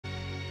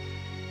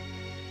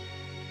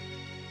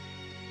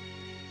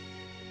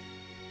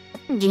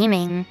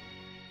Gaming.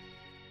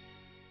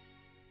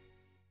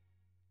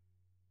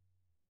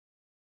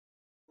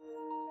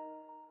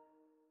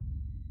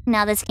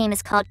 Now this game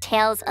is called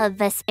Tales of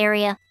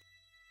Vesperia.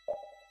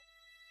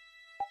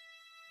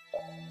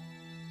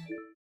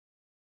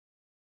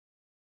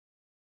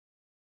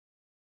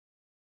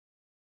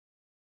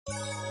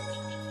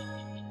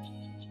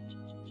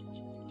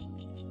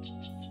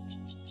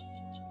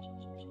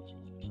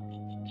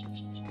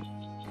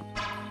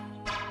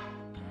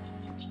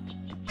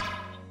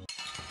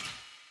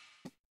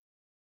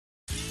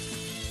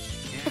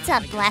 What's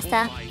up,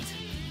 Blasta?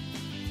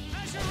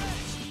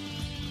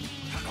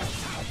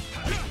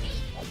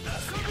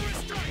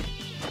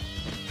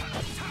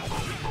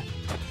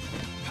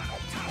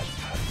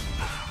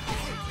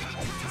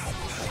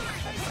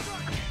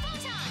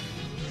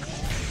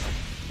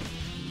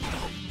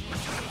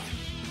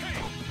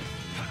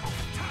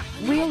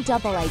 Real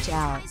Double H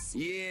Ls.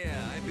 Yeah,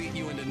 I beat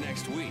you into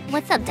next week.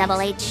 What's up,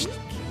 Double H?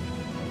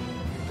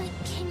 But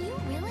can you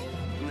really?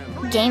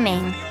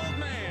 Gaming.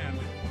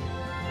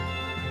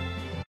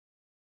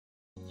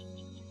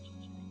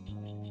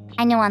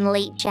 I know I'm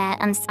late, chat.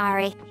 I'm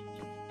sorry. It's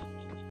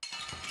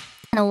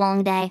been a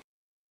long day.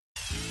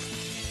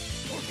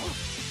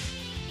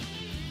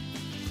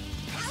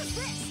 How's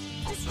this?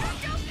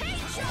 Destructo Paint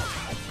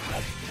Shot!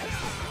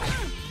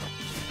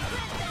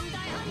 Let them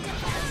die under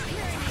God's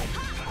tyranny.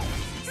 Ha!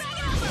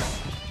 Dragon!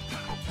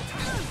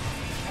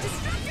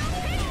 Destructo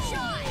Paint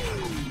Shot!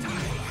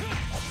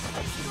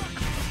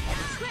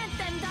 Let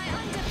them die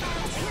under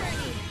God's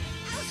tyranny.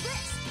 How's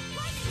this?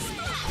 Lightning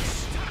Splash!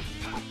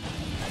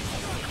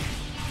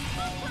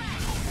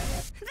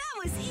 That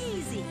was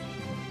easy!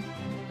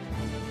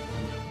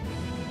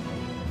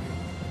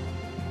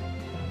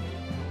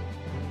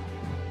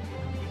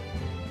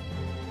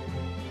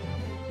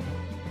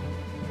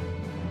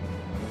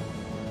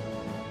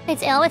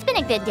 It's been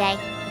a good day.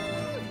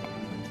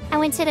 I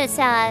went to this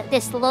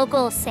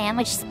local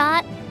sandwich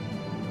spot.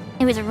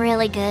 It was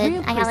really good.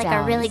 I got like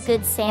a really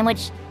good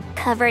sandwich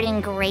covered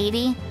in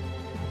gravy.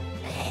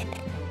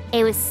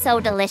 It was so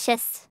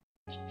delicious.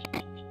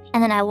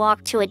 And then I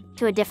walked to a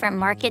different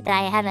market that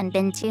I haven't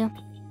been to.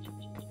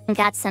 And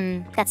got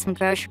some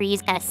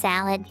groceries, got a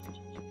salad.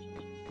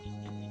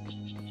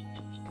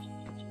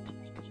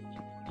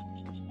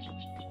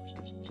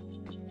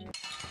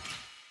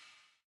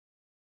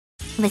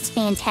 It was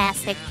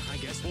fantastic. I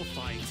guess we'll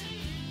fight.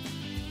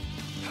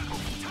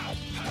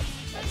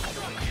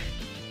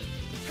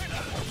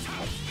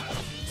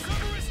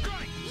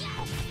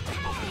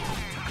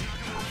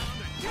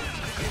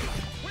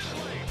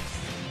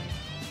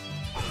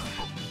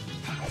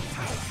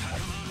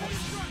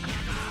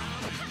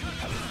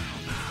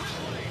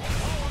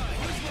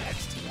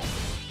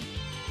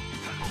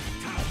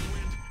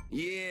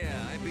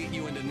 Yeah, I beat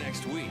you into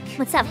next week.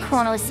 What's up,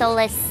 Chrono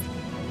Solus?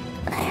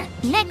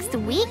 Next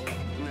week?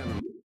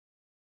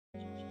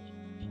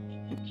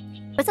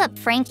 What's up,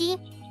 Frankie?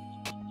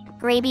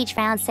 Gravy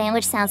drowned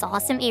sandwich sounds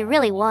awesome. It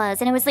really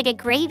was. And it was like a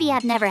gravy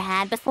I've never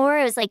had before.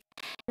 It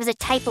was a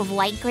type of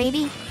white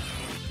gravy.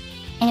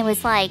 And it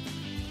was like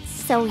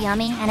so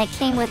yummy. And it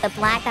came with a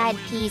black-eyed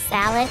pea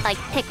salad, like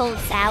pickled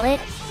salad.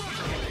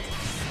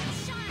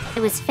 It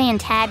was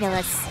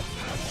fantabulous.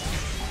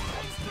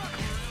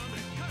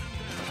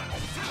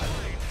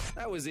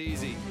 That was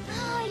easy.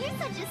 Oh, you're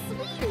such a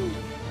sweetie.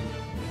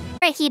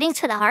 Right, heating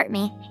to the heart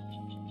me.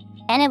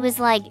 And it was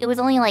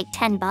only like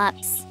 $10.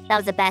 That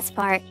was the best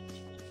part.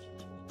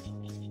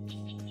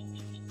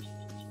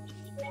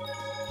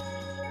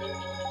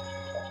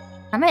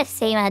 I'm gonna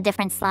save on a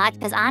different slot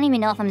because I don't even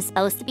know if I'm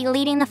supposed to be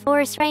leading the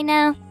force right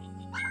now.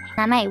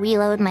 I might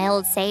reload my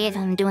old save if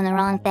I'm doing the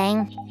wrong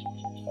thing.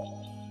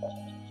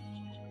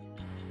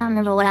 I don't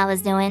remember what I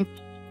was doing.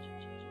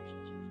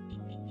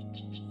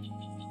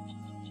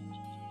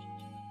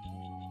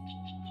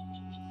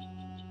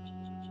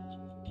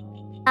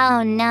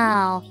 Oh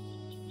no.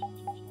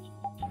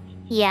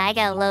 Yeah, I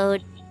gotta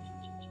load.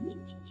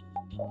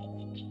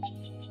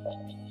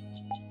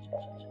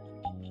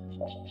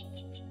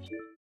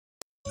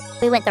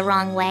 We went the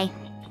wrong way.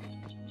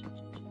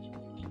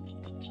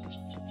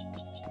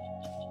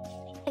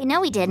 Wait,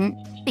 no we didn't.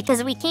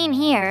 Because we came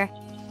here.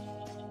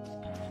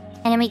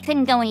 And then we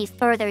couldn't go any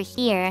further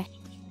here.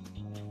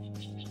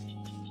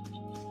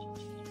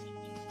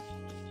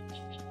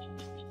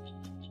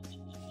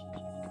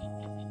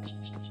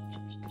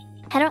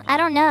 I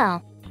don't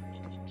know.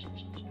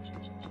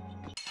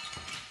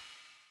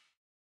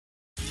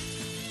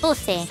 We'll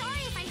see.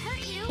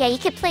 Yeah, you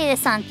could play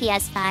this on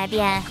PS5,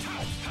 yeah.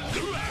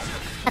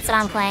 That's what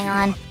I'm playing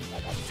on.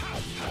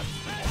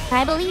 But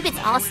I believe it's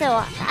also...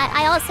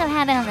 I also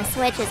have it on the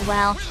Switch as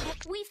well.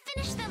 We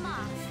finished them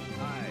off.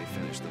 I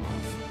finished them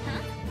off.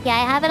 Huh? Yeah,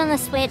 I have it on the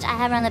Switch, I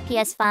have it on the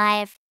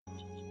PS5.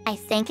 I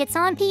think it's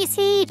on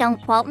PC,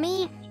 don't quote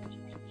me.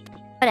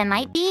 But it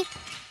might be.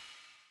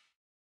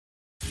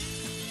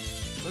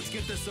 Let's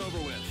get this over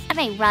with. I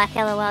may rock,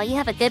 LOL. You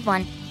have a good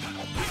one.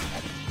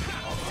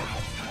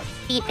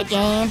 Beat the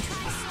game.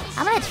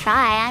 I'm gonna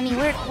try. I mean,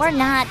 we're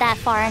not that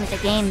far into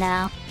the game,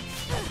 though.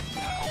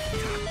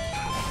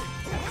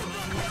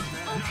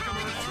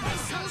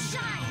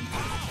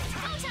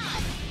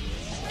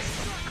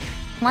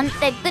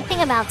 The good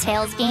thing about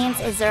Tales games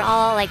is they're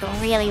all like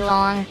really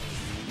long.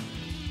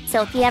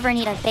 So if you ever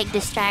need a big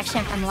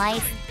distraction from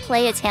life,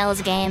 play a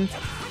Tales game.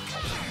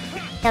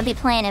 I'll be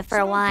playing it for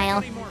a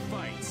while.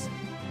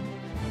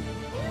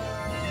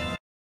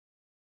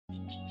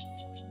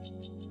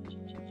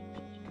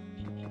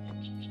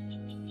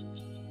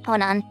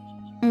 Hold on.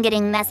 I'm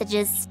getting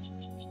messages.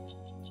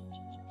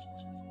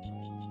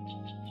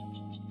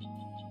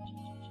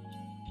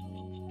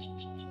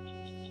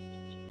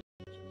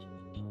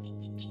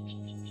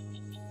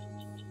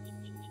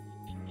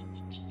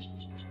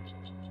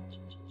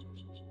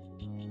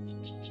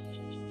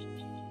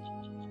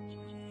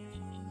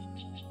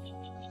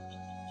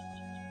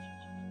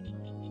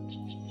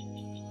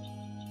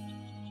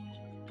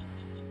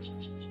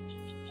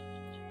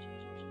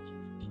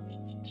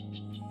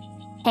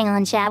 Hang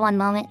on, chat, one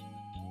moment.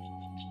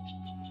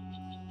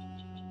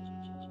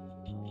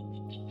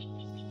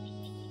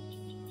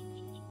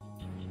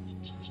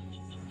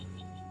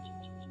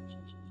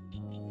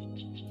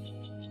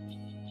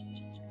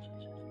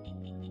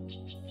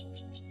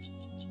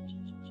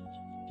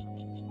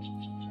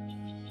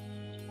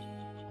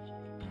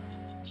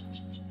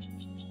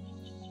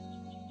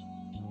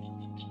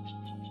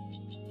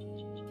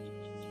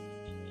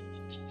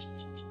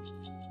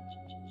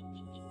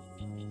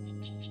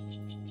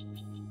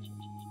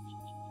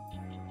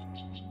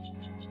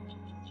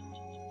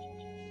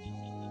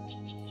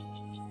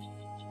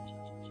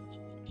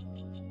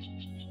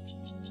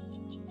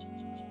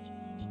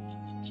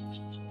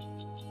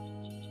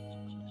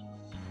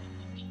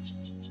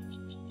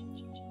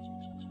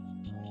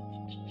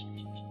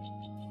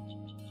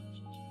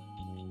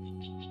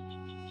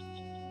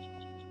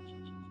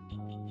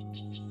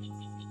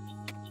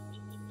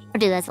 We'll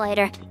do this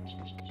later.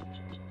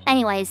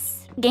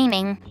 Anyways,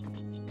 gaming.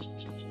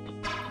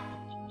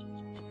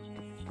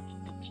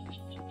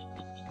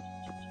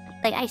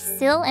 Like, I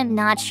still am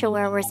not sure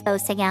where we're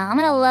supposed to go. I'm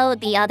gonna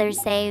load the other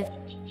save.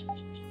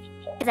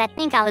 Because I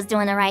think I was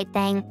doing the right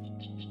thing.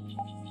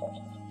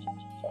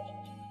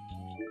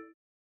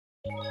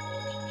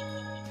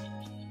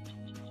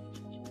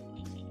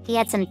 We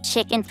had some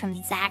chicken from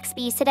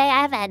Zaxby's today.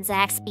 I haven't had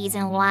Zaxby's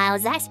in a while.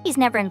 Zaxby's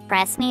never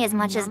impressed me as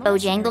much as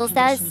Bojangles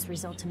does.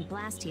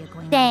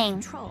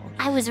 Dang,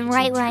 I was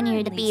right where I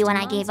needed to be when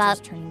I gave up.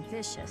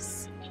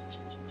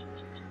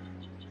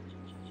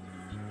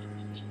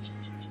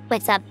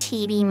 What's up,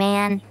 TV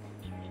man?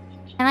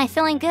 Am I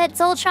feeling good,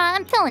 Zoltron?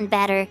 I'm feeling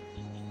better.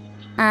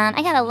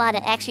 I got a lot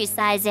of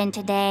exercise in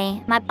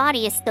today. My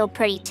body is still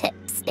pretty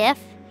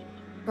stiff.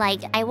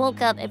 Like, I woke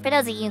up, for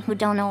those of you who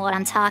don't know what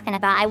I'm talking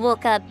about, I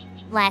woke up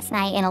last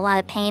night in a lot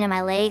of pain in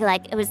my leg.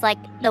 Like, it was like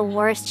the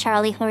worst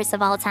Charlie horse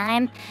of all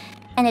time.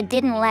 And it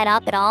didn't let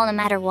up at all, no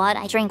matter what.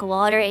 I drank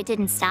water, it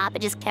didn't stop,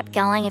 it just kept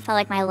going. It felt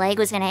like my leg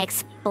was gonna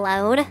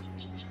explode.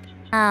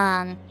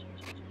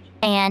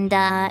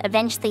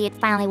 Eventually it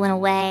finally went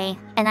away,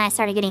 and I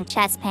started getting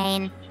chest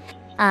pain.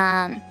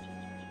 I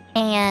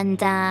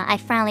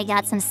finally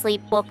got some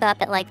sleep, woke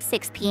up at like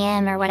 6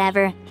 p.m. or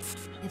whatever.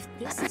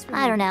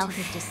 I don't know.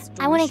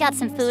 I went and got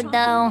some food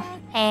though,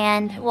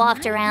 and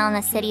walked around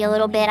the city a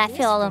little bit. I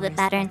feel a little bit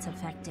better.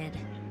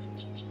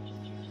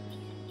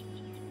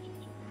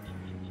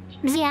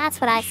 Yeah, that's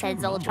what I said,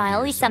 Zoltron.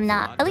 At least I'm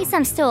not. At least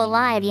I'm still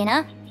alive, you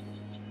know?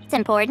 It's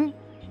important.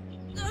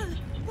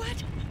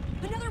 What?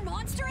 Another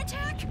monster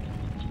attack?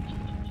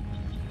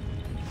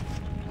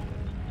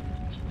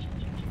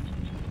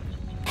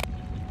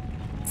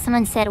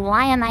 Someone said,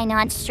 why am I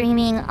not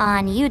streaming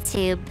on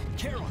YouTube?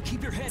 Carol,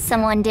 keep your head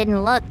Someone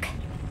didn't look.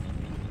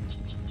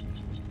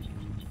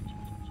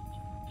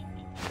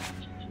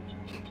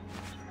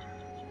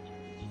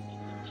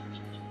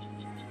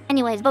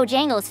 Anyways,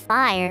 Bojangles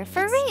fire.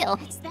 For real.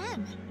 It's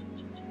them.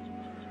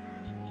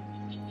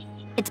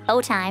 It's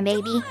bow time,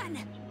 baby.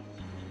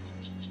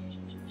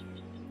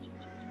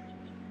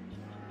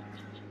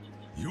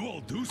 You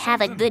all do something.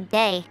 Have a good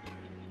day.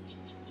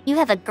 You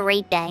have a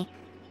great day.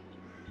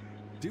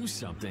 Do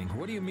something?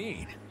 What do you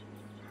mean?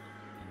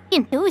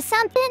 You do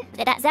something?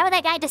 Is that what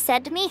that guy just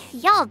said to me?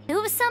 Y'all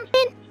do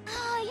something?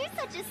 Oh, you're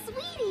such a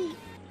sweetie.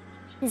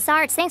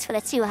 Zards, thanks for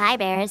the 2 high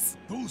bears.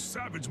 Those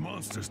savage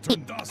monsters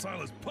turned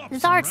docile as pups.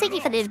 Zards, thank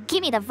you for the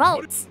give me the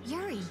votes.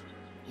 Yuri,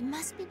 it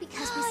must be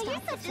because we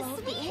stopped the flow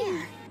of the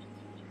air.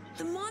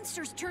 The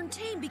monsters turned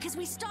tame because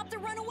we stopped the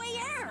runaway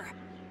air.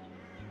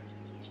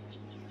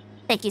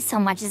 Thank you so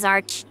much,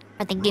 Zarch,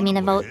 for the give me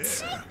the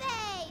votes.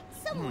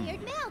 Some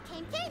weird mail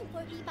came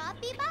for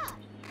Bebop Bebop.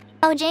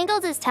 Oh,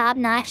 Jangles is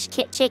top-notch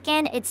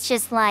chicken. It's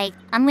just like,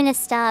 I'm gonna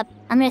stop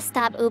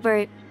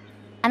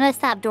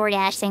door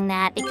dashing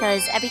that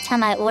because every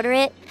time I order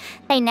it,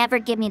 they never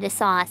give me the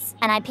sauce.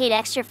 And I paid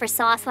extra for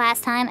sauce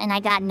last time and I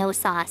got no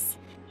sauce.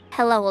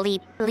 Hello,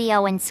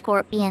 Leo and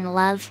Scorpion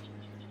love.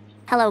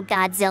 Hello,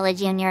 Godzilla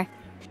Jr.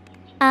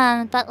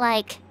 But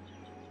like,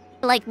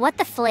 what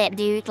the flip,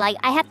 dude? Like,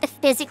 I have to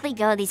physically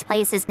go to these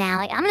places now.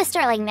 Like, I'm gonna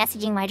start, like,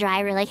 messaging my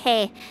driver, like,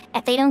 hey,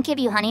 if they don't give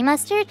you honey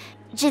mustard,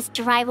 just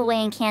drive away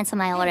and cancel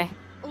my order.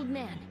 Old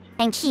man.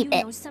 And keep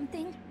it. Know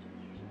something?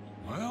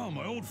 Well,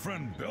 my old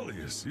friend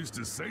Bellius used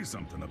to say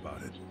something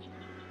about it.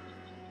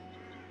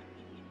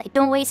 Like,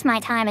 don't waste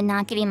my time and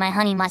not giving my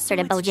honey mustard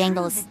to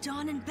Bojangles. It's true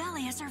that Dawn and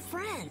Bellius are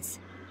friends.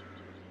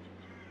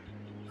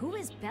 Who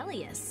is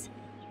Bellius?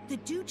 The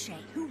Duce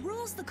who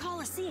rules the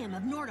Colosseum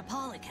of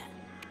Nordopolica.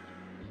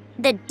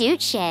 The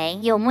Duce?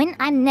 Yo,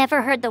 I've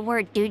never heard the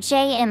word Duce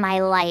in my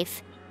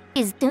life.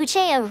 Is Duce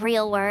a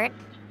real word?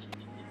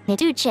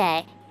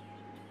 Duce.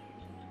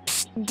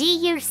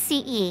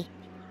 D-U-C-E.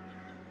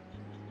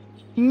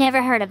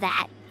 Never heard of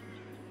that.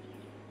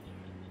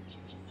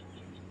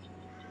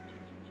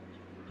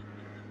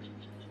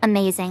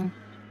 Amazing.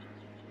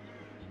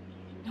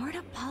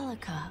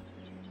 Nordopolica.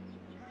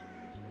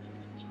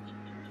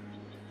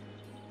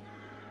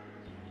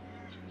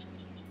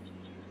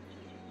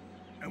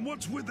 And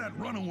what's with that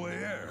runaway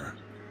heir?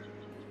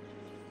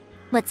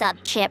 What's up,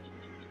 Chip?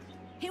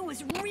 It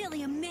was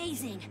really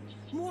amazing.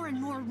 More and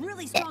more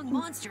really strong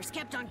monsters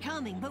kept on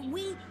coming, but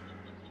we...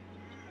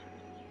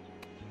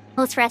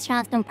 Most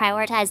restaurants don't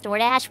prioritize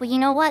DoorDash. Well, you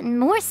know what?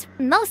 Most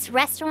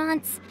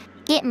restaurants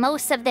get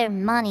most of their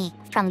money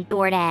from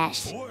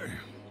DoorDash. Boy,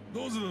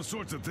 those are the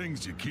sorts of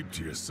things you keep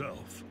to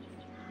yourself.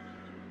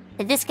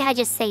 Did this guy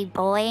just say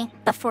boy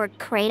before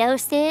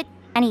Kratos did?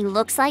 And he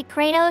looks like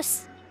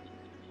Kratos?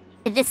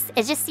 Is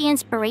this the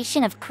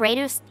inspiration of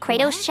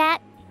Kratos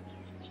chat?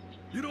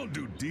 You don't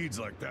do deeds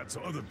like that so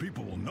other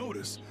people will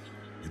notice.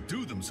 You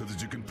do them so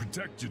that you can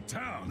protect your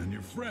town and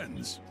your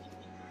friends.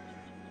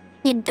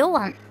 You do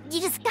them. You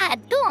just gotta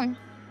do them.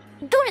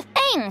 Do the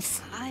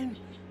things.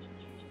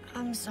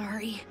 I'm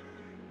sorry.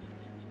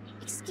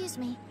 Excuse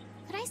me,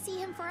 could I see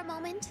him for a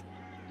moment?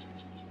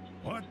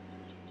 What?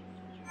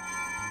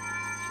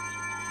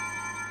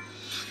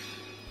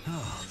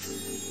 Oh,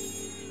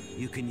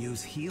 you can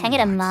use healing. Can I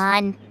get a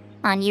mod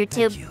on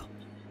YouTube? Thank you.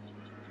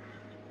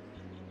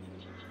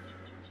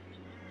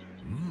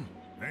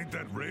 Ain't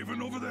that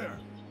Raven over there?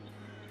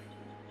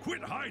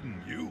 Quit hiding,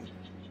 you.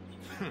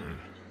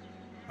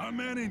 Our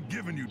man ain't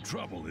giving you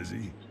trouble, is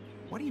he?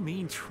 What do you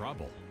mean,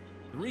 trouble?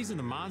 The reason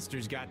the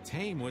monsters got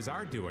tame was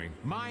our doing.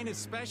 Mine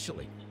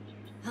especially.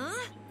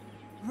 Huh?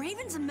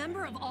 Raven's a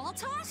member of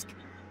Altosk?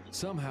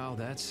 Somehow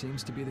that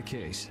seems to be the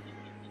case.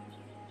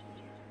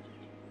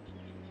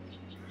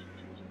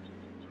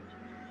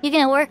 You're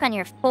gonna work on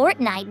your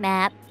Fortnite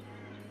map?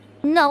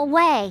 No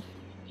way.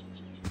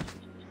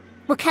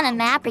 What kind of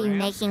map are you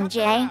making,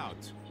 Jay?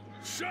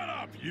 Shut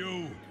up,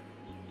 you!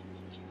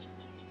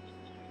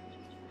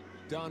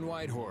 Don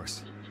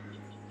Whitehorse.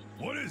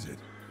 What is it?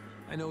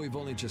 I know we've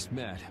only just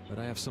met, but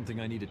I have something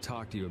I need to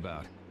talk to you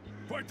about.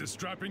 Quite the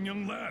strapping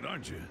young lad,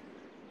 aren't you?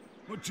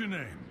 What's your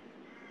name?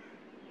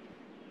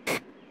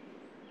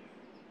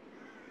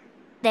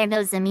 There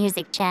goes the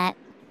music chat.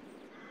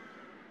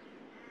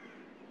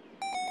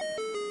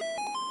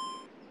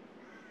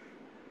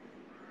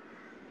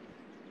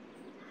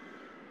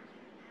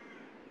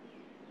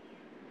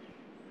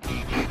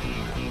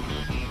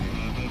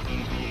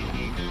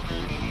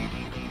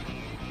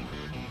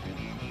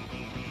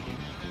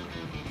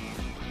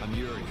 I'm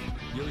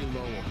Yuri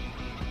Lowell.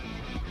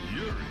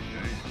 Yuri,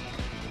 eh?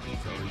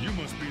 So you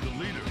must be the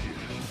leader here.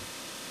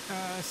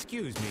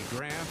 Excuse me,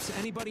 Gramps.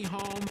 Anybody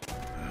home?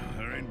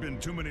 There ain't been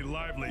too many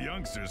lively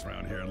youngsters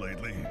around here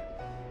lately.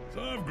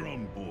 So I've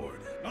grown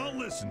bored. I'll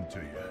listen to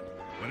you.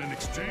 But in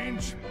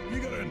exchange,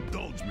 you gotta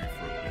indulge me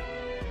for a bit.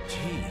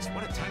 Jeez,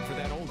 what a time for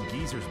that old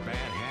geezer's bad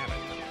habit.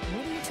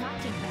 What are you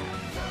talking about?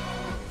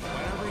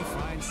 Whenever he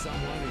finds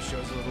someone who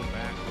shows a little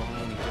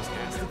backbone, he just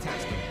has to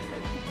test them.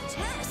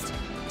 Test?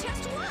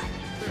 Test what?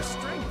 Their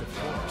strength, of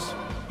course.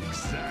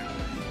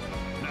 Exactly.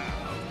 Now,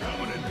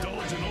 come and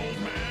indulge an old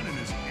man in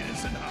his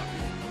innocent hobby.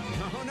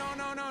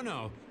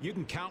 No. You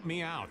can count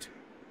me out.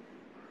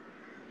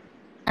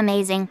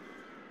 Amazing.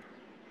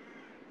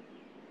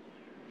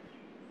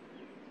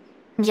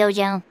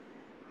 Jojo.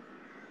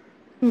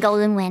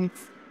 Golden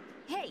wins.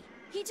 Hey,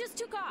 he just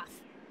took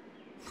off.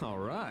 All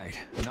right.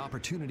 An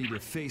opportunity to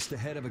face the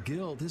head of a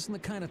guild isn't the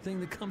kind of thing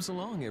that comes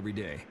along every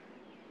day.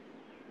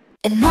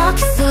 It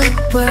marks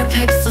where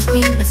pixels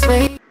meet this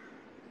way.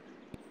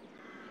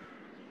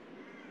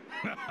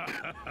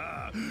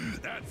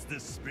 That's the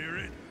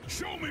spirit.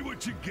 Show me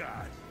what you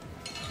got.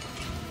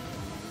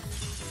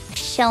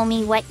 Show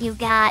me what you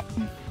got.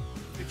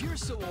 If you're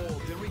so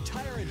old, then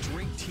retire and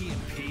drink tea in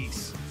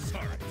peace.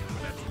 Sorry,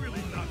 that's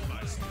really not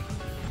my style.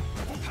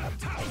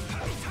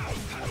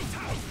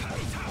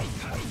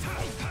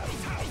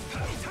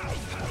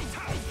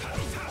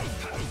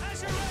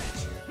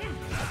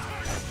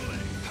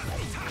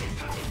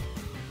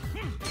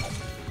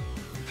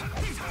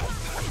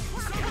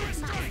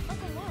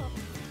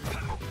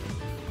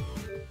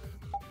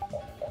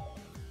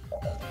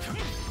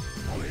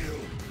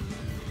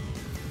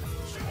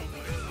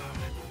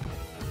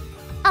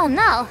 Oh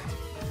no.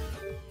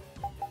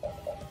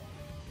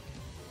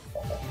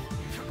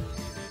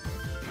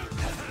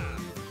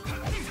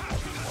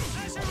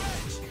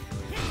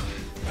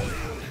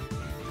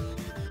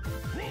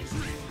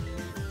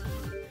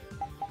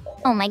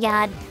 Oh my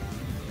god.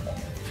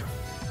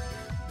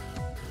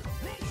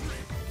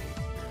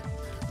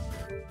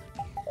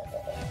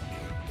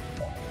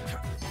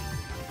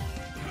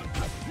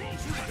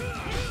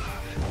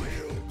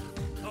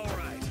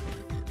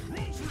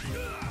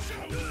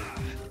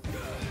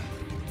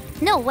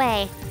 No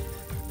way.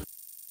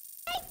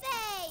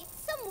 Hey,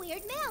 some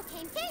weird mail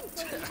came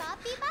bop.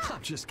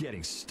 I'm just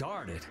getting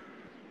started.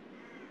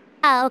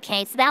 Oh,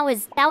 okay, so that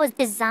was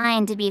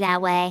designed to be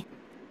that way.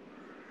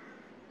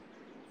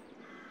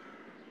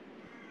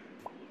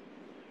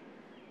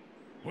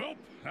 Well,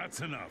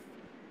 that's enough.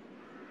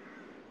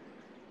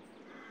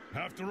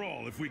 After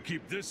all, if we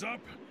keep this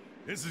up,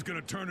 this is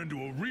gonna turn into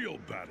a real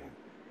battle.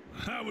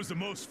 That was the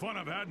most fun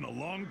I've had in a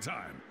long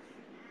time.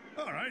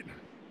 All right,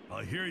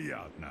 I'll hear you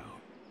out now.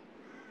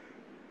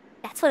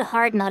 That's what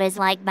hard mode is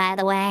like, by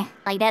the way.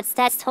 Like, that's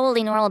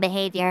totally normal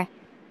behavior.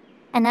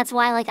 And that's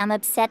why, like, I'm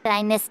upset that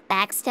I missed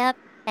backstep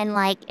and,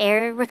 like,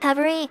 air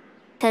recovery.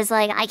 Because,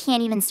 like, I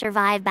can't even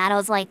survive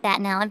battles like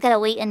that now. I've got to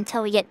wait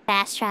until we get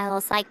fast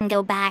travel so I can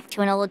go back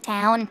to an old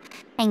town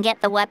and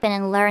get the weapon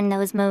and learn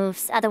those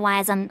moves.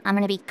 Otherwise, I'm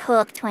gonna be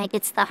cooked when it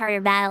gets to the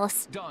harder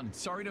battles. Done.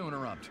 Sorry to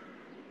interrupt.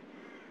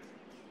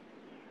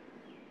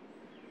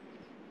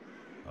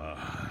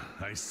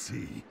 I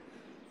see.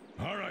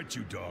 All right,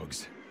 you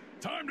dogs.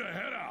 Time to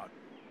head out.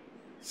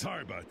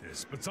 Sorry about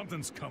this, but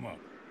something's come up.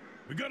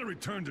 We gotta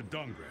return to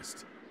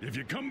Dungrest. If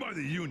you come by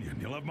the Union,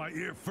 you'll have my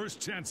ear first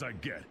chance I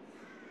get.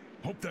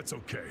 Hope that's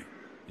okay.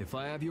 If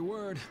I have your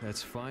word,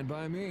 that's fine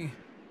by me.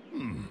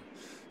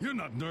 You're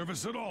not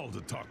nervous at all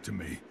to talk to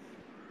me.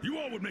 You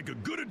all would make a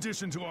good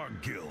addition to our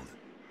guild.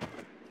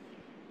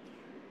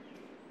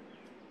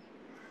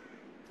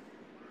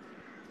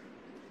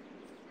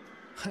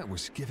 I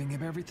was giving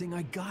him everything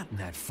I got in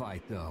that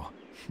fight, though.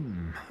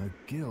 A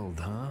guild,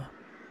 huh?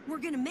 We're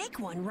gonna make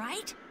one,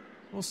 right?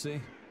 We'll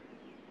see.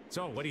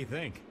 So, what do you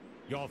think?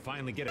 You all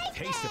finally get a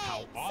taste of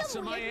how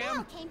awesome I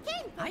am?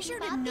 I sure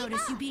didn't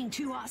notice you being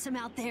too awesome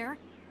out there.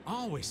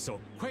 Always so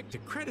quick to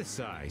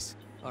criticize.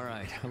 All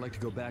right, I'd like to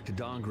go back to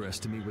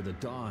Dongrest to meet with the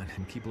Dawn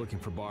and keep looking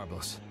for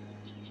Barbos.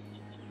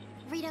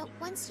 Rita,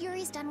 once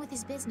Yuri's done with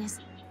his business,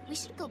 we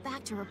should go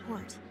back to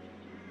report.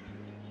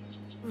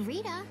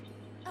 Rita?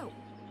 Oh,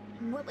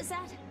 what was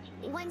that?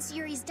 Once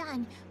Yuri's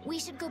done, we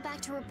should go back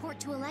to report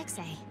to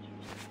Alexei.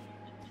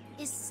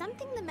 Is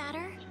something the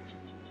matter?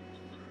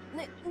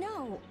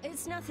 No,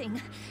 it's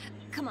nothing.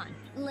 Come on,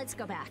 let's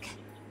go back.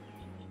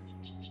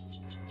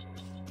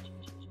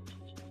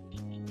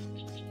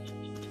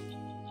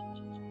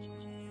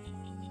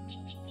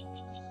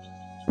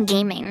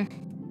 Gaming.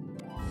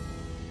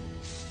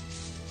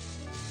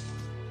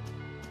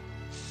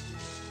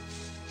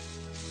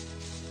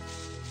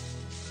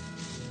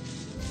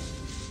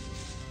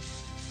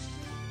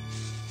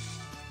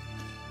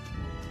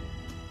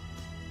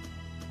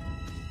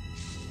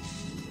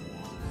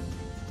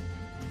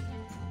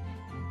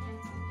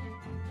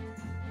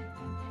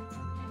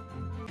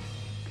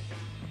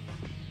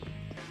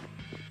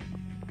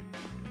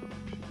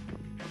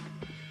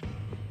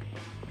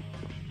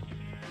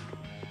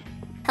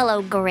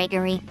 Hello,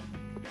 Gregory.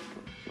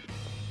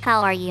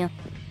 How are you?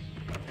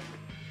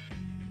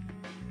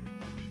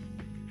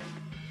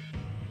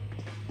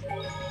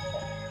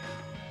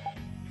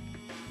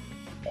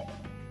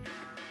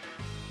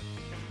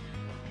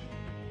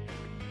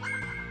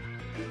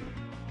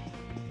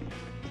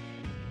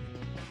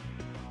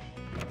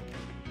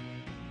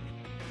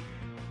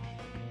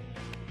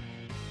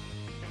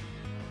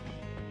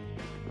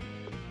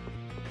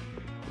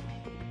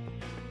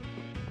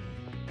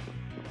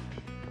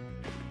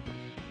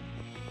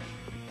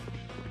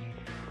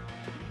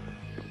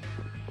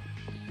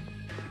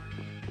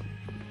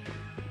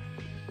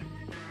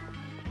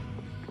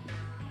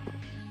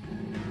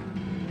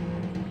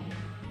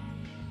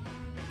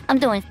 I'm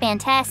doing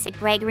fantastic,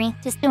 Gregory.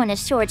 Just doing a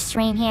short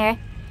stream here.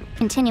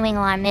 Continuing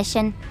on our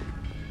mission.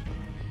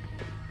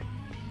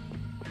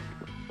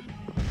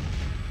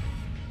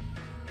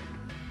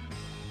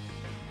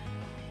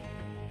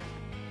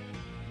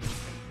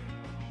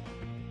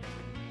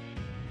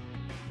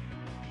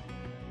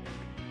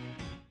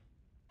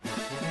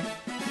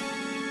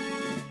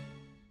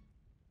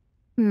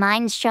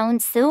 Mind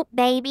shown soup,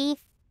 baby.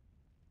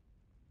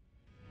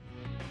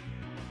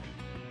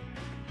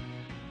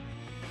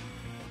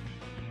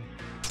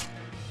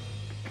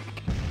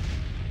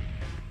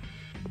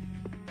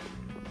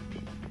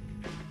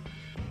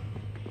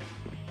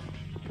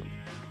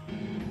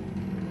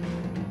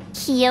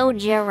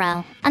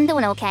 Kyojiro. I'm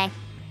doing okay.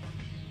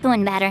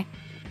 Doing better.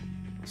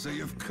 So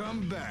you've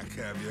come back,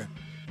 have you?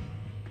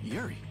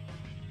 Yuri?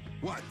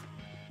 What?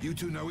 You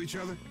two know each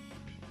other?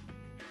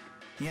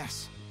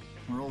 Yes.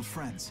 We're old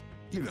friends.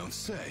 You don't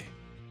say.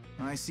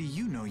 I see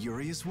you know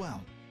Yuri as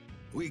well.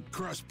 We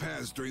crossed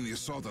paths during the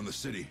assault on the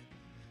city.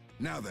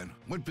 Now then,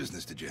 what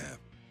business did you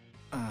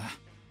have?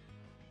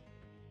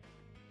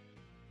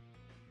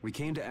 We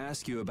came to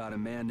ask you about a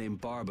man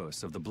named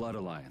Barbos of the Blood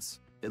Alliance.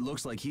 It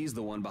looks like he's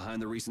the one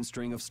behind the recent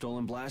string of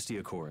stolen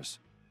Blastia cores.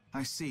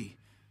 I see.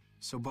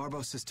 So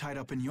Barbos is tied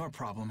up in your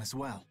problem as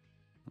well.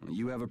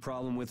 You have a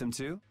problem with him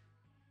too?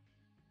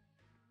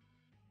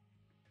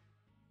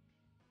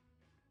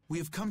 We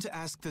have come to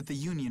ask that the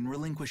Union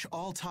relinquish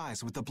all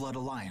ties with the Blood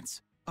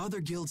Alliance. Other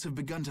guilds have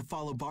begun to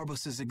follow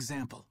Barbos'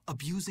 example,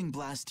 abusing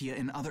Blastia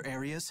in other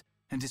areas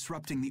and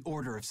disrupting the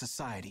order of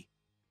society.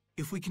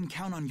 If we can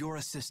count on your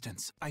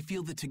assistance, I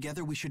feel that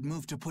together we should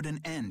move to put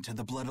an end to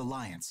the Blood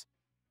Alliance.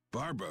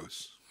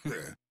 Barbos?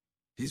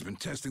 He's been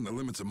testing the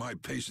limits of my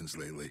patience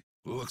lately.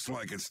 Looks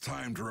like it's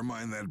time to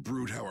remind that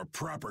brute how a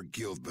proper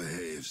guild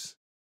behaves.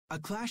 A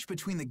clash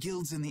between the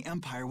guilds and the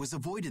Empire was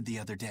avoided the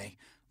other day,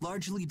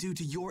 largely due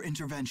to your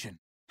intervention.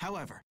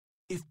 However,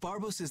 if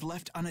Barbos is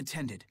left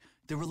unattended,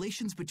 the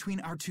relations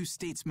between our two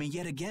states may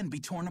yet again be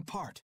torn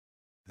apart.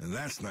 And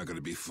that's not going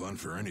to be fun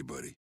for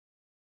anybody.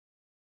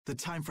 The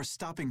time for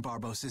stopping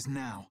Barbos is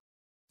now.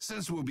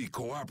 Since we'll be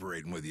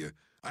cooperating with you,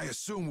 I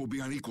assume we'll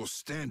be on equal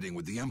standing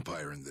with the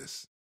Empire in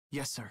this.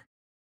 Yes, sir.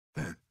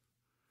 If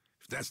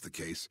that's the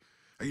case,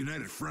 a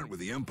united front with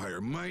the Empire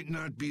might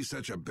not be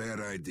such a bad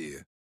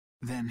idea.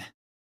 Then...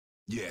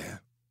 Yeah.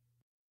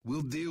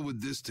 We'll deal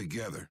with this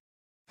together.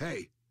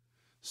 Hey,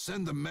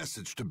 send the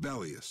message to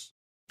Bellius.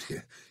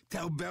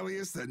 Tell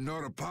Bellius that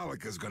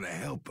Nordopolica's gonna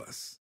help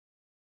us.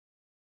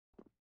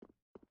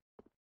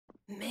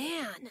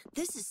 Man,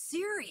 this is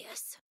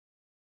serious.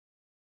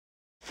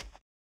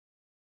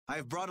 I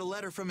have brought a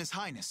letter from His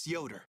Highness,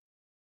 Yoder.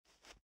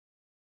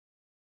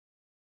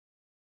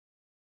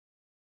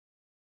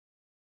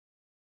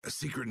 A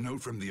secret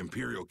note from the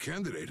Imperial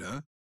candidate,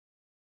 huh?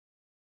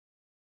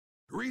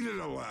 Read it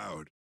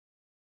aloud.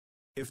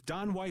 If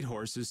Don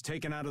Whitehorse is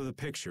taken out of the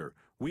picture,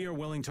 we are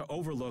willing to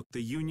overlook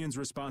the Union's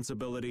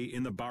responsibility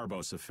in the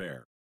Barbos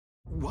affair.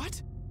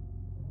 What?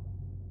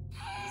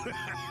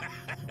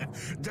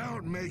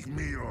 Don't make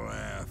me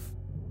laugh.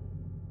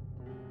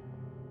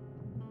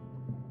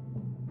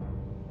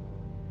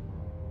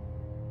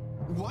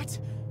 What?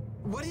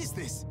 What is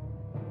this?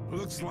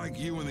 Looks like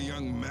you and the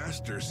young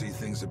master see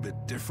things a bit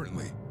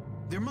differently.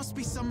 There must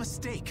be some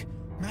mistake.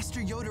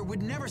 Master Yoder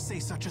would never say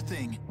such a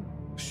thing.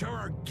 Show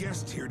our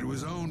guest here to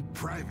his own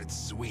private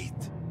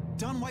suite.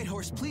 Don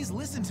Whitehorse, please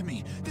listen to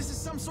me. This is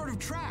some sort of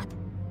trap.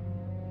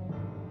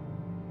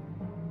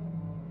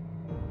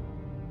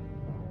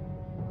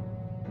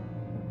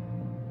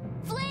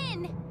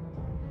 Flynn!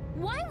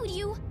 Why would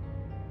you...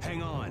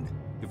 Hang on.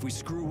 If we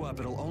screw up,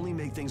 it'll only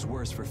make things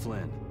worse for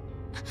Flynn.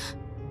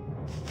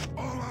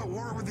 All out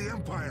war with the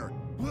Empire.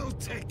 We'll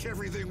take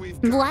everything we've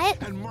got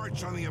What? and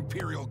march on the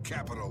Imperial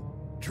capital.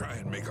 Try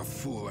and make a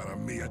fool out of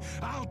me.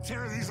 I'll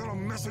tear these little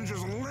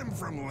messengers limb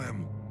from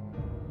limb.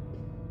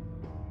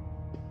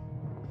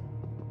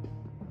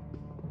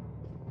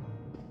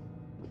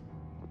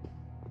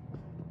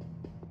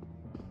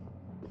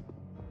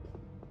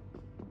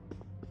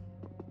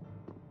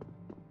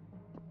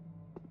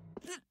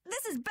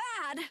 This is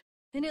bad!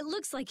 And it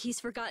looks like he's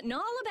forgotten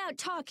all about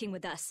talking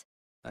with us.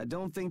 I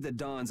don't think that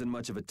Don's in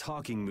much of a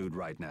talking mood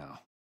right now.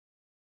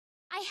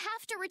 I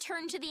have to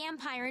return to the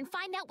Empire and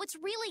find out what's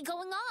really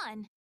going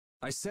on.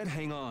 I said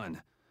hang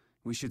on.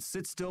 We should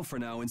sit still for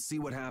now and see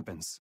what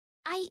happens.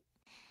 I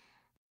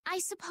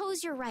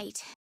suppose you're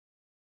right.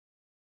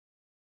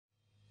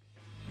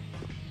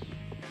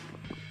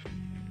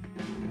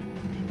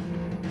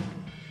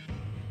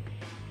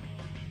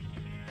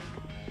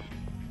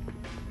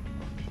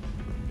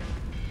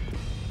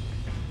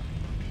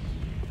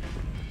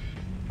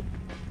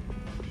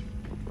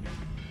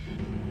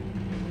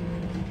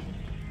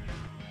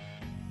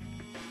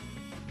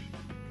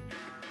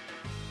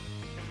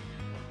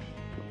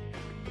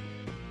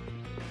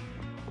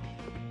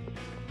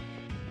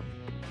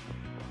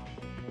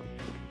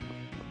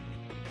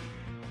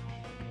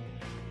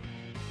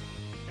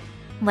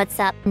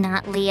 What's up,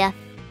 not Leah?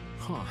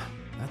 Huh,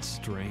 that's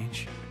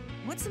strange.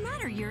 What's the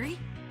matter, Yuri?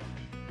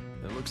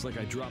 It looks like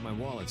I dropped my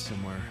wallet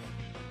somewhere.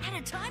 At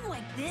a time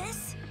like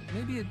this?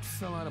 Maybe it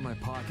fell out of my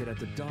pocket at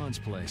the Don's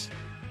place.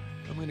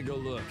 I'm gonna go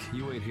look.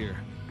 You wait here.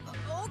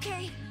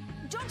 Okay.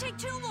 Don't take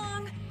too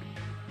long.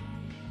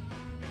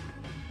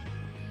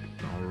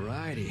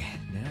 Alrighty,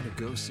 now to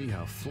go see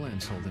how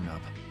Flynn's holding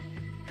up.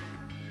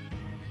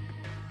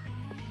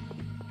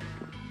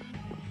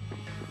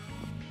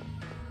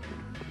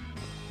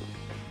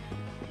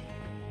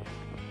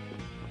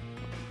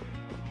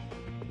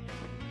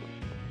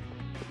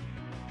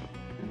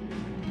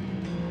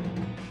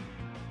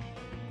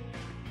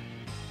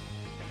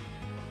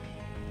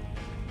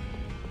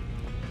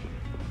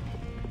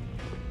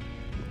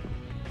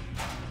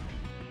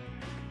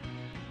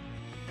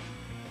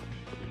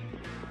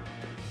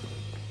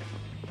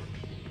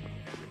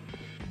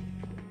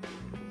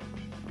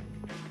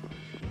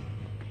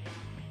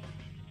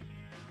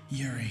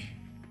 Yuri.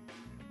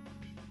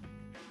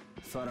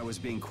 Thought I was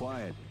being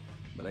quiet,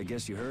 but I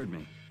guess you heard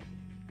me.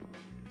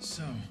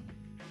 So,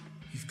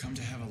 you've come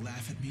to have a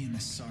laugh at me in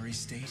this sorry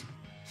state?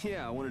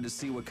 Yeah, I wanted to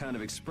see what kind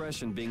of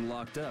expression being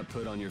locked up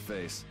put on your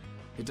face.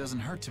 It doesn't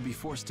hurt to be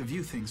forced to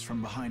view things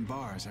from behind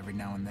bars every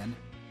now and then.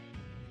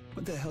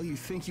 What the hell you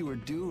think you were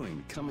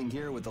doing, coming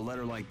here with a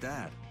letter like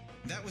that?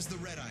 That was the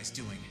Red Eyes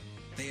doing.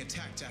 They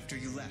attacked after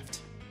you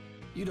left.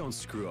 You don't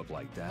screw up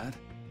like that.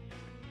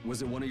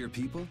 Was it one of your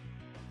people?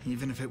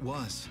 Even if it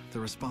was, the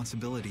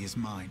responsibility is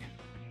mine.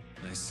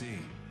 I see.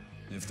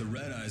 If the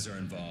Red Eyes are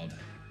involved,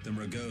 then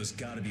Rago's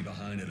gotta be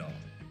behind it all.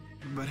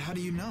 But how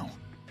do you know?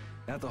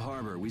 At the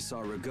harbor, we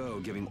saw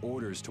Rago giving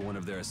orders to one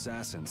of their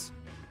assassins.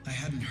 I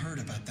hadn't heard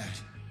about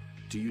that.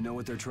 Do you know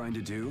what they're trying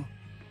to do?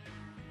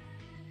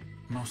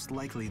 Most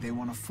likely they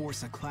want to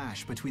force a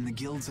clash between the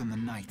guilds and the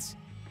knights.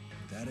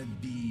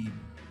 That'd be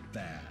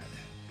bad.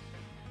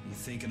 You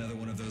think another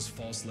one of those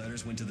false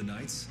letters went to the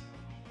knights?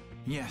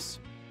 Yes,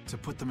 to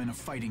put them in a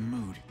fighting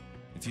mood.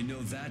 If you know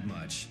that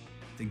much,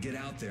 then get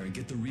out there and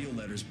get the real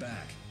letters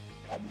back.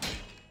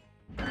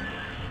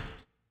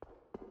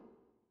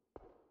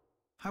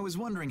 I was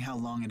wondering how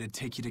long it'd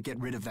take you to get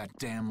rid of that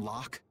damn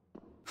lock.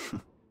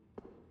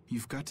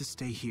 You've got to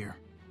stay here.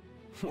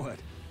 What?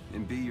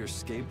 And be your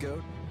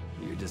scapegoat?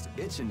 You're just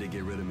itching to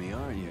get rid of me,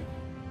 aren't you?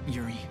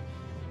 Yuri,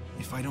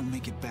 if I don't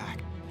make it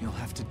back, you'll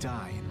have to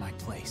die in my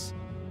place.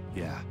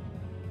 Yeah.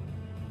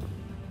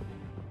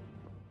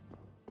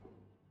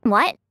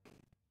 What?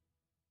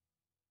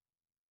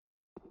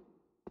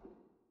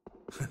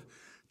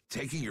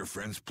 Taking your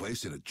friend's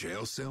place in a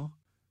jail cell?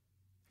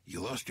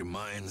 You lost your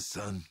mind,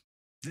 son?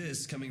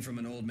 This coming from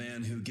an old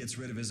man who gets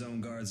rid of his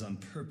own guards on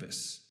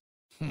purpose.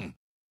 I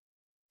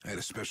had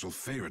a special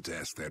favor to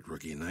ask that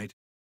rookie knight.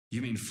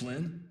 You mean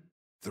Flynn?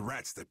 The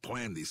rats that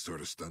plan these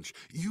sort of stunts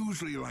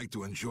usually like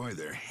to enjoy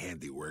their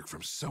handiwork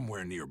from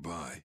somewhere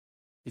nearby.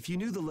 If you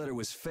knew the letter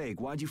was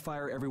fake, why'd you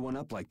fire everyone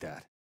up like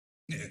that?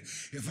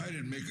 If I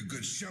didn't make a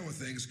good show of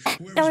things,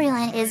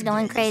 Storyline is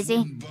going crazy.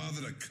 Wouldn't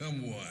bother to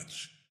come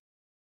watch.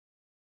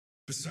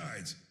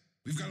 Besides,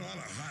 we've got a lot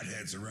of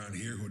hotheads around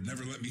here who'd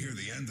never let me hear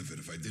the end of it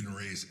if I didn't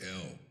raise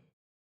hell.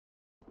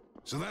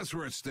 So that's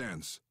where it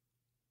stands.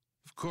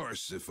 Of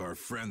course, if our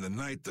friend the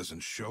knight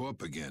doesn't show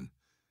up again,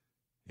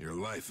 your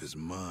life is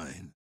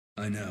mine.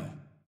 I know.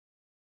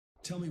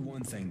 Tell me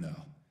one thing,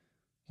 though.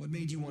 What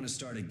made you want to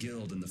start a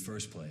guild in the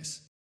first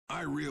place?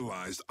 I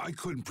realized I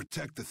couldn't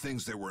protect the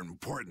things that were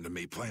important to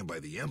me playing by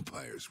the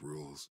Empire's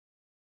rules.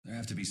 There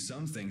have to be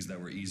some things that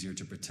were easier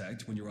to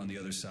protect when you're on the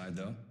other side,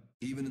 though.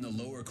 Even in the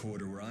lower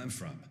quarter where I'm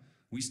from,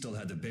 we still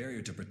had the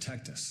barrier to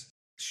protect us.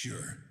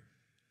 Sure.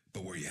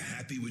 But were you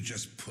happy with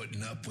just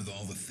putting up with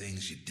all the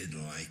things you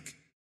didn't like?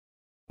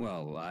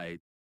 Well,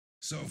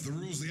 So if the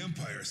rules the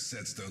Empire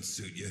sets don't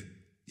suit you,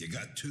 you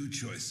got two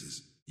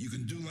choices. You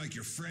can do like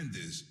your friend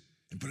is,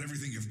 and put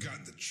everything you've got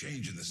into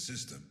change in the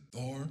system.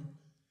 Or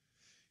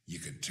you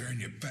can turn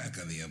your back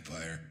on the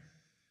Empire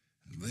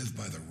and live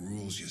by the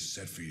rules you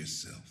set for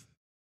yourself.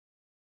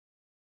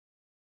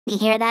 You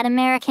hear that,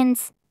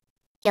 Americans?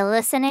 You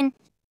listening?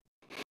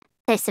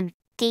 There's some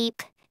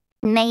deep,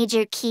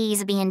 major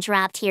keys being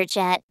dropped here,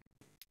 Jet.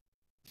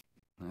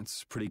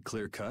 That's pretty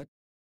clear-cut.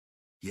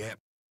 Yep.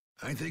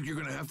 I think you're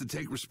gonna have to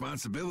take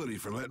responsibility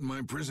for letting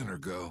my prisoner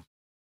go.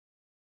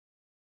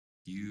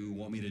 You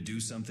want me to do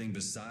something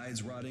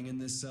besides rotting in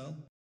this cell?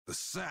 The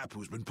sap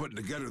who's been putting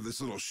together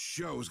this little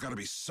show's gotta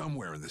be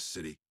somewhere in this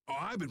city. Oh,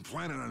 I've been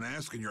planning on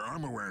asking your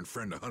armor-wearing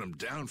friend to hunt him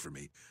down for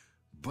me,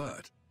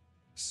 but...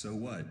 So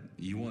what?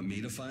 You want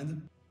me to find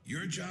them?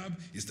 Your job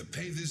is to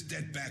pay this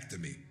debt back to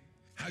me.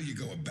 How you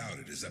go about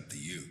it is up to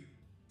you.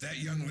 That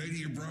young lady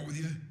you brought with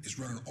you is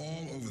running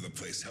all over the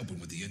place helping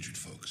with the injured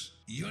folks.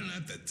 You're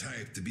not the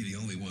type to be the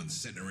only one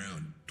sitting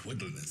around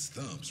twiddling its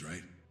thumbs,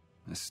 right?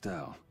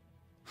 Estelle.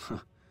 Huh.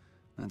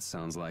 That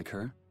sounds like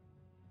her.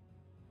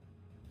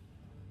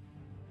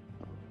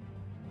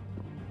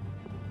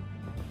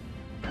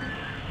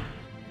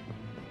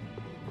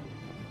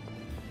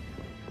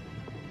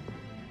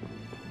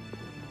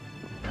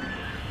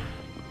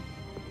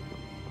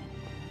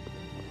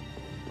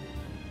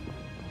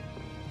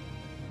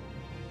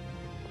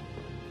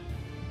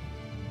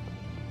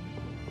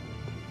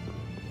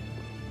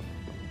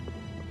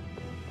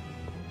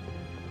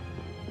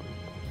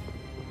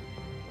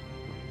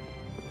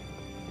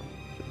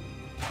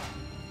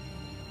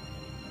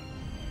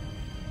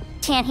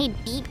 Can he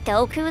beat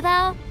Goku,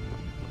 though?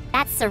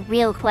 That's the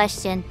real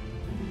question.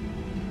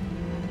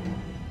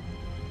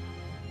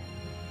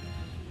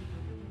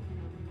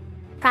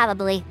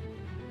 Probably.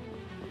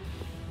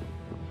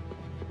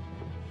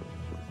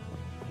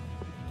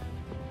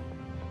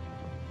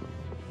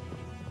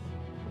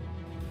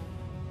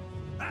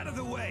 Out of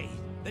the way!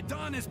 The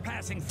dawn is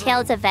passing through.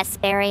 Tales of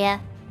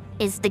Vesperia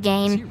is the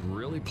game. Is he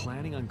really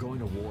planning on going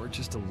to war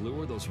just to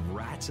lure those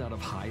rats out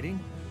of hiding?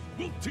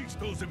 We'll teach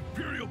those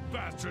Imperial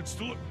bastards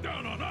to look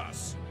down on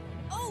us!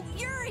 Oh,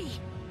 Yuri!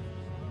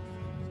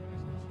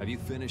 Have you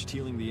finished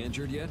healing the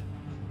injured yet?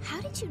 How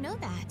did you know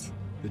that?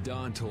 The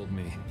Don told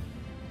me.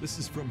 This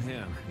is from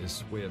him,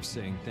 his way of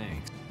saying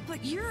thanks.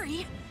 But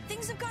Yuri,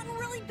 things have gotten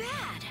really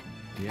bad.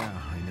 Yeah,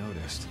 I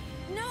noticed.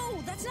 No,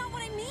 that's not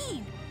what I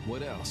mean.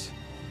 What else?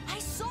 I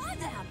saw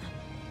them.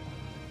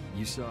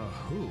 You saw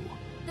who?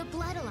 The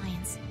Blood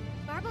Alliance.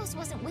 Barbos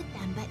wasn't with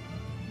them, but...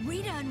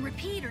 Rita and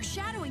Repeat are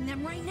shadowing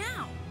them right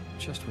now.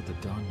 Just what the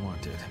Don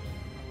wanted.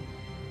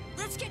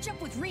 Let's catch up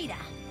with Rita.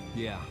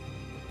 Yeah.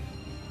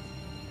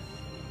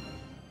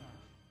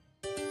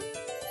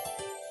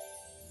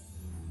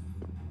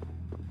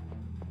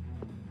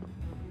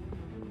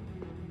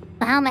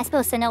 How am I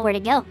supposed to know where to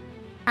go?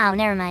 Oh,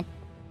 never mind.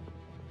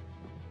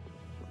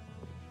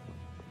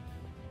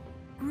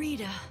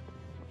 Rita.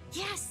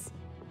 Yes.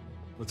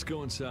 Let's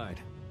go inside.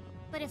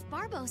 But if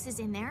Barbos is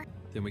in there,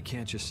 Then we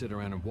can't just sit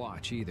around and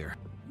watch either.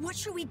 What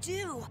should we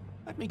do?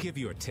 Let me give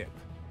you a tip.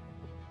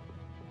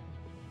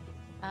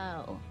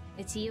 Oh,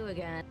 it's you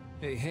again.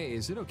 Hey,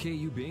 is it okay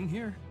you being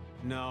here?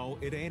 No,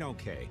 it ain't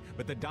okay.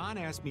 But the Don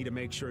asked me to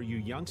make sure you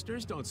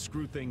youngsters don't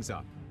screw things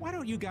up. Why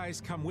don't you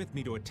guys come with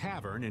me to a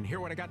tavern and hear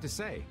what I got to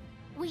say?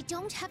 We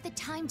don't have the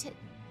time to...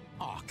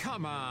 Oh,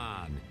 come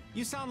on.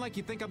 You sound like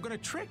you think I'm gonna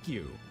trick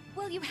you.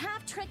 Well, you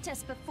have tricked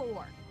us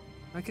before.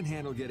 I can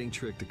handle getting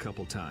tricked a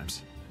couple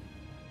times.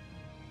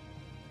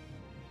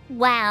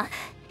 Wow.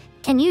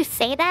 Can you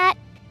say that?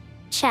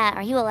 Chat,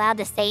 are you allowed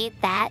to say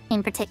that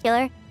in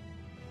particular?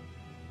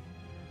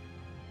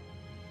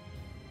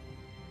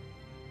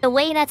 The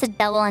way that's a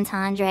double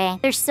entendre.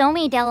 There's so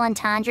many double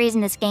entendres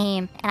in this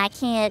game, and I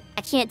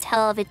can't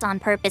tell if it's on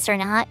purpose or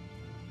not.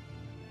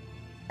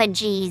 But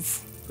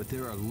geez. But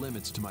there are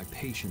limits to my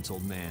patience,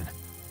 old man.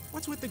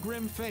 What's with the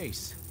grim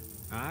face?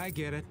 I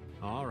get it.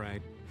 All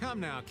right. Come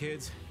now,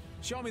 kids.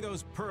 Show me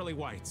those pearly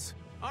whites.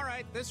 All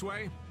right, this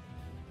way.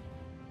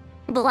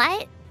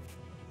 What?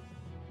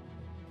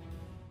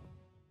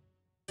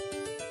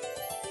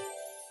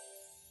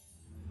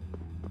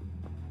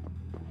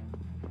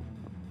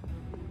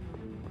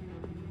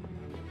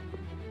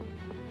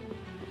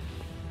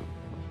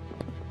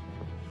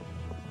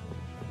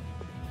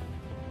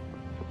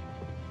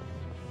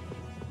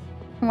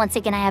 Once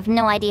again, I have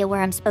no idea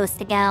where I'm supposed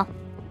to go.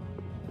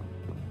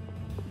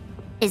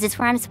 Is this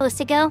where I'm supposed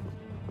to go?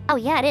 Oh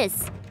yeah, it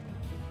is.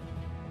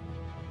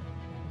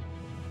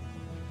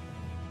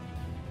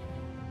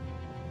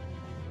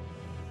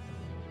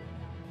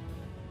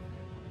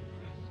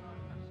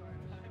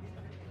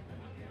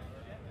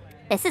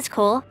 This is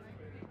cool.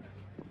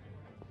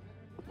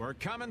 We're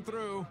coming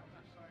through.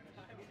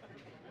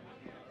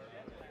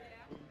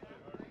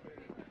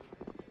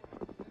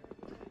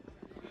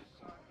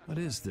 What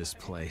is this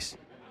place?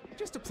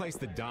 Just a place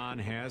the Don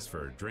has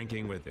for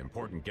drinking with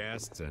important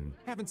guests and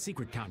having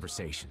secret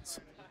conversations.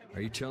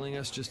 Are you telling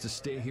us just to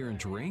stay here and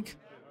drink?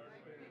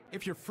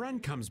 If your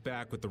friend comes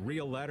back with the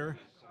real letter,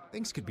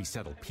 things could be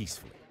settled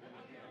peacefully.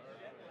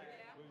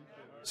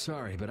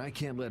 Sorry, but I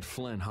can't let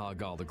Flynn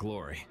hog all the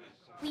glory.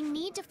 We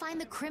need to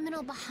find the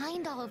criminal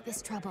behind all of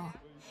this trouble.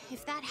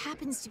 If that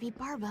happens to be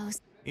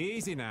Barbos...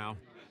 Easy now.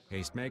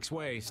 Haste makes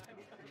waste.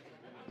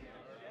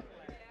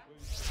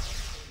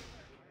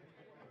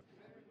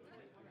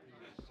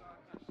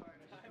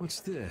 What's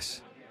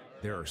this?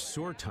 There are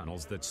sewer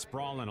tunnels that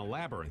sprawl in a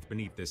labyrinth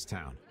beneath this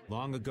town.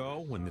 Long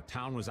ago, when the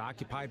town was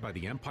occupied by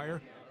the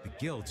Empire, the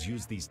guilds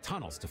used these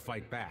tunnels to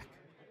fight back.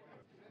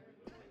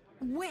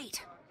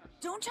 Wait!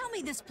 Don't tell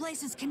me this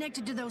place is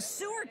connected to those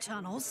sewer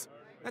tunnels!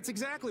 That's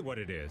exactly what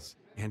it is.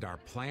 And our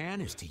plan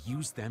is to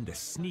use them to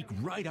sneak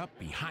right up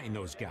behind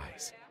those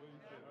guys.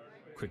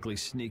 Quickly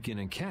sneak in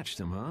and catch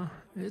them, huh?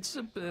 It's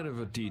a bit of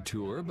a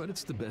detour, but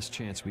it's the best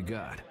chance we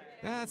got.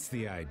 That's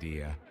the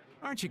idea.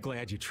 Aren't you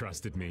glad you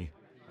trusted me?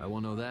 I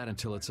won't know that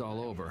until it's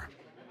all over.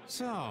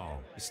 So,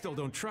 you still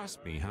don't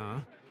trust me, huh?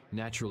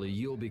 Naturally,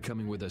 you'll be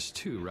coming with us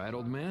too, right,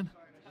 old man?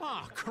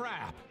 Oh,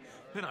 crap!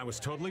 And I was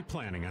totally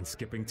planning on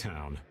skipping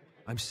town.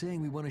 I'm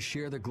saying we want to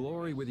share the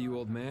glory with you,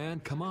 old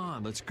man. Come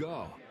on, let's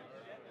go.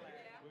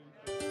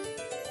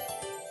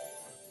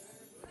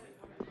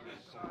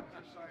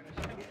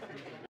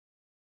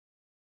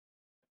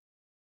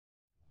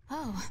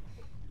 Oh,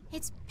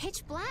 it's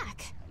pitch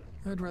black.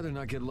 I'd rather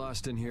not get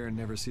lost in here and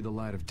never see the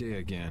light of day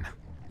again.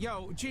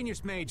 Yo,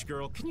 Genius Mage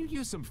Girl, can you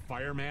use some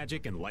fire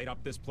magic and light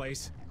up this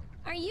place?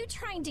 Are you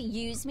trying to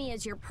use me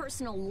as your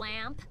personal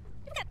lamp?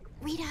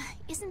 Rita,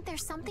 isn't there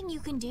something you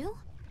can do?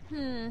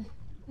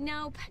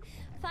 Nope.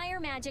 Fire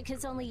magic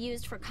is only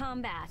used for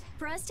combat.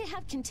 For us to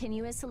have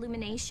continuous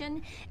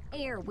illumination,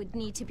 air would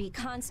need to be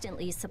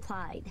constantly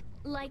supplied.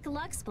 Like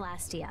Lux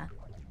Blastia.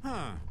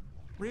 Huh.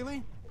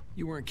 Really?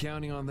 You weren't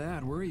counting on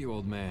that, were you,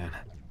 old man?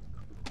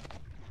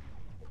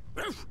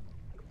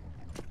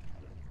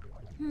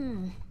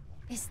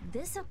 Is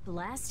this a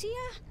Blastia?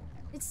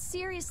 It's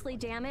seriously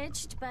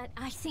damaged, but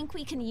I think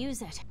we can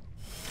use it.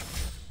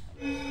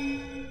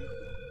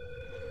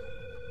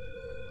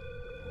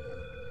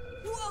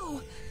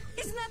 Whoa!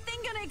 Isn't that thing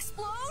gonna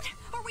explode?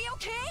 Are we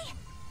okay?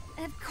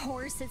 Of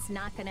course it's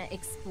not gonna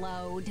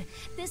explode.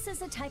 This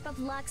is a type of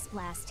Lux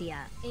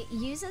Blastia. It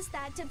uses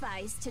that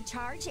device to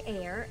charge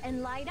air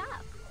and light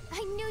up.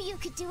 I knew you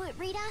could do it,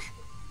 Rita.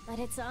 But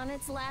it's on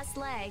its last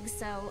leg,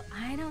 so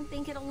I don't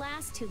think it'll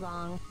last too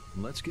long.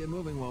 Let's get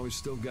moving while we've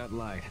still got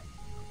light.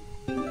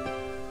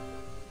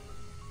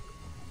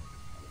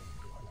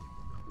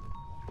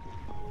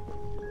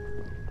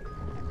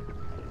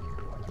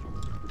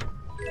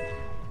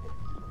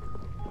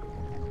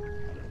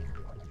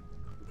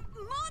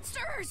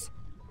 Monsters!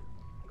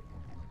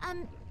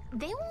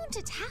 They won't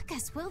attack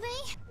us, will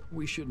they?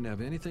 We shouldn't have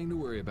anything to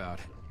worry about.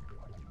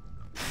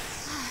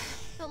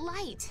 The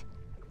light.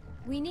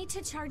 We need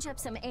to charge up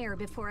some air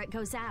before it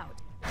goes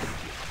out.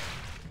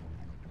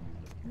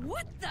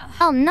 What the?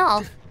 Oh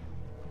no.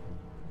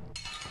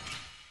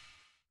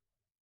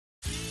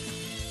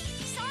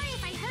 Sorry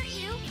if I hurt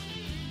you.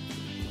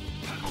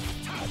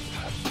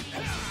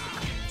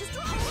 Just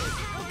drop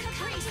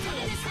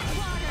it!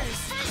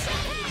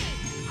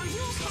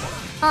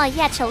 Oh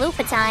yeah,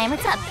 Chalupa time.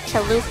 What's up,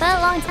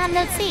 Chalupa? Long time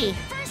no see.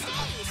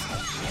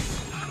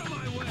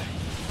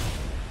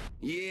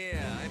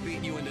 Yeah, I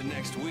beat you into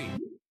next week.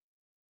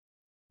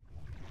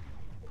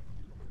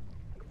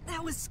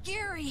 That was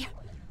scary.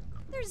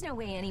 There's no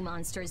way any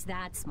monster's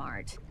that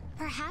smart.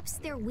 Perhaps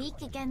they're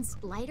weak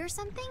against light or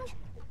something?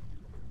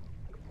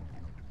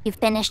 You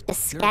finished the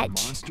There are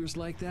sketch. monsters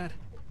like that?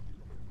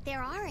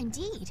 There are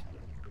indeed.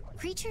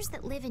 Creatures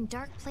that live in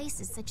dark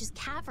places such as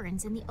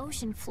caverns in the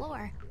ocean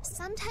floor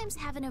sometimes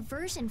have an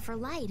aversion for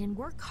light and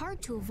work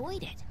hard to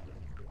avoid it.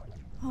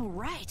 Oh,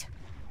 right.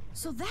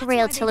 So that's Real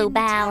why they didn't Chalupa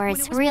attack hours.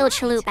 when it was Real bright.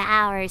 Chalupa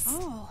hours.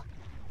 Oh,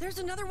 there's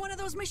another one of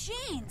those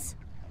machines.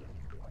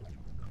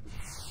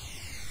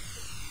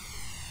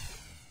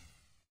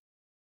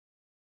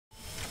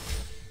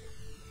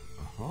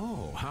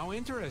 Oh, how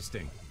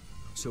interesting.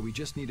 So we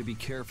just need to be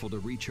careful to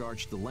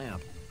recharge the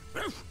lamp.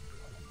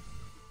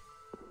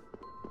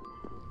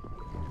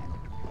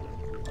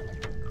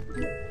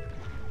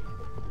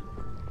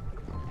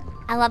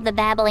 I love the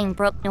babbling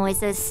brook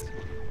noises.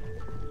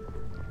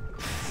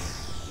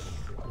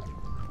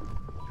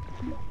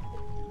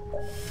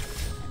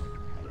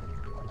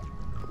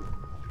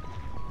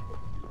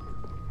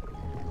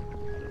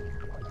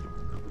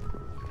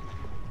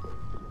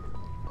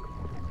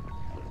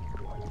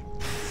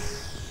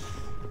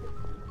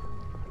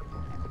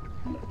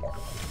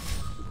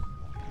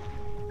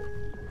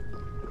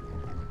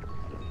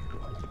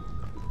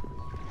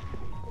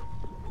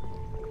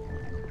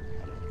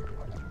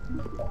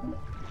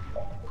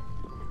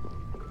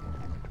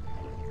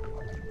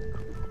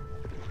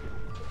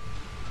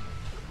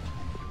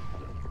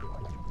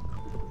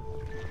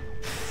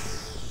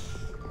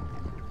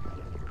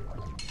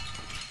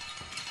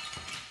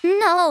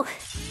 No!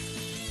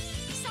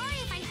 Sorry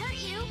if I hurt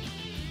you.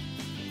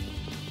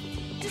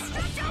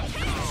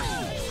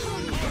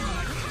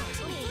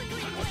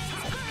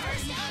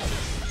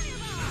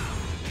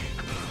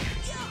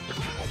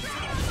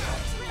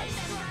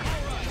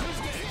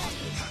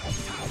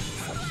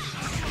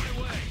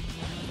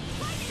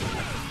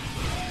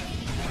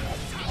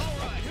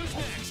 Alright, who's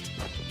next?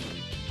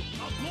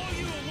 I'll blow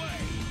you away!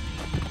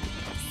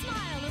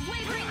 Smile of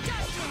wavering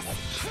darkness!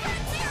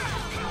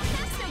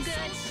 That's no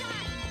good!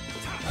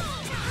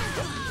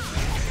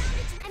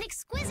 An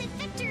exquisite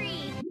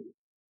victory!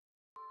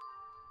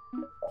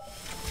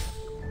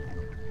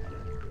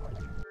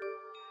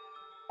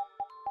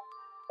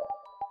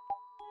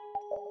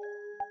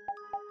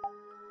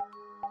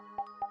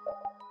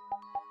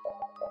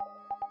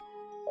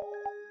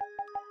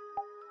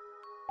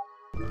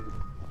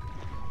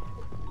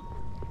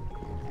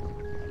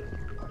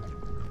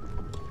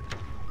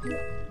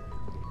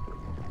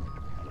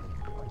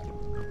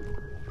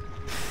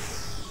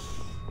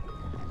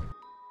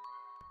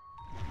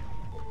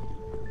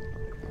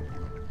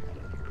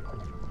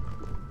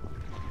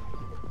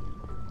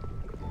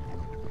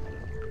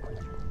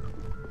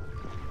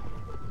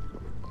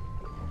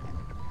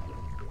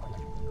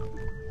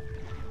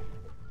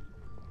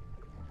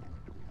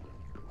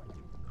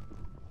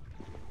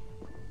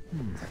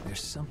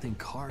 There's something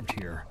carved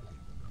here.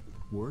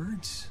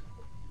 Words?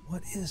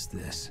 What is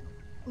this?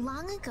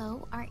 Long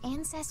ago, our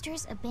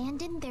ancestors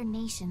abandoned their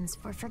nations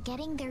for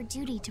forgetting their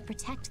duty to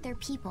protect their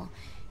people,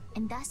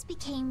 and thus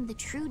became the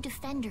true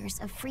defenders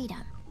of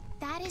freedom.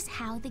 That is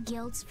how the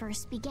guilds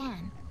first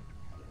began.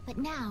 But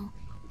now,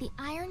 the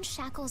iron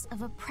shackles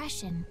of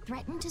oppression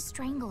threaten to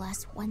strangle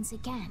us once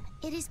again.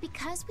 It is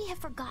because we have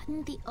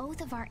forgotten the oath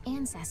of our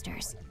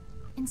ancestors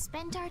and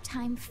spent our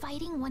time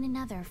fighting one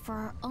another for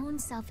our own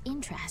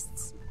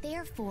self-interests.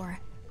 Therefore,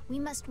 we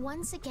must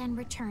once again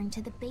return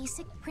to the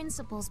basic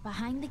principles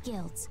behind the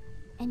guilds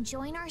and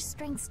join our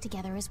strengths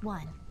together as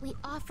one. We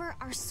offer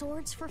our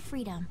swords for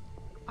freedom,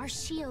 our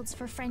shields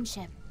for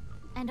friendship,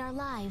 and our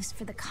lives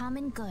for the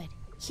common good.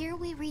 Here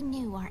we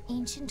renew our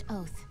ancient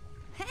oath.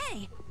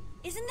 Hey,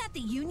 isn't that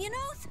the Union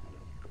Oath?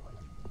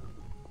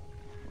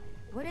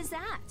 What is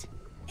that?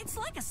 It's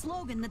like a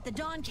slogan that the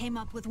Dawn came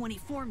up with when he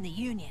formed the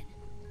Union.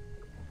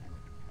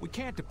 We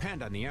can't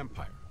depend on the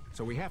Empire,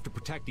 so we have to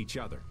protect each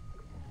other.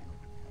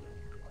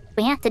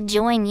 We have to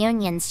join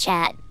unions,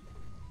 chat.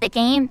 The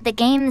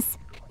game's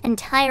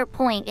entire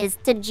point is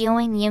to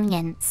join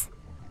unions.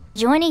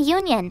 Join a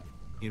union.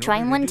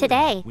 Join one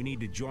today. We need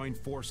to join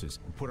forces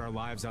and put our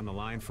lives on the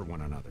line for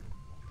one another.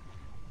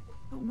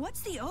 But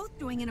what's the Oath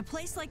doing in a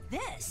place like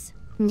this?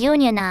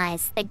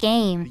 Unionize the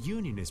game. The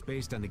Union is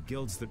based on the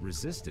guilds that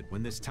resisted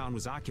when this town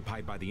was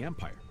occupied by the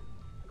Empire.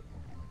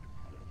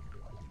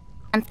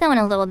 I'm feeling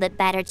a little bit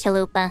better,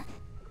 Chalupa.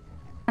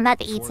 I'm about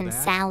to eat Before some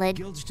that, salad.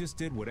 Guilds just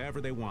did whatever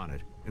they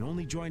wanted and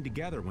only joined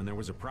together when there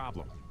was a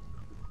problem.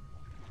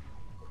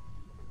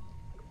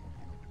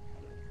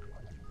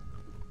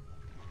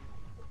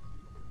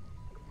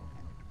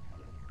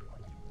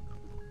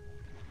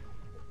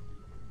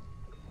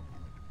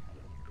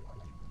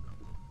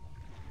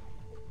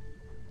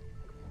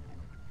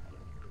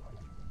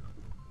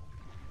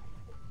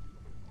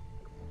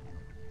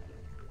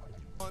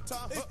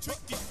 It's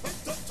tricky,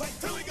 it's uptight,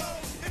 here we go.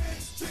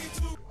 It's tricky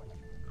too.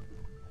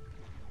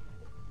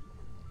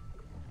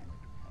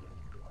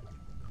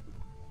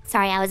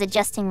 Sorry, I was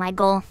adjusting my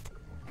goal.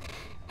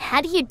 How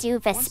do you do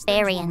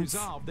Vesperians? Once things were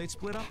resolved, they'd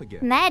split up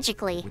again.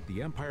 Magically. With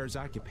the Empire's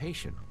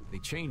occupation, they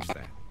changed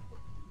that.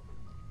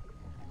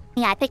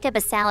 Yeah, I picked up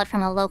a salad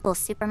from a local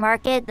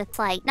supermarket that's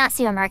like, not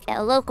supermarket,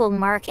 a local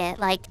market,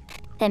 like,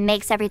 that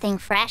makes everything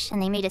fresh, and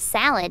they made a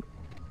salad.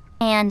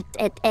 And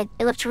it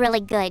looked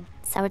really good.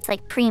 So it's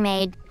like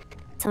pre-made.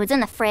 So it's in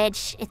the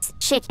fridge. It's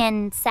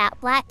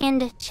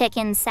blackened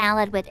chicken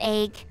salad with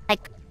egg,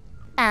 like,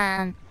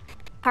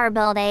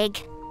 hard-boiled egg.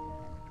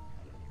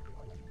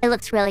 It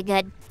looks really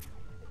good.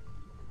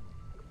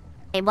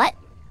 Hey, what?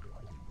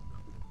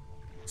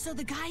 So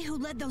the guy who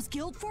led those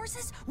guild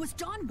forces was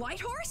Don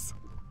Whitehorse?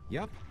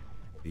 Yep.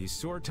 These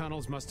sword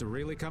tunnels must have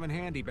really come in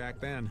handy back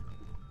then.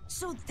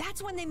 So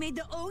that's when they made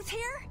the oath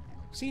here?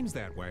 Seems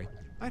that way.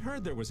 I'd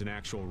heard there was an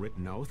actual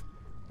written oath,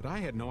 but I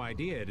had no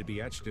idea it'd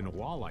be etched in a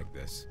wall like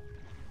this.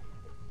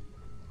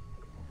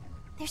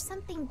 There's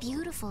something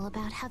beautiful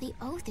about how the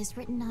oath is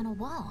written on a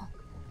wall.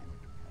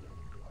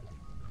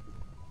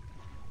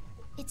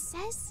 It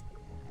says,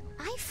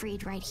 "I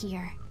freed" right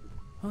here.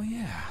 Oh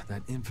yeah,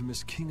 that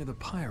infamous king of the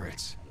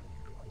pirates.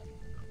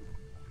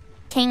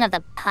 King of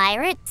the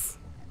pirates?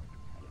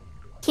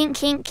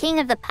 King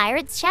of the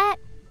pirates, chat?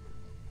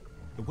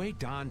 The way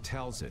Don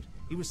tells it,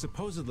 he was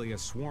supposedly a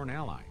sworn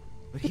ally,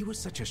 but he was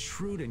such a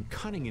shrewd and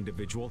cunning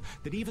individual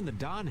that even the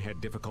Don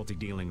had difficulty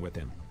dealing with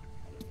him.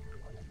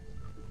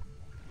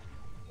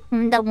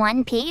 The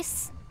One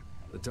Piece?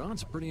 The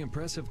Don's a pretty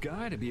impressive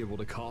guy to be able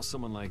to call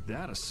someone like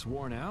that a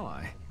sworn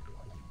ally.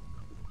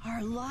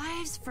 Our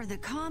lives for the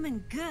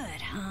common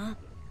good, huh?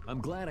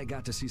 I'm glad I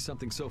got to see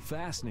something so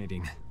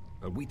fascinating.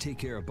 But we take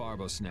care of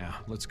Barbos now.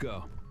 Let's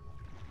go.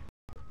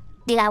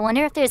 Dude, I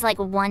wonder if there's like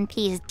One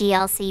Piece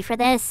DLC for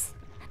this.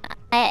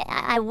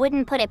 I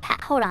wouldn't put it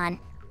hold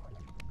on.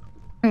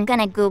 I'm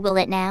gonna Google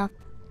it now.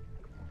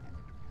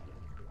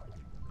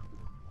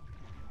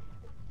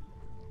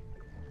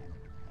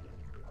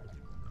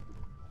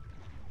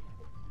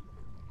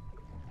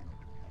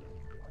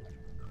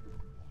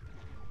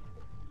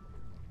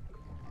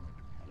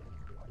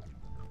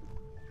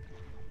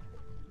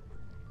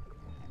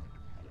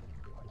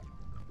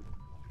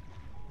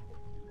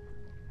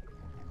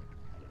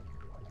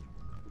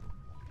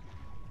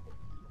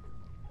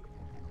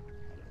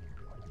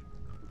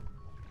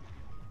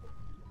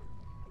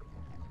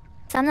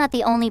 So I'm not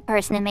the only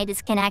person who made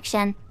this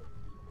connection.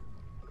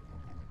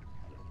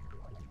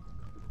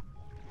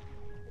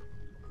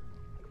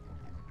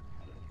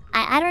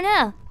 I don't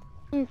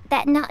know.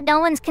 That no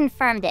one's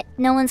confirmed it.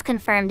 No one's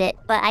confirmed it,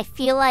 but I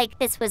feel like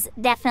this was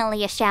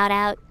definitely a shout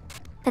out.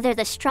 Cause there's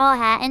a straw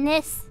hat in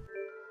this.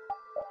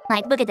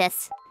 Like, look at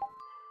this.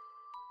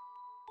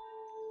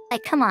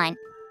 Like, come on.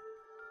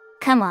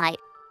 Come on.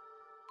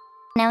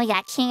 Now we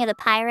got King of the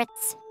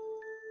Pirates.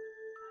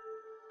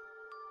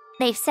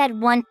 They've said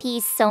One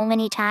Piece so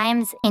many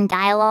times in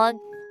dialogue.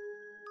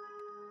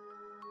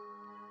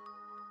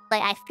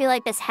 Like, I feel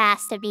like this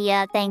has to be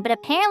a thing. But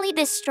apparently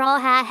this straw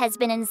hat has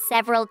been in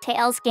several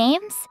Tales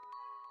games.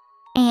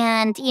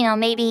 And, you know,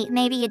 maybe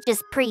it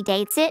just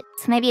predates it.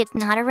 So maybe it's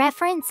not a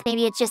reference.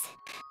 Maybe it's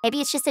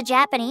just a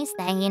Japanese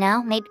thing, you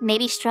know?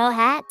 Maybe straw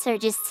hats are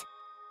just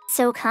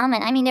so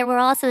common. I mean, there were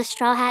also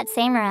straw hat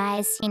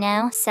samurais, you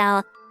know?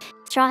 So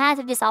straw hats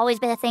have just always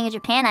been a thing in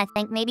Japan, I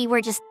think. Maybe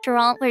we're just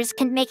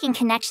making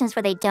connections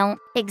where they don't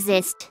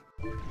exist.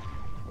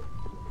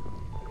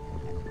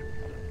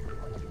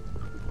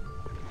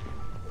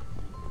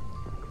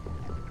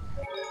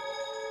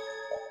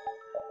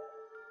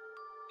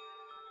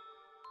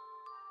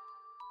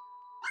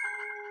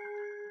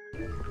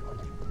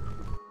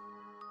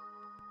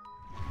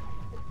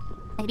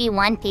 Maybe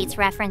One Piece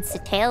reference to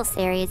Tales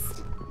series.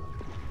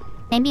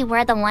 Maybe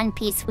we're the One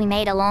Piece we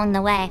made along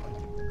the way.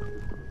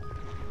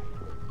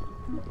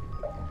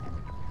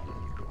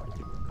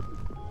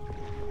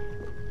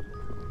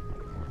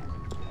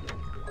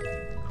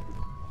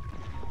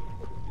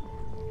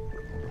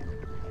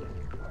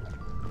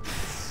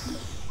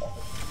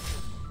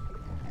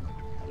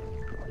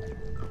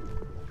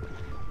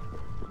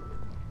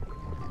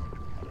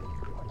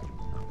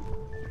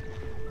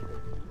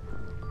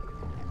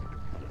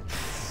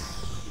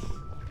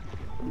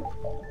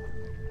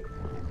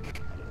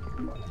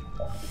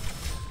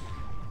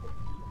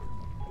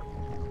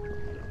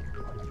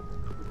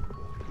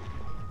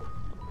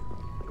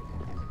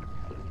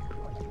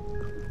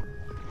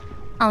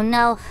 Oh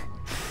no.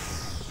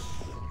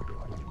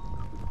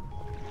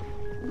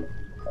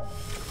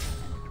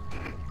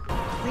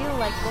 Real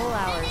light goal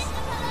hours.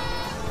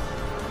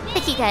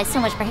 Thank you guys so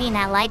much for hitting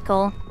that light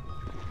goal.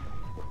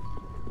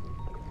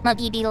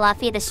 Lucky be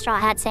Luffy, the Straw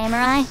Hat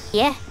Samurai?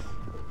 Yeah.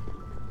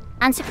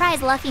 I'm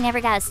surprised Luffy never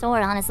got a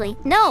sword, honestly.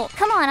 No!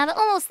 Come on, I'm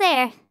almost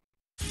there.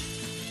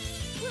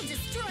 We'll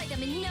destroy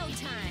them in no time.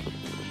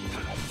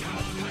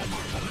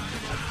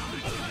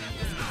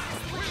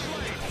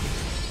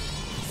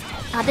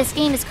 This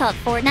game is called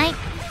Fortnite.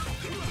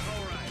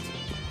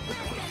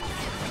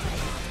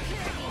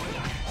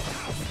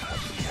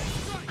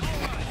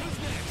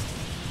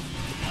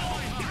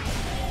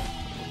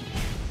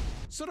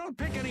 So don't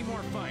pick any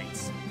more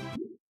fights.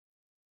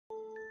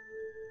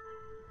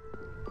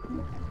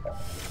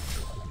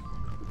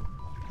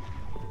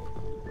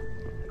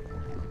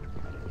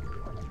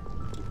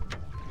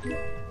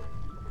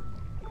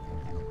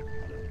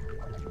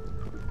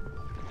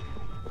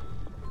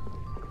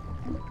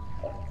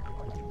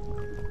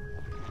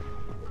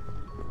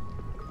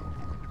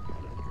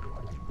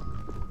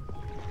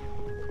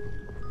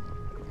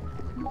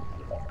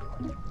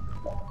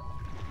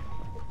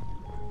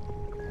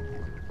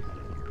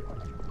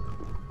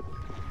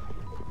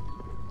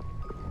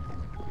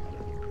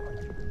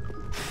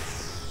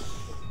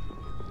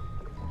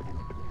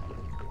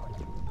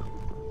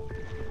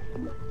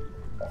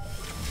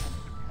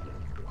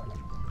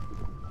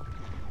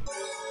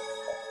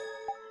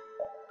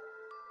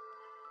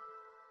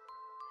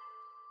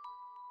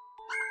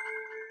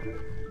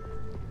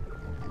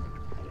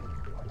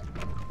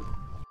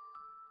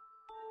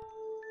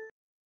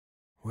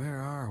 Where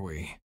are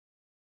we?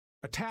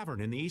 A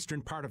tavern in the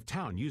eastern part of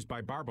town used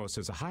by Barbos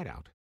as a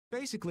hideout.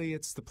 Basically,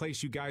 it's the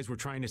place you guys were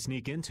trying to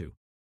sneak into.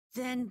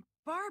 Then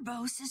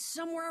Barbos is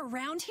somewhere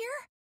around here?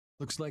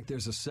 Looks like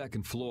there's a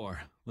second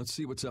floor. Let's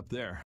see what's up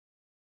there.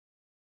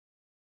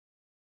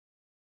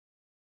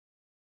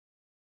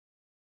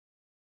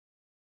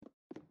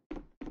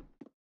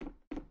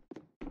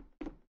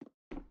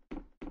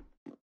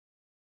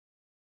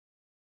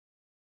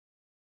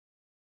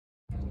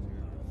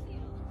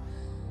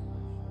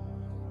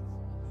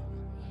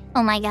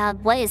 Oh my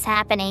god, what is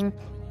happening?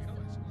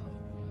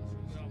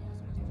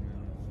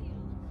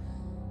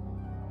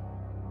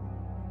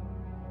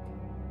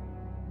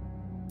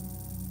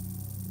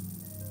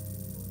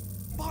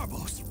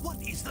 Barbos,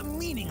 what is the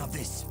meaning of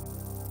this?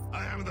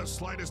 I haven't the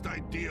slightest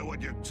idea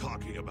what you're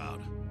talking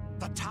about.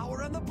 The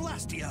tower and the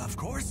Blastia, of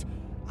course.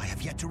 I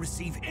have yet to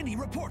receive any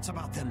reports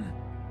about them.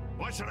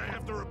 Why should I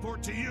have to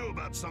report to you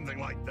about something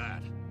like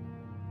that?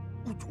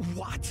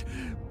 What?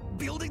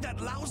 Building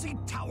that lousy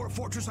tower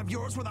fortress of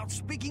yours without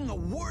speaking a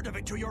word of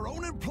it to your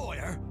own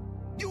employer?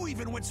 You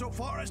even went so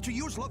far as to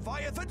use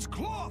Leviathan's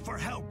claw for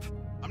help!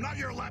 I'm not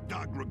your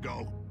lapdog,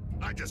 Rigaud.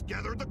 I just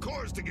gathered the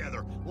cores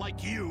together,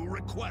 like you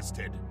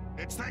requested.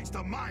 It's thanks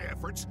to my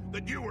efforts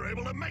that you were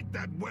able to make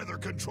that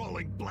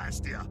weather-controlling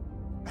Blastia.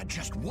 And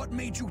just what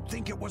made you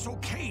think it was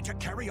okay to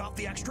carry off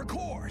the extra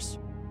cores?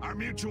 Our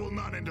mutual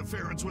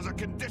non-interference was a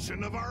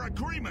condition of our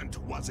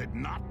agreement, was it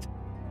not?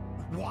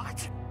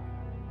 What?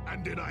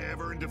 And did I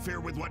ever interfere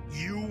with what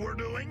you were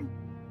doing?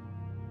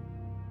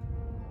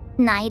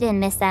 No, I didn't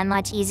miss that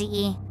much,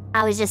 Easy.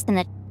 I was just in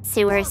the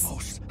sewers.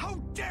 Barbos, how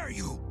dare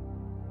you!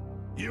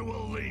 You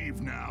will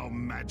leave now,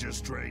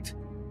 Magistrate.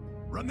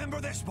 Remember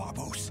this,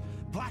 Barbos.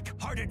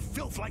 Black-hearted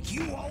filth like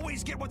you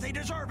always get what they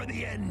deserve in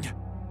the end.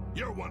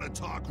 You want to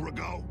talk,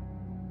 Rigaud?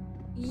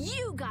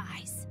 You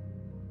guys!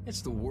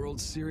 It's the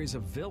World Series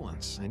of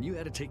Villains, and you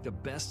had to take the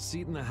best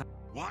seat in the house.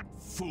 What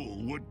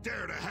fool would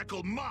dare to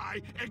heckle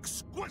my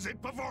exquisite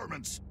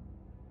performance?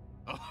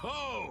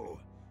 Oh,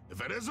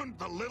 if it isn't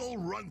the little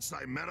runts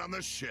I met on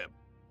the ship.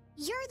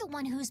 You're the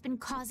one who's been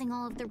causing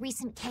all of the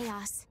recent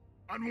chaos.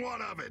 And what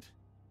of it?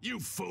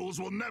 You fools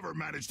will never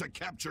manage to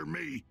capture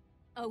me.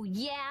 Oh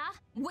yeah?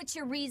 What's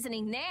your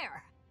reasoning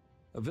there?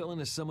 A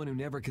villain is someone who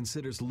never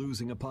considers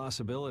losing a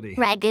possibility.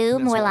 Ragu,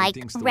 That's more why he like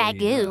thinks the way he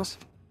ragu. does.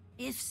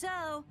 If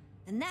so,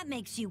 then that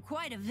makes you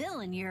quite a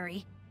villain,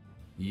 Yuri.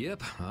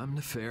 Yep, I'm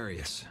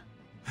nefarious.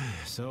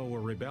 So we're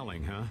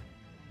rebelling, huh?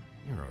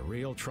 You're a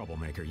real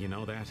troublemaker, you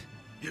know that?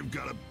 You've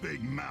got a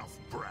big mouth,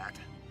 brat.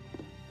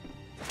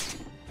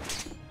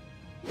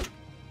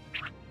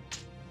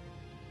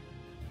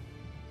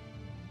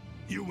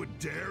 You would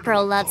dare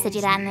Girl to loves to do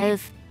oppose that me?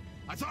 move.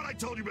 I thought I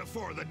told you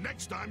before that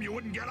next time you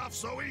wouldn't get off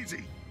so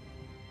easy.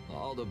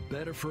 All the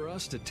better for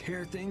us to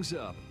tear things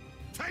up.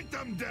 Take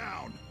them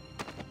down!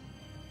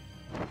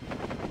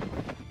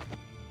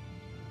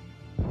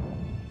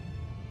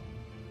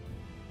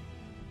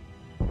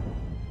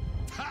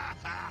 Ha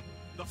ha!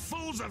 The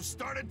fools have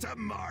started to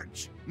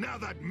march. Now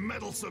that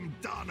meddlesome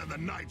Dawn and the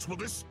Knights will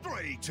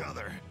destroy each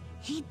other.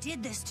 He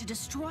did this to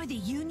destroy the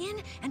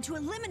Union and to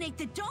eliminate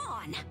the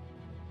Dawn.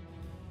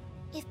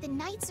 If the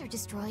Knights are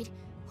destroyed,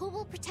 who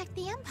will protect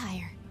the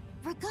Empire?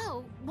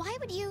 Rigaud, why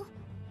would you?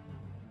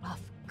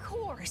 Of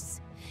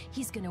course.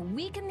 He's gonna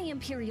weaken the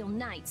Imperial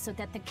Knights so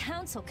that the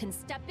Council can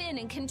step in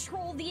and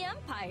control the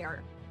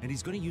Empire. And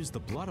he's going to use the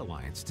Blood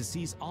Alliance to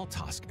seize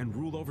Altosk and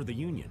rule over the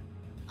Union.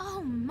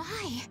 Oh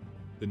my!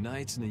 The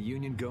Knights and the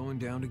Union going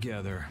down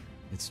together.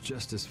 It's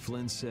just as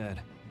Flynn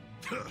said.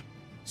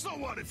 So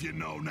what if you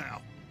know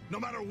now? No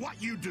matter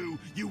what you do,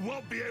 you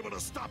won't be able to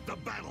stop the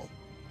battle.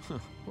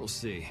 We'll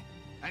see.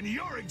 And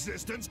your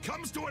existence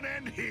comes to an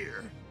end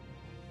here.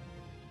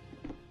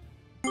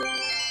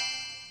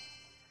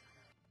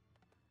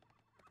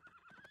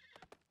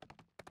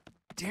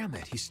 Damn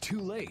it, he's too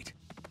late.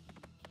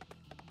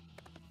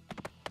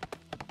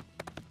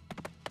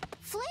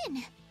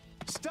 Flynn!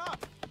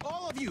 Stop!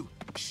 All of you!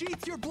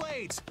 Sheath your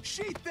blades!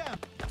 Sheath them!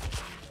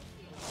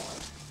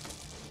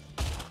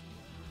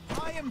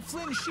 I am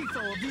Flynn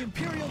Sheathel of the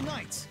Imperial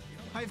Knights.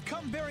 I have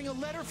come bearing a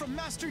letter from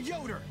Master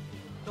Yoder.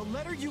 The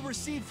letter you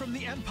received from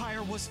the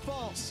Empire was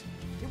false.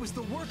 It was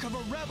the work of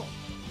a rebel.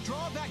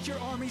 Draw back your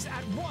armies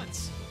at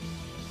once!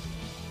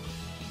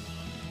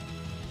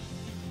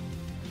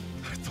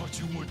 I thought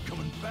you weren't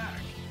coming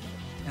back.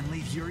 And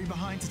leave Yuri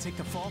behind to take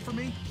the fall for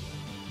me?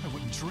 I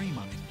wouldn't dream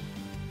of it.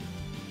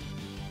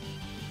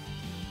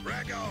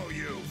 Rago,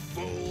 you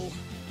fool!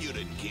 You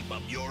didn't keep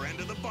up your end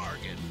of the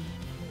bargain.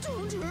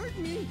 Don't hurt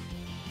me!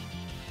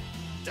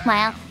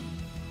 Wow.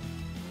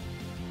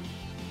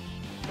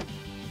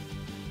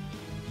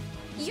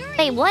 Yuri!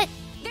 Hey, what?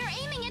 They're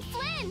aiming at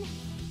Flynn!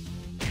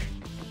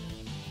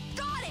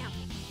 Got him!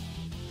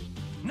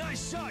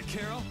 Nice shot,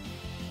 Carol.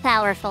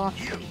 Powerful.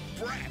 You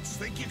brats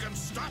think you can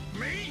stop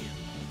me?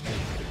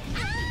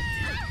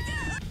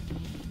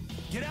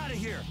 Get out of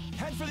here!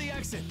 Head for the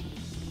exit!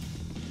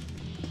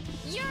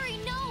 Yuri,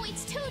 no!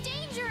 It's too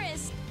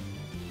dangerous!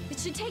 It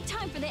should take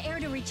time for the air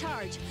to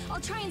recharge. I'll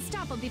try and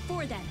stop him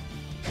before then.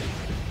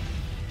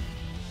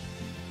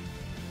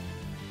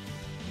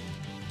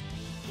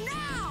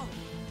 Now!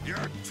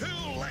 You're too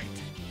late!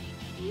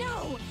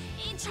 No!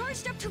 It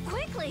charged up too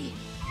quickly!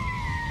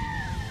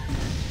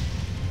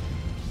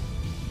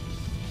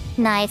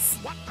 Nice.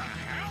 What the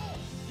hell?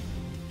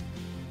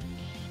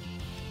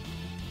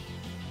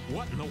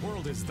 What in the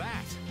world is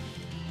that?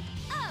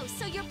 Oh,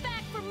 so you're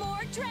back for more,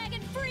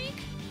 Dragon Freak?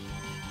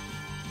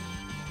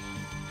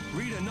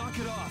 Rita, knock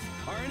it off.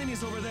 Our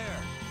enemy's over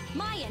there.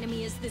 My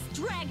enemy is this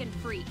Dragon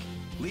Freak.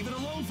 Leave it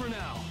alone for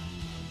now.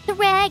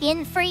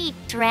 Dragon Freak,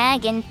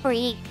 Dragon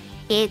Freak.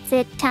 It's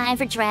a time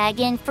for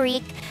Dragon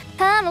Freak.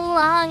 Come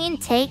along and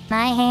take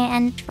my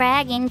hand.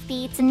 Dragon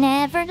feet's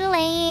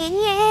Neverland.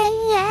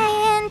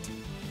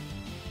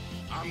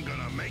 I'm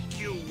gonna make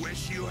you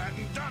wish you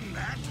hadn't done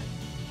that.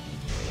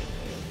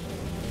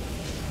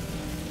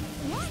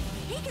 What?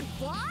 He can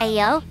fly? Hey,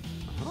 yo.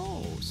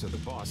 Oh, so the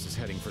boss is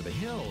heading for the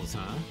hills,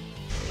 huh?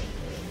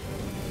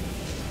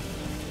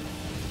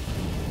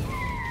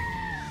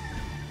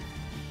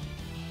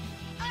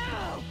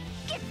 Oh!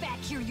 Get back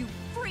here, you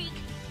freak!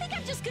 Think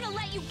I'm just gonna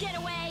let you get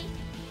away?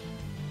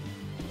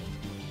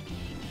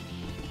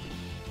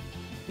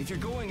 If you're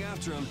going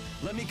after him,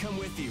 let me come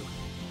with you.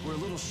 We're a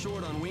little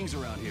short on wings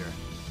around here.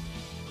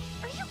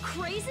 Are you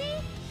crazy?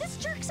 This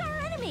jerk's our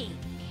enemy!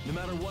 No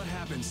matter what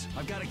happens,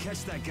 I've got to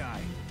catch that guy.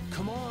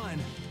 Come on!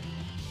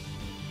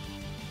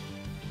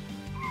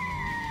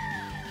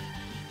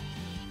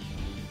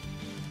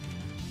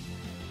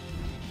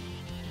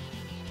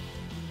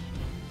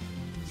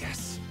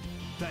 Yes!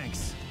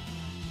 Thanks.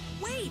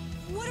 Wait,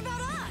 what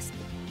about us?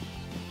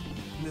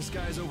 This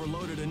guy's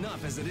overloaded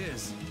enough as it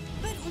is.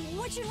 But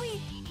what should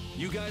we...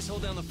 You guys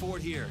hold down the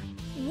fort here.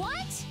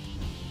 What?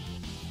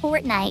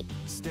 Fortnite.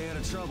 Stay out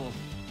of trouble.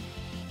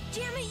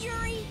 Damn it,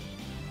 Yuri!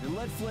 And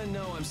let Flynn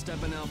know I'm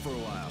stepping out for a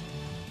while.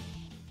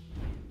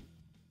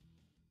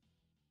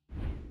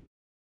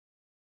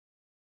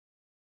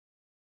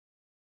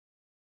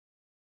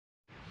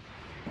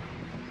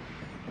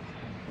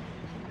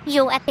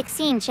 Yo, epic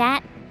scene,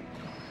 chat.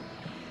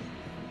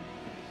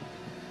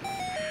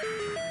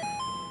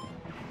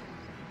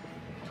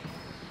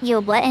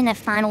 Yo, what in a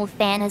Final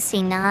Fantasy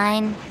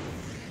IX?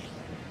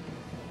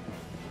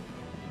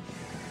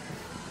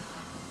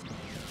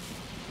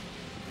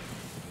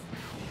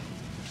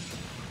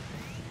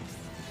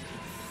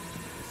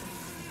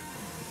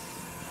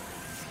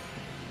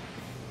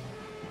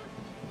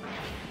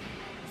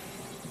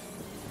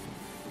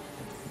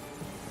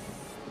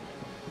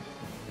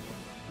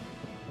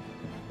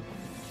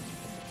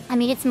 I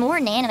mean, it's more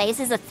than anime.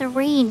 This is a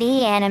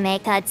 3D anime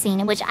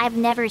cutscene, which I've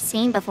never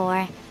seen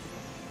before.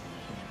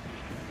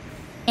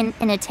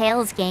 In a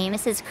Tales game,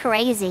 this is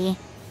crazy.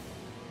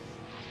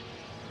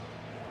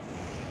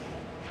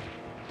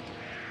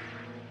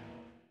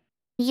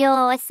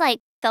 Yo, it's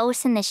like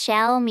Ghost in the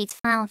Shell meets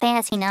Final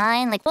Fantasy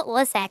IX. Like, what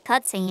was that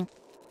cutscene?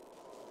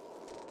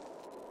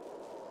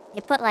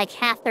 They put like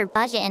half their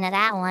budget into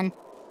that one.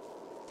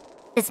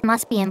 This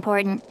must be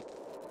important.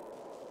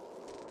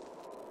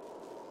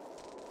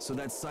 So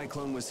that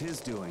cyclone was his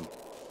doing.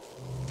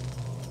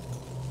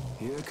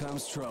 Here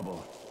comes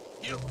trouble.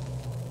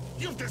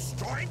 You've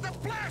destroyed the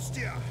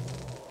Blastia!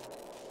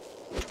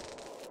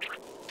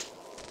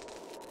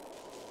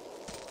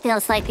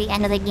 Feels like the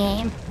end of the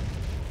game.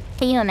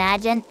 Can you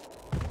imagine?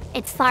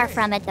 It's far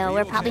from it though,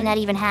 we're probably not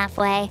even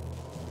halfway.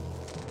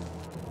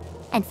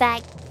 In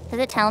fact, does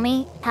it tell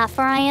me how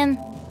far I am?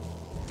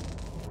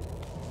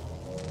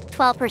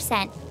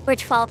 12%. We're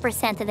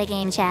 12% of the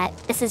game, chat.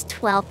 This is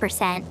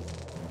 12%.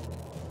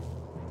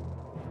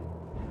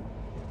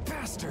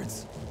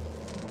 Bastards!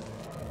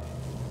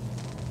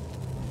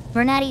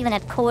 We're not even a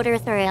quarter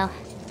through.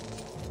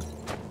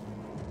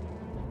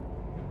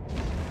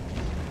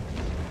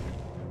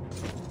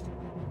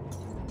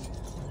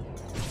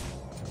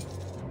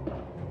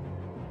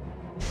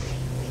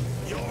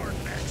 You're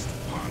next,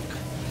 punk.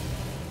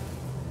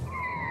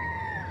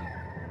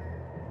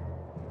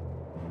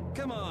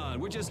 Come on,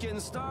 we're just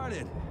getting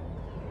started.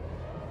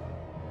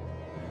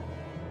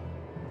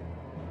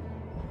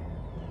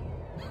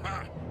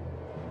 Ha!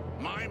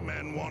 My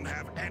men won't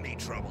have any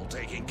trouble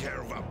taking care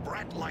of a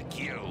brat like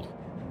you.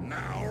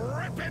 Now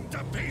rip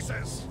into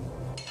pieces!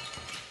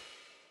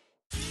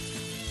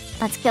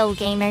 Let's go,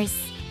 gamers.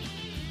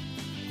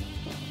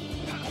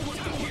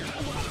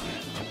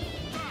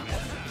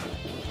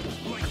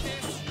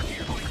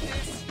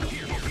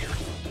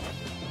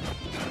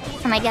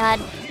 Oh my god.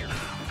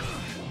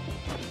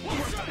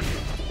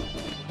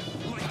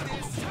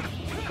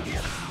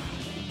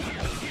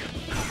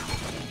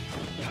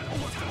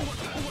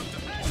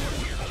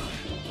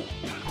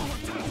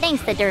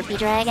 Thanks, the derpy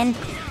dragon.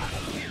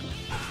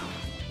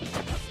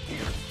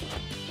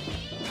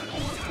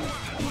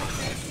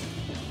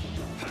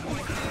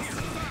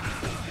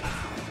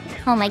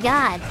 Oh my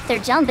god, they're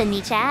jumping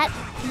me, chat.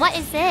 What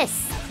is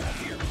this?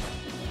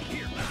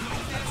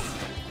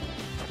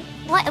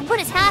 What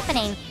is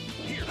happening?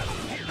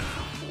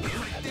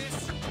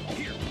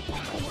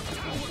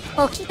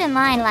 Well, keep in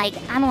mind, like,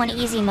 I'm on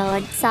easy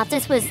mode, so if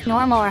this was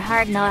normal or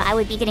hard mode, I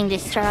would be getting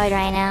destroyed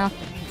right now.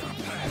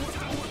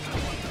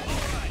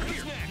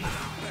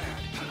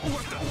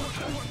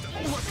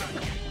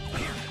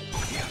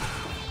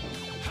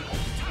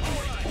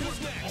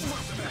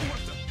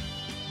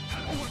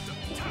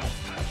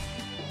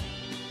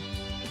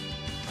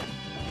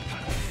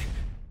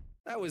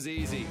 That was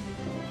easy.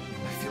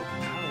 I feel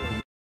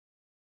power.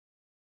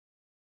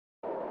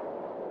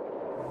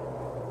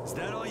 Is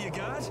that all you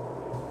got?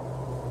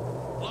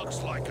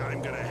 Looks like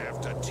I'm gonna have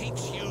to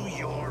teach you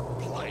your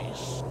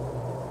place.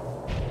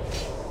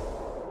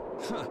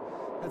 Huh.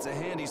 That's a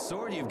handy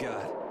sword you've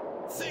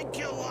got. Think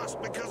you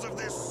lost because of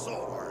this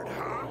sword,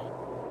 huh?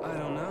 I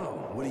don't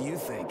know. What do you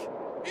think?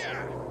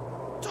 Yeah.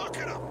 Talk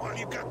it up while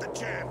you've got the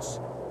chance.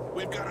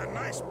 We've got a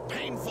nice,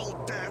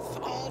 painful death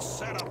all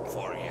set up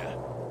for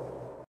you.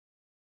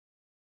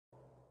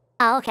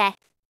 Oh, okay.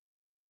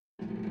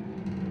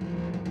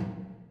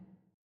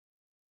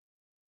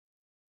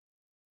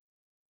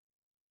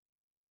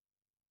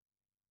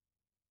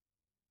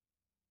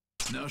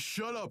 Now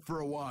shut up for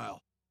a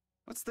while.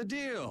 What's the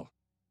deal?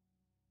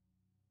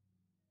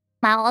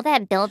 Wow, all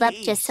that build-up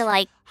just to,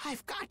 like,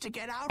 I've got to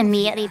get out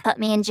immediately put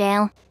me in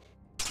jail.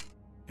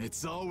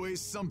 It's always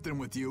something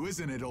with you,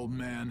 isn't it, old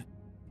man?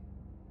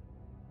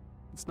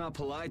 It's not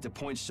polite to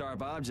point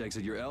sharp objects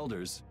at your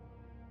elders.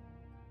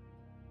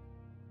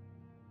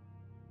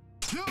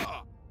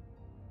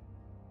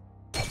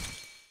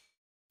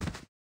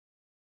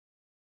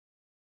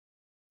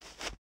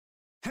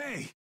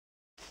 Hey!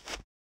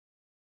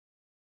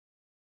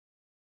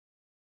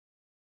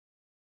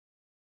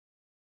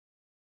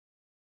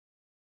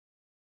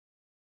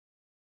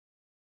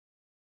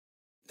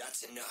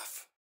 That's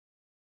enough.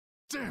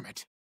 Damn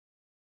it!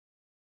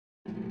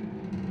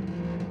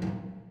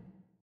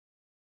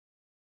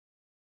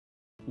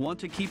 Want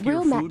to keep Real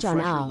your food match on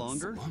fresher ours.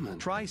 longer?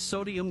 Try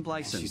sodium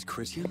glycine. She's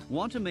Christian?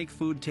 Want to make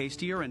food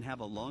tastier and have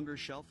a longer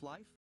shelf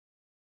life?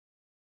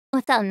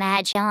 What's up,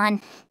 Matt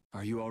John?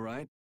 Are you all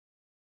right?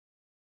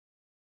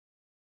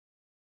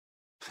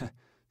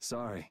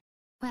 Sorry.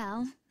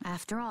 Well,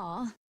 after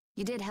all,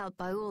 you did help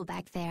Baul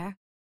back there.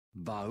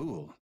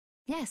 Baul?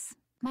 Yes,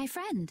 my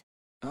friend.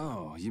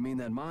 Oh, you mean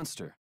that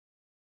monster?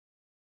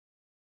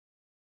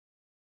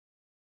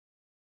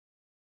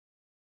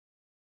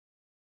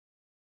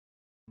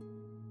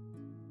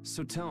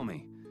 So tell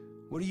me,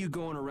 what are you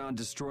going around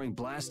destroying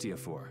Blastia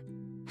for?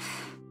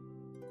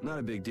 Not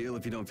a big deal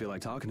if you don't feel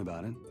like talking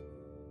about it.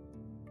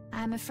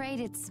 I'm afraid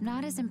it's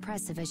not as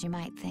impressive as you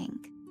might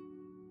think.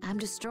 I'm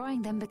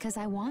destroying them because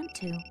I want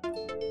to.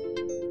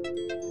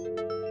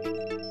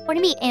 What do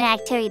you mean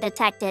inactivity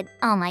detected?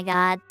 Oh my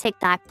god,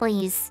 TikTok,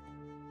 please.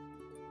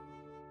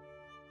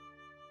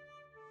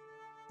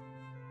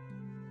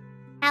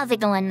 How's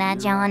it going, Matt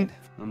John? Right.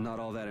 I'm not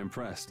all that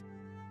impressed.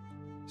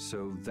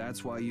 So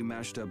that's why you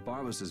mashed up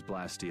Barbos's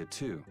Blastia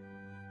too?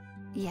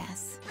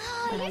 Yes,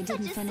 but I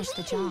didn't finish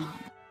the job.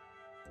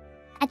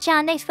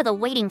 John, thanks for the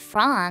waiting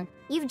frog.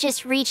 You've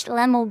just reached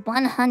level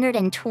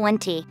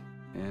 120.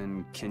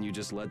 And can you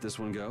just let this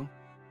one go?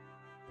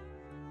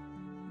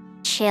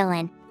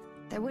 Chillin'.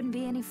 There wouldn't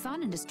be any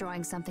fun in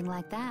destroying something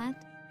like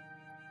that.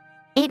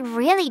 It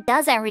really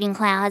does at reading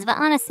clouds, but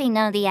honestly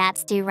none of the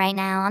apps do right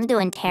now. I'm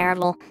doing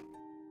terrible.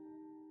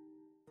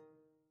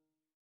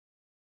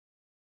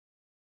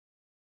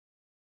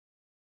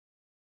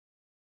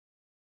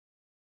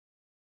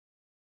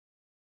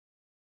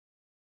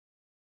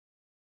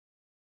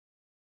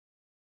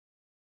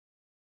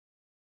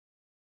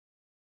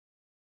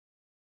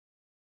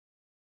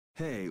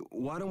 Hey,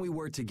 why don't we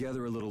work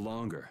together a little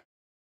longer?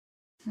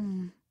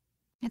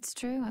 It's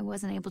true, I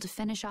wasn't able to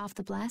finish off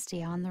the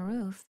Blastia on the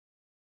roof.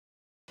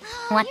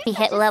 Want to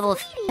hit level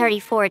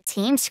 34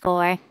 team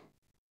score?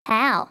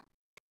 How?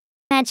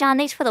 Matt John,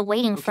 thanks for the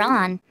waiting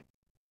frog.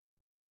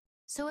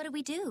 So what do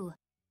we do?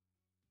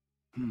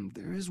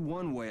 There is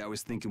one way I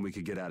was thinking we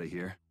could get out of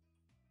here.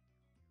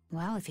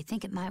 Well, if you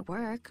think it might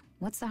work,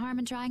 what's the harm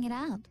in trying it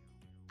out?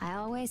 I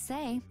always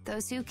say,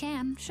 those who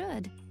can,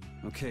 should.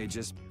 Okay,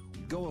 just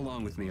go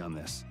along with me on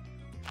this.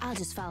 I'll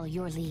just follow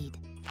your lead.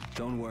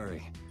 Don't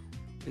worry.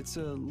 It's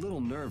a little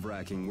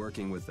nerve-wracking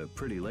working with a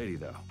pretty lady,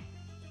 though.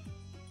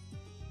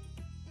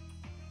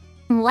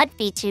 What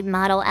VTube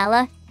model,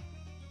 Ella?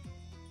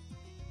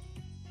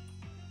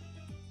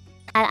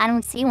 I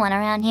don't see one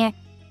around here.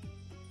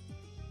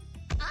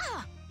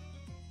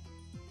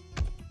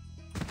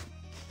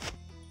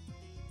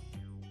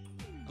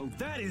 Oh,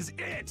 that is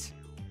it!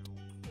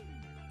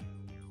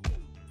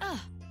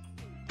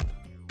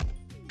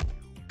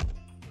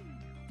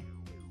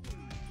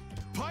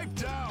 Pipe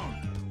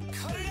down!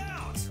 Cut it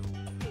out!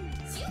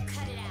 You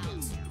cut it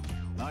out.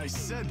 I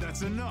said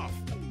that's enough.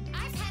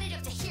 I've had it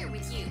up to here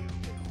with you.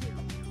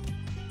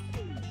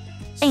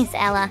 Thanks,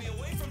 Ella.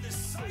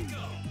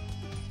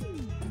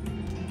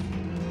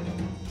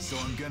 So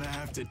I'm gonna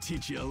have to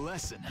teach you a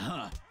lesson,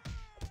 huh?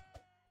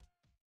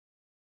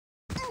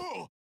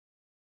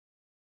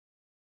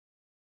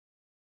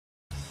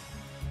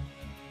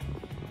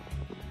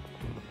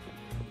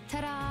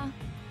 Ta-da!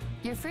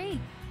 You're free.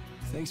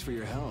 Thanks for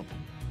your help.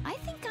 I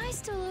think I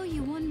still owe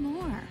you one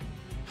more.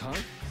 Huh?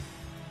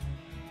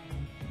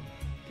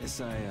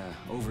 Guess I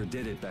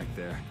overdid it back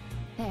there.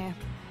 There.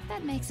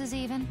 That makes us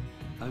even.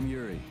 I'm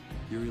Yuri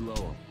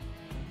Lowell.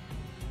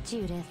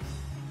 Judith.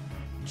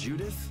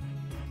 Judith?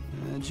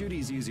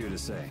 Judy's easier to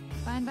say.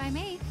 Fine by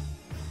me.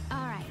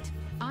 All right,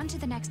 on to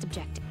the next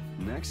objective.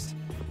 Next?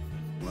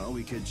 Well,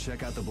 we could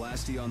check out the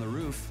Blastia on the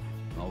roof.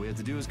 All we have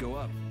to do is go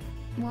up.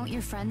 Won't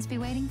your friends be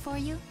waiting for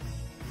you?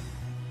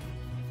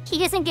 He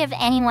doesn't give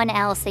anyone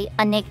else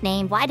a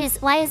nickname. Why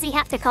does he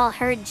have to call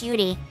her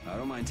Judy? I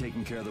don't mind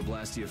taking care of the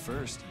Blastia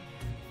first.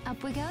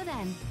 Up we go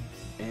then.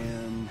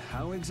 And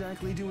how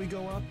exactly do we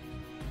go up?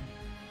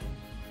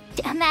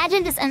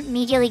 Imagine just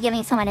immediately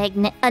giving someone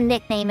a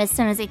nickname as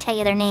soon as they tell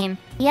you their name.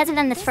 He hasn't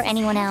done this for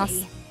anyone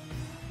else.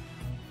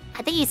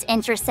 I think he's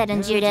interested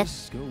in Judith.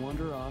 Just go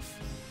wander off.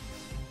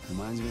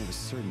 Reminds me of a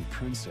certain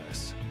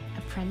princess.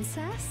 A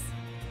princess?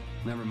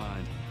 Never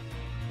mind.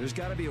 There's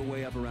gotta be a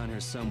way up around here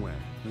somewhere.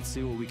 Let's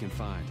see what we can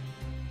find.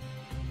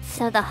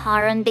 So the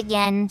harem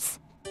begins.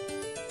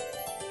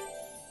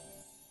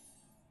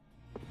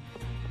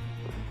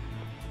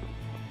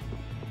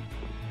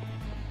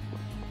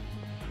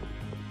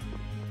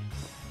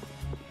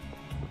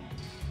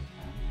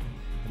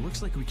 It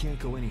looks like we can't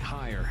go any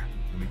higher,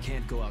 and we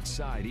can't go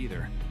outside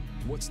either.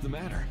 What's the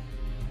matter?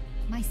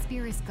 My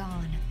spear is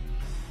gone.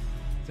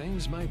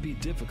 Things might be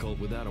difficult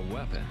without a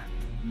weapon.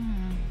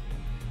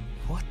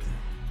 What the?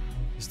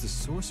 Is the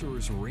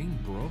sorcerer's ring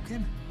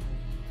broken?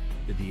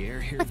 Did the air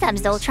here? What's up,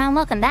 Zoltron?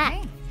 Welcome back.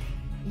 Hey,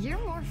 you're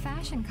more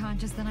fashion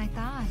conscious than I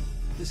thought.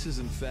 This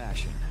isn't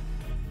fashion.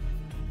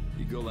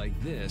 You go like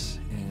this,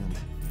 and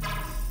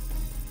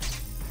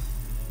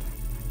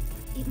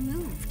it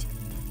moved.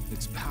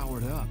 It's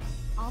powered up.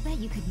 I'll bet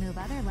you could move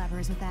other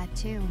levers with that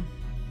too.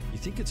 You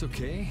think it's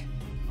okay?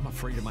 I'm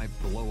afraid it might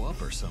blow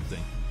up or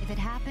something. If it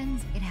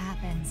happens, it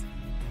happens.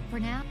 For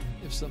now,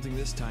 If something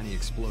this tiny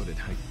exploded,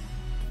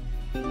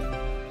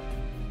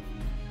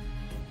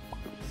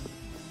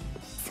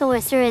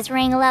 Sorcerer's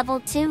ring level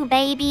 2,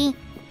 baby.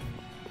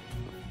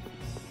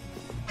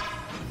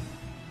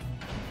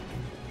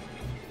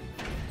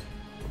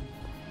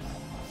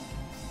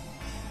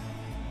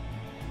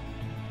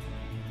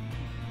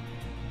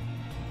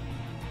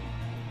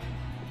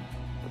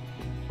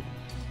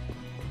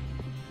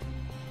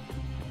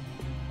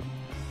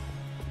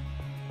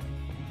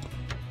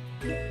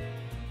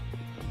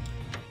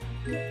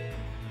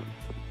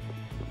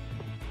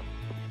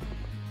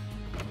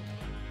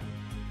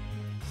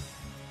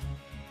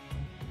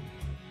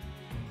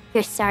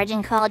 Your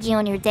sergeant called you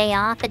on your day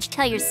off? Did you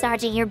tell your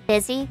sergeant you're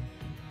busy?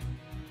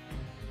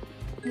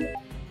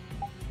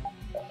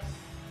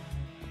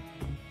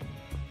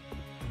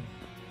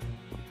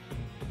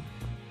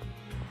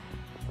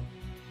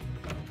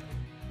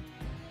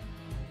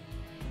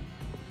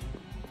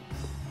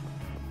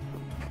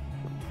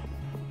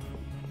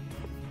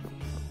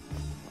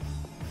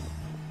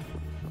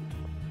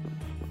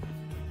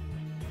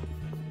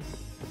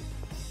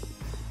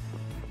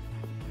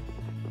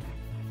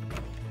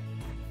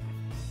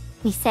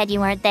 You said you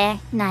weren't there?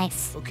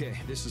 Nice. Okay,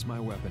 this is my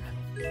weapon.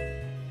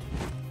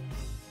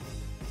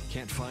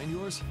 Can't find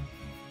yours?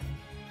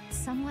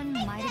 someone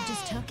might have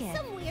just took it.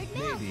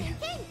 Maybe.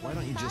 Why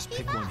don't you just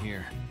pick one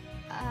here?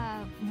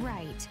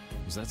 Right.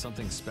 Was that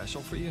something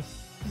special for you?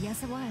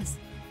 Yes, it was.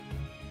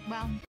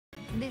 Well,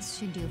 this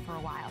should do for a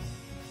while.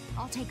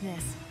 I'll take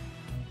this.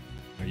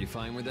 Are you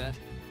fine with that?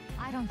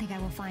 I don't think I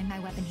will find my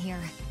weapon here.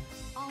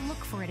 I'll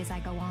look for it as I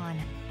go on.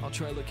 I'll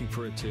try looking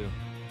for it too.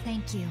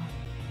 Thank you.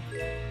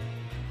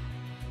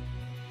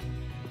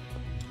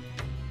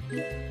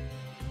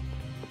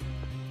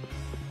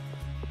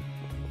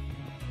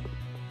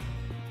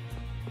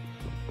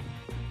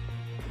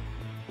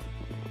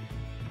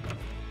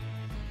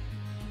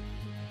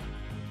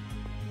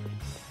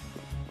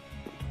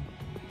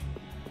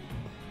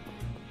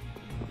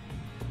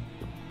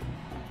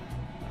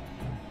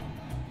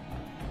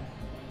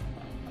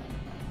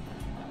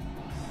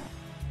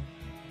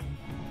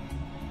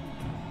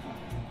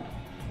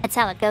 That's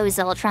how it goes,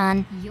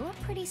 Ultron. You're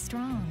pretty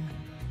strong.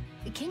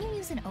 Can you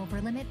use an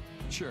overlimit?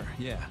 Sure,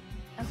 yeah.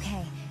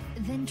 Okay,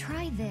 then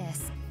try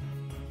this.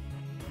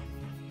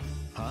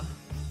 Huh?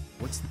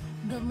 What's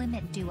the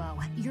limit duo?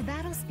 Your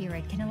battle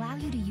spirit can allow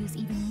you to use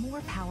even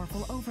more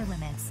powerful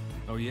overlimits.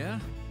 Oh yeah?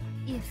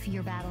 If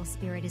your battle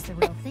spirit is the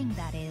real thing,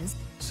 that is.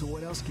 So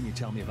what else can you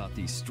tell me about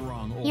these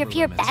strong overlimits? Your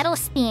pure battle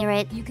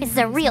spirit is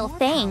the real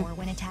thing.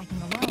 When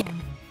attacking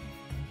alone.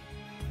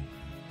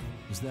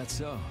 Is that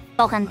so?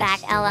 Welcome back,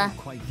 Ella. I don't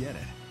quite get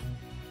it.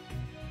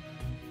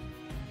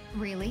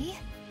 Really?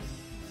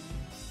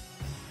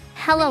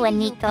 Hello, Maybe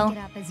you'll Aniko. pick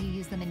it up as you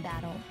use them in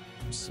battle.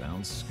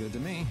 Sounds good to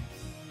me.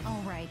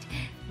 All right,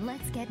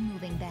 let's get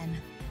moving then.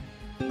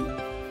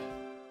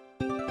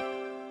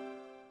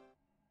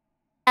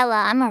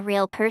 Ella, I'm a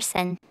real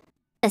person.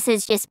 This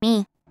is just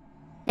me.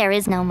 There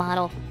is no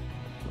model.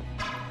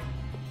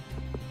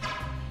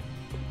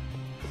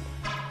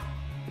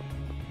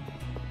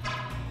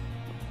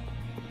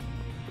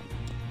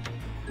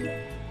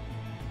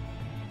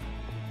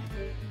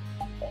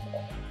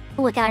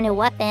 Ooh, we got a new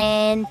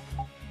weapon.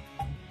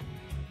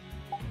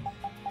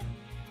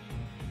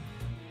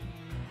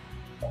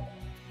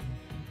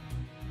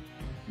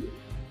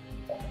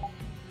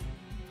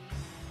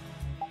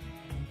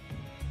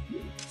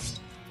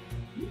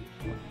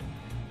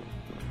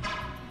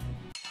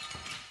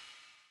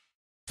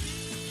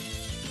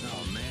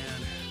 Oh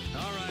man.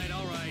 All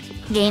right.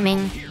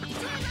 Gaming.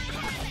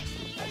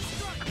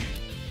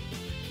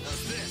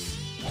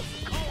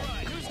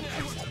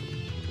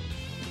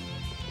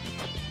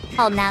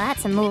 Oh, now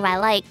that's a move I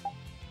like.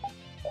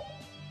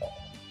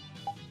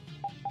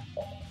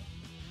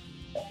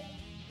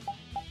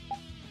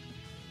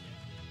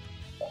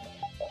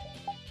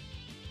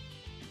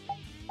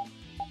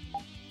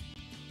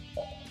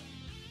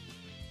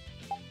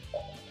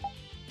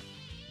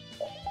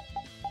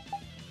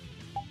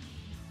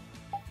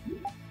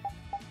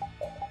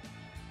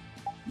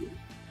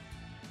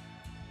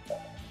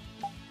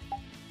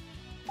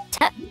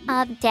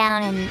 Up,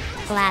 down, and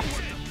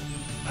left.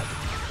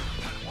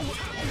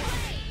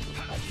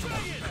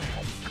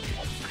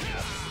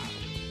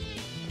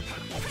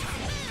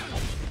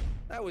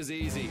 That was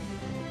easy.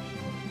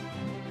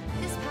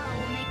 This power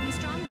will make me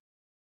strong.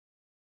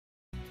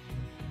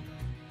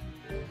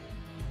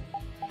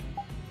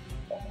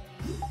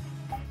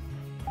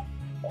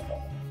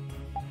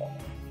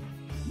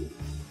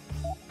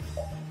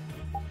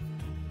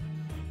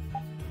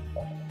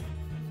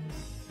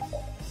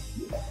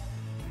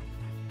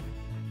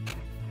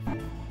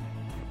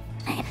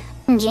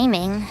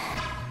 Gaming.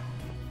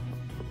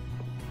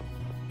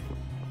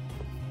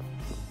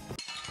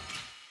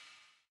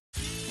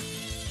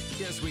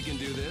 Guess we can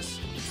do this.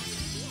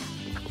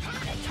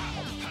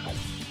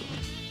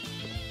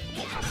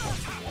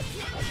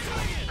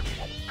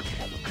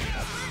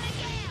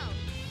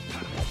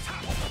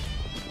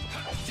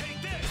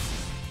 Take this.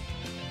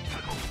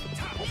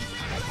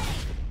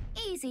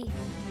 Easy.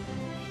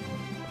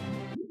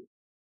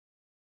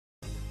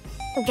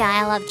 Guy,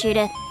 I love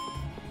Judith.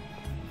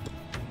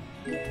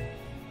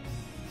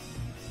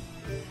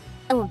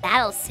 Oh,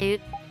 battle suit.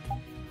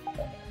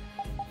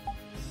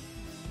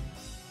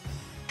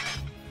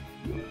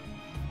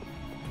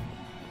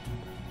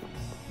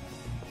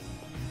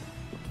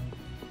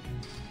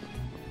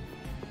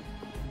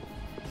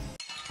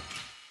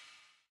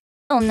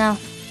 Oh no.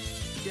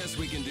 Guess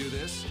we can do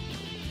this.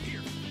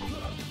 Here.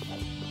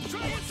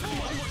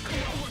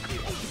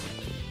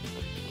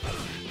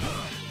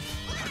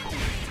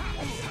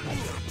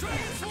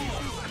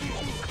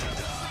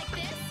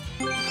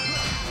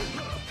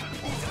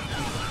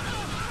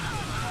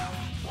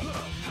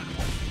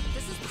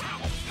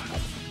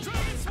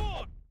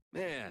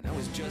 Man, I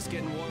was just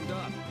getting warmed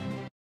up.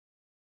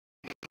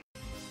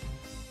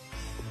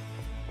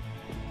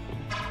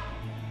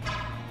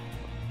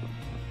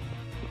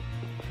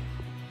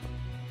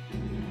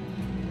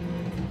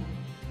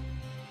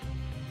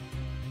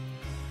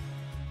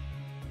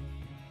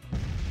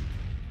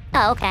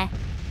 Oh, okay.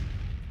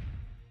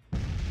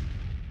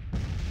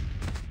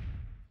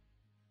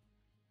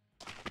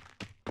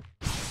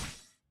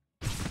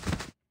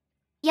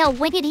 Yo,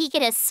 when did he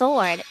get a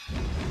sword?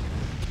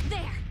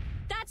 There!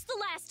 That's the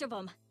last of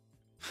them!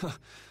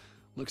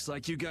 Looks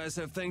like you guys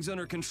have things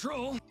under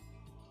control.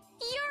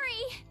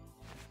 Yuri!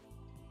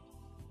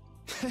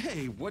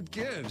 Hey, what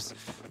gives?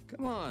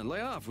 Come on,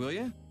 lay off, will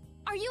you?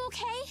 Are you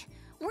okay?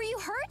 Were you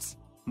hurt?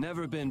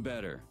 Never been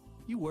better.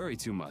 You worry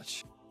too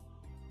much.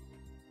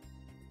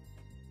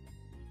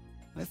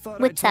 I thought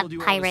What's I up, told you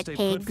Pirate all to stay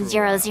Pig put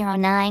for a while.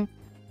 009?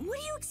 What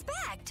do you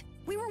expect?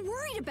 We were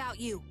worried about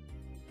you.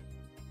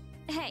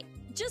 Hey,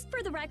 just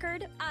for the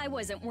record, I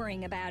wasn't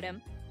worrying about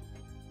him.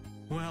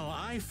 Well,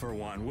 I, for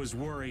one, was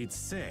worried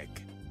sick.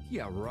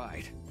 Yeah,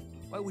 right.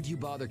 Why would you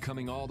bother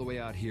coming all the way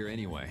out here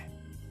anyway?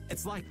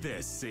 It's like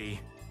this, see?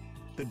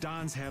 The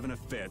Don's having a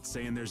fit,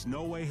 saying there's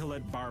no way he'll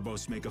let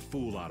Barbos make a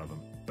fool out of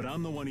him. But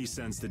I'm the one he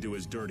sends to do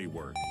his dirty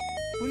work.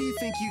 What do you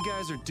think you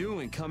guys are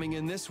doing coming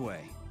in this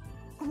way?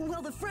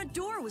 Well, the front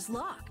door was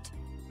locked.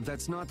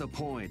 That's not the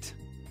point.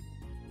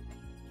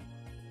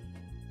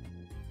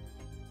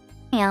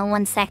 Yeah,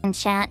 1 second,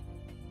 chat.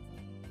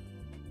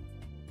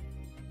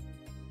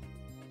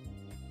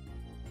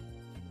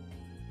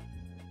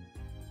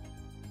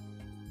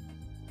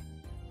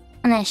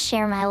 I'm gonna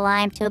share my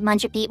live to a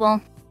bunch of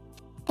people.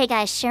 Hey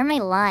guys, share my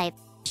live.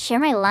 Share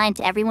my live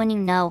to everyone you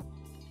know.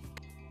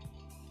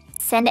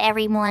 Send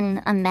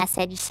everyone a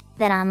message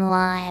that I'm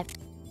live.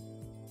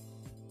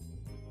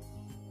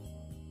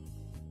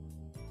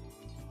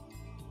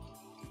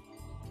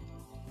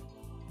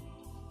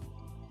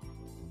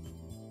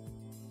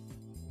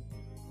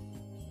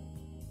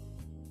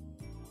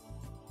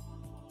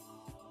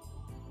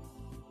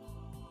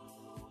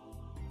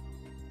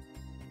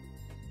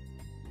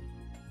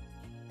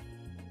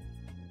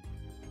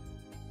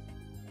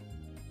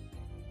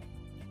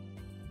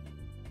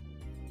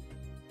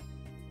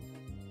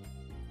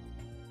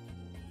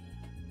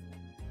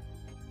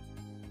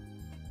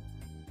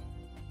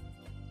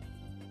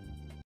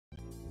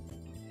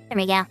 There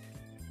we go.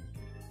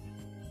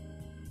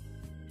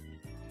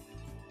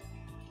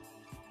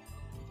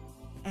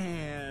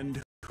 And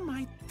who am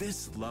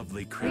This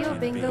lovely Real creature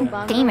bingo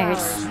bongo Gamers.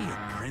 Is she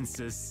a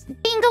princess?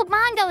 Bingo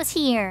Bongo's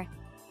here!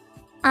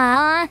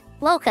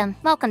 Welcome.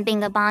 Welcome,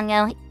 Bingo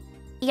Bongo.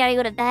 You gotta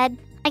go to bed?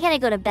 I gotta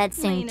go to bed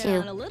soon, Laying it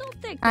too. on a little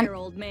thick there,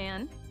 old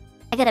man.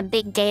 I got a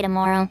big day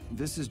tomorrow.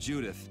 This is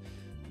Judith,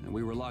 and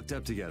we were locked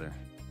up together.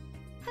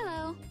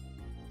 Hello.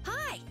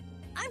 Hi,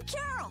 I'm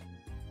Carol.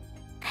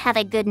 Have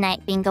a good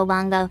night, Bingo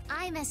Bongo.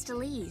 I'm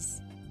Estelise.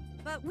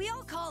 But we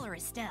all call her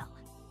Estelle.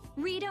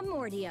 Rita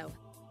Mordio.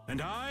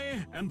 And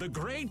I am the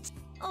great...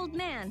 Old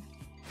man.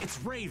 It's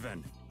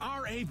Raven.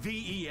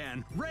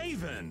 R-A-V-E-N.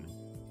 Raven!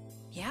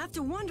 You have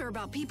to wonder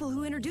about people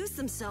who introduce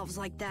themselves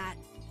like that.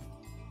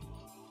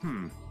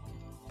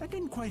 That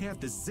didn't quite have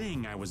the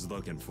zing I was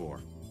looking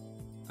for.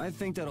 I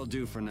think that'll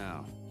do for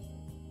now.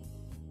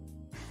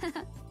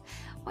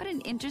 What an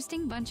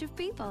interesting bunch of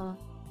people.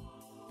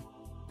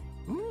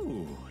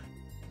 Ooh,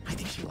 I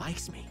think she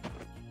likes me.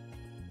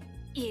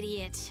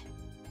 Idiot.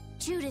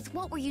 Judith,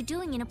 what were you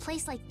doing in a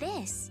place like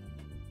this?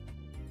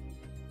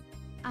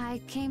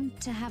 I came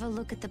to have a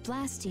look at the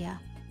Blastia.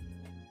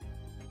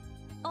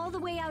 All the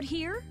way out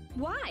here?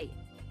 Why?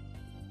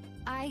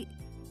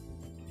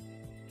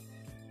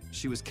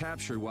 She was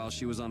captured while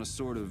she was on a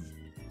sort of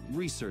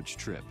research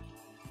trip.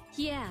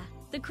 Yeah,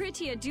 the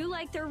Kritia do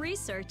like their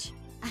research.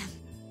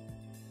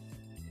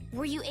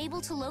 Were you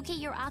able to locate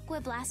your Aqua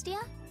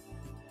Blastia?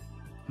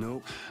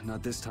 Nope,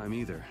 not this time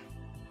either.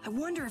 I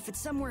wonder if it's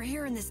somewhere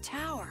here in this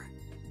tower.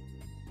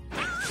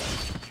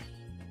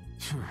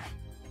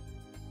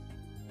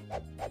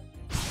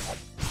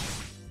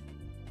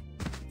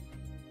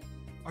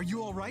 Are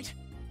you all right?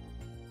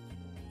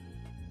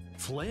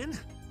 Flynn?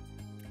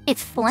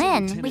 It's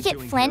Flynn. We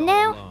get Flynn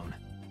now?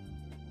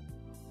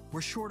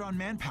 We're short on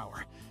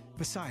manpower.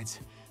 Besides,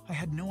 I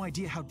had no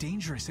idea how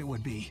dangerous it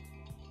would be.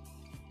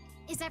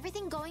 Is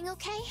everything going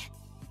okay?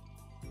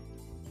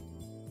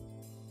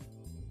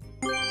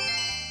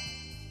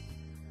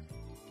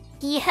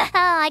 Yeah,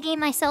 I gave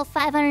myself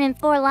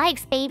 504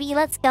 likes, baby.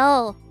 Let's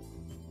go.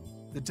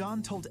 The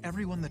Don told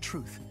everyone the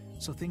truth,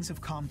 so things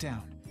have calmed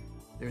down.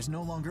 There's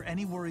no longer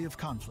any worry of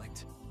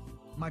conflict.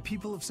 My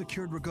people have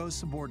secured Rigaud's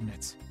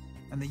subordinates,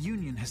 and the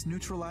Union has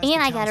neutralized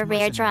And the I got a town's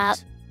rare drop.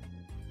 mercenaries.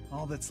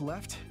 All that's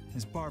left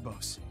is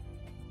Barbos.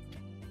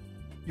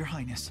 Your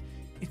Highness,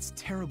 it's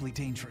terribly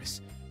dangerous,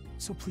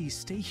 so please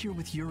stay here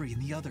with Yuri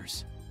and the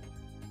others.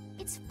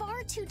 It's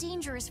far too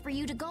dangerous for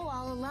you to go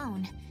all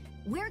alone.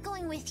 We're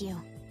going with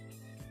you.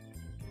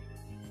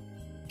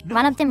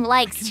 Run up them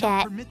likes, I cannot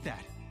chat. permit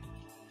that.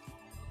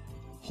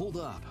 Hold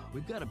up.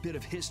 We've got a bit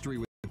of history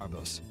with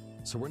Barbos,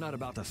 so we're not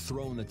about to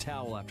throw in the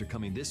towel after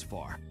coming this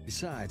far.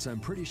 Besides, I'm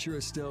pretty sure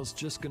Estelle's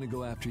just gonna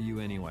go after you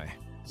anyway.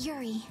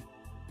 Yuri.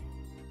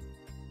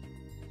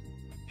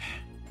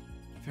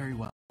 Very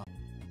well.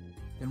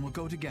 Then we'll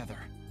go together.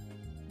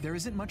 There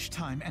isn't much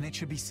time, and it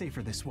should be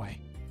safer this way.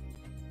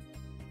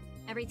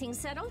 Everything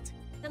settled?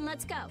 Then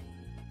let's go.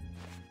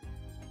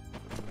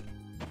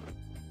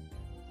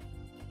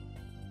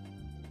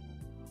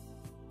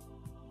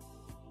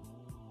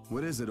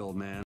 What is it, old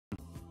man?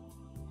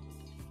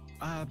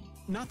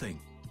 Nothing.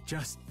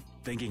 Just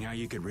thinking how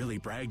you could really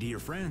brag to your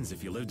friends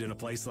if you lived in a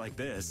place like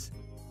this.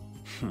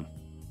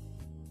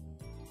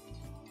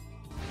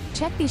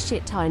 Check this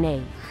shit,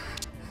 Tony.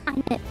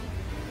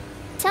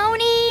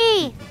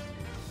 Tony!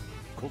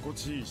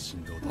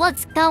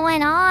 What's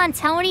going on,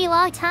 Tony?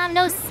 Long time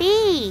no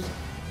see.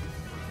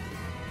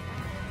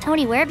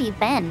 Tony, where have you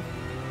been?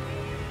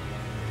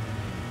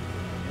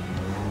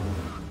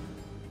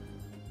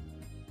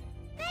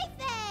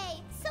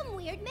 Hey! Some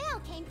weird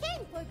mail came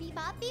for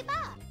Bebop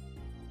Bebop.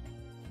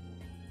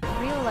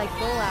 Real like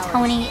bull hours.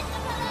 Tony.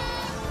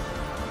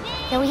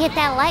 Yeah, we hit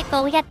that like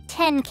goal. We got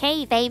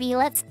 10K, baby.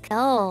 Let's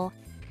go.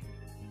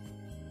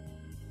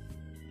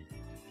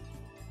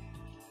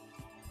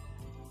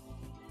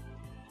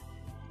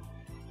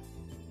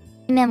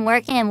 And then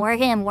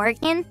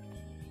working.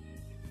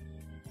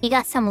 You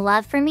got some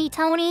love for me,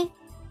 Tony?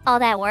 All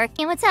that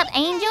working? What's up,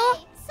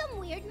 Angel? Some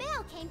weird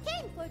mail came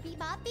for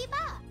Bebop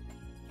Bebop.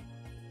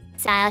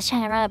 Sorry, I was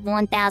trying to run up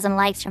 1,000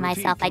 likes for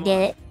myself. I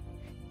did it.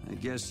 I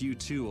guess you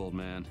too, old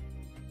man.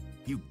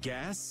 You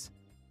guess?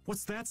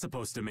 What's that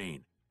supposed to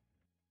mean?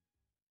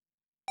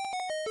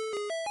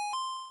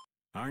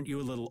 Aren't you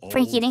a little old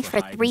Freaky Dink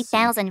for hide and seek?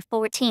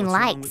 3,014 What's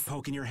wrong likes. with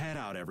poking your head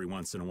out every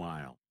once in a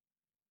while?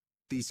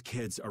 These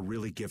kids are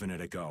really giving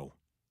it a go.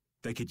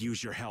 They could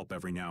use your help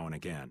every now and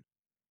again.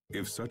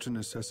 If such a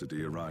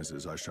necessity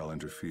arises, I shall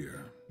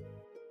interfere.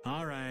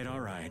 All right, all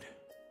right.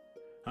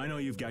 I know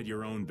you've got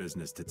your own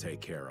business to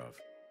take care of.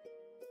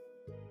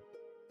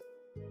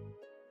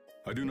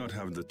 I do not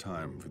have the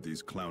time for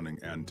these clowning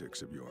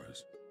antics of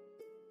yours.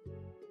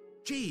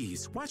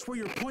 Geez, watch where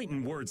you're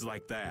pointing words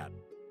like that.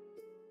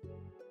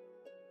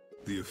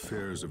 The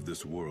affairs of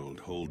this world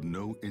hold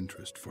no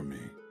interest for me.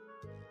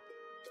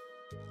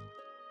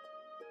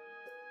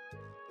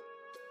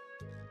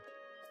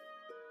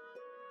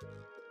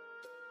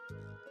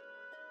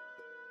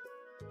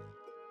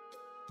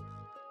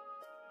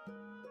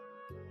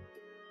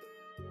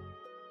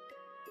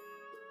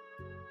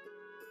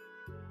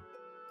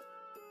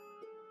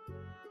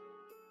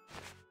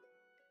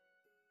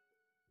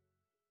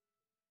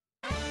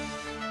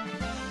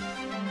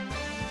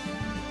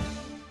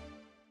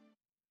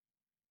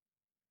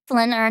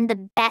 Flynn earned the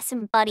Best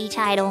Buddy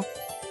title.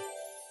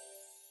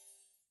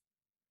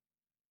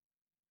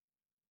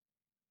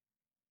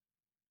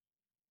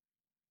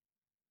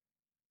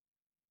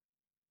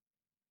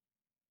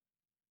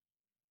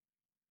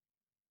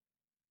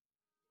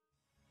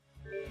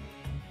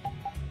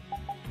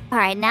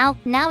 Alright, now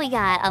we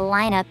got a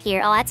lineup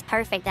here. Oh, that's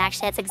perfect,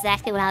 actually. That's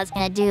exactly what I was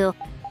gonna do.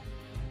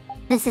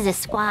 This is a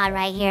squad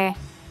right here.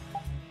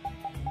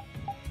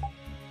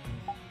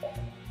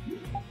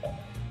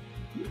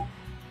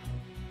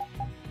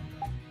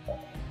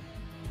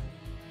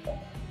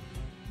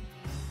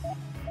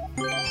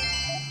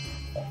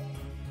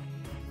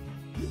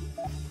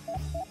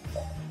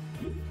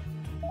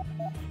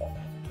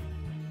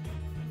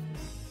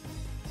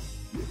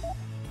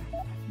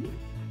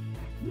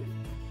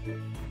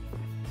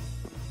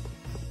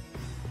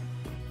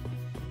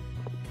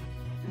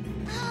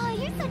 Oh,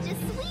 you're such a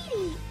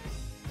sweetie.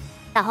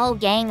 The whole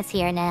gang's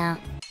here now.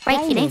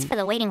 Frankie, thanks for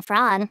the waiting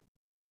fraud.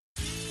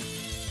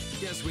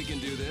 Guess we can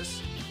do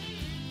this.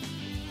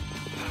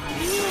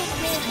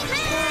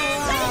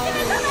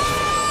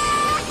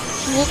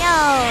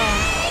 Yo!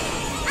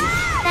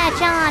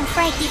 John,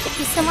 Frankie, thank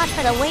you so much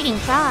for the waiting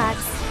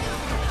frogs.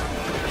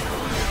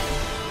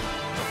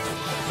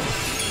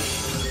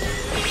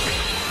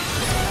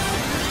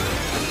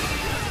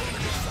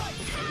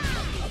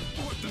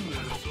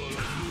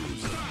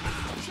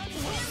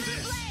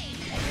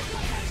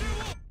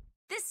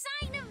 The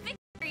sign of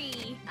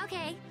victory.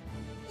 Okay.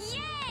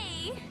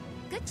 Yay!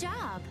 Good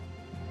job.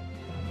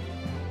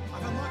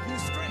 I've unlocked new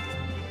strength.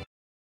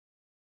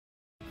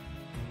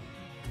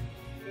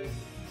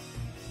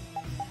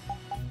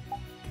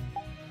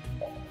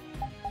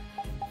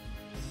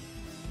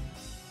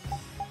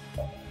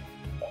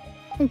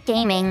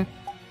 Gaming.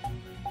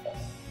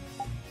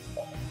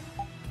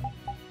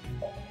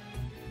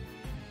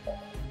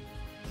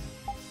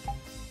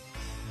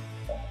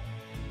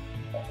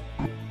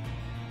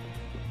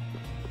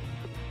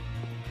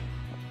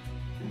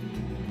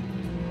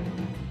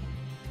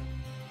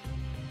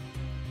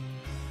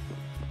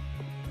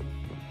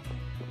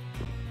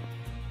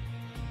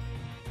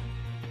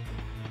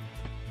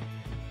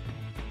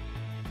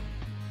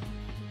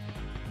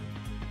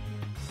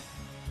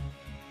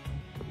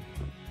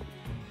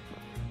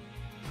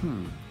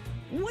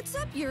 What's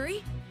up,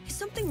 Yuri? Is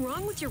something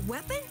wrong with your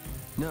weapon?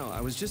 No,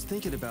 I was just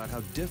thinking about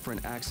how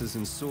different axes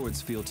and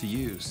swords feel to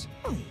use.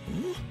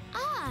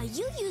 Ah,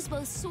 you use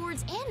both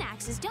swords and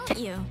axes, don't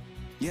you?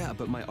 Yeah,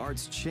 but my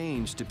arts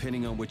change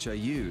depending on which I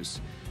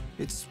use.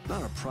 It's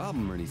not a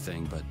problem or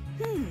anything, but...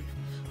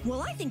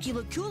 Well, I think you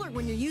look cooler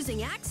when you're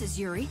using axes,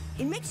 Yuri.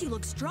 It makes you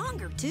look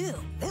stronger, too.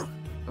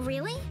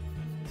 Really?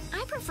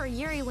 I prefer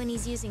Yuri when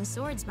he's using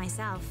swords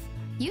myself.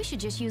 You should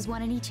just use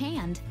one in each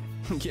hand.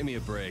 Give me a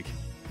break.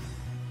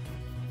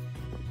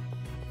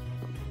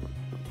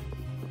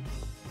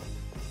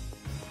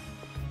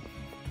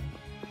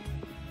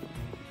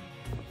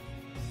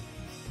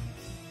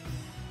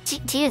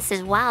 Jesus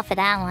is wild for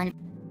that one.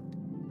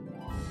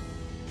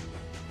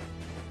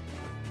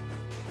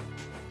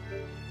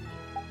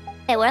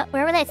 Hey, where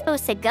were they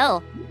supposed to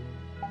go?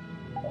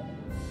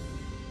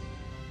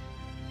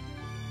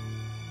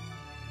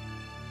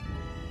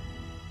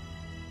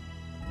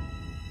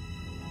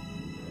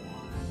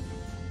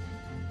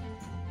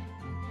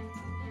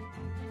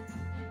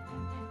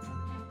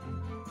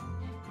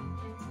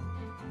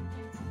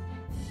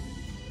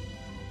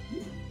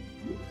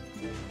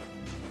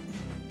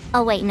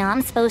 Oh wait, no,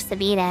 I'm supposed to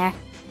be there.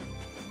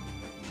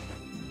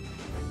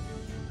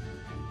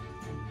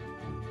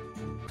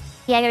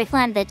 Yeah, I gotta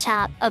climb the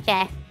top.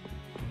 Okay.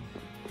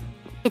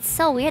 It's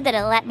so weird that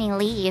it let me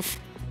leave.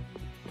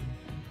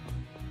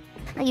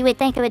 You would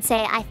think it would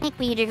say, I think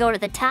we need to go to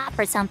the top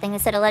or something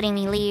instead of letting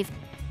me leave.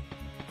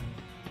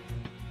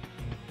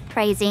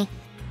 Crazy.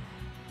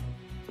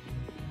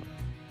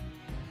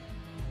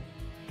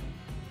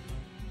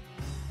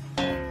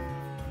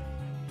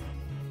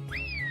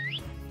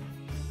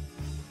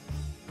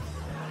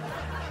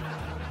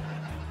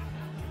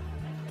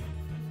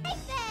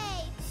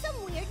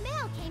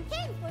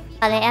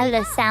 Oh, they added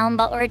a sound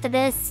butler to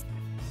this.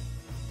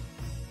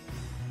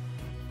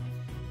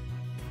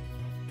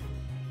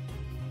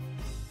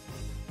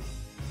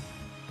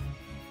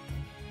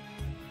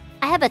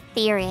 I have a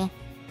theory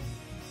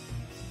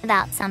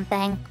about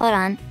something. Hold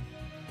on.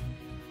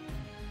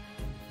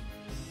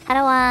 How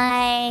do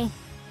I...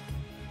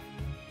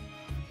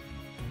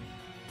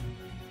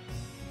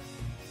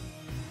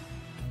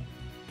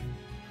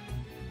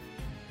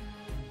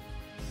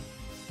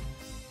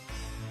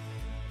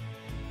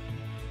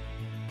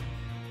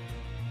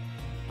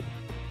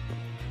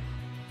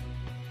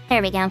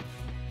 There we go.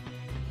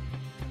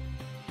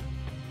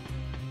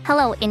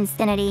 Hello,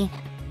 Infinity.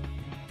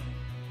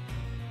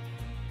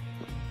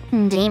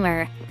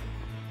 Damer.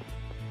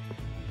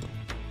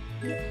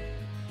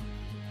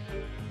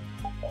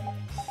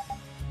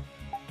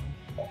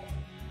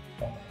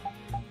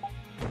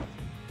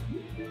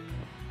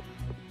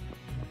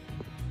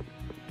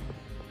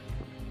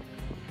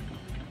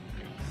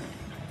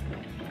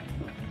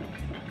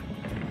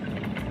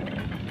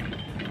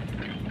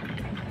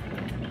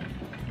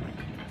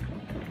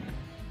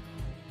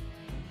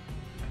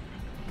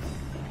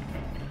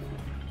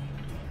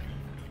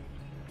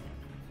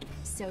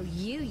 So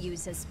you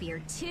use a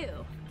spear too?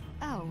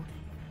 Oh,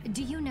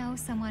 do you know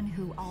someone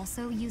who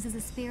also uses a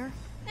spear?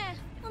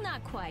 Well,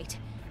 not quite.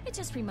 It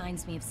just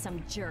reminds me of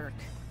some jerk.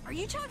 Are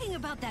you talking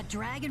about that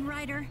dragon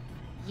rider?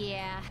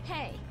 Yeah.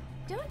 Hey,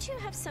 don't you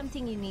have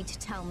something you need to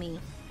tell me?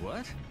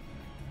 What?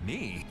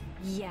 Me?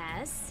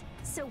 Yes.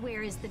 So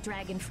where is the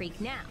dragon freak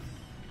now?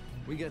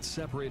 We got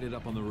separated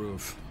up on the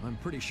roof. I'm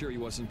pretty sure he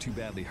wasn't too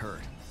badly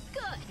hurt.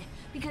 Good,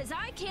 because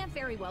I can't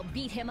very well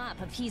beat him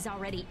up if he's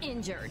already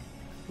injured.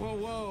 Whoa,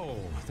 whoa.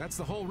 That's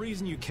the whole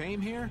reason you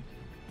came here?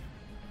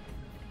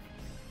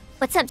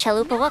 What's up,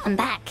 Chalupa? Welcome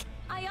back.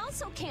 I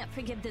also can't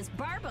forgive this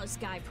Barbos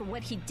guy for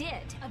what he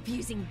did,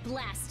 abusing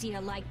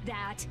Blastia like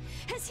that.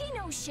 Has he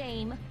no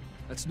shame?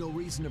 That's no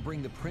reason to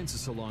bring the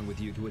princess along with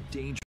you to a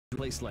dangerous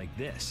place like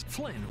this.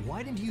 Flynn,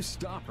 why didn't you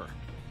stop her?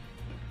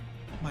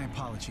 My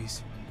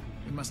apologies.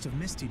 We must have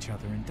missed each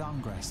other in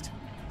Dongrest.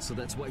 So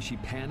that's why she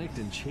panicked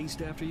and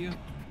chased after you?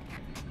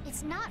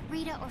 It's not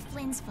Rita or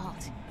Flynn's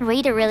fault.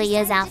 Rita really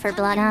is out for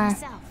blood, huh?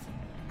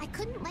 I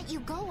couldn't let you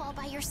go all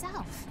by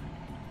yourself.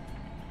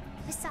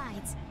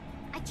 Besides,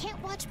 I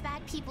can't watch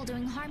bad people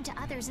doing harm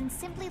to others and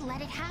simply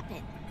let it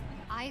happen.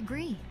 I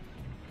agree.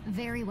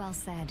 Very well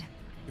said.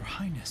 Your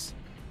Highness.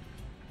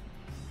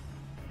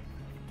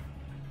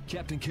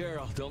 Captain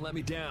Carroll, don't let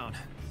me down.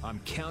 I'm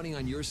counting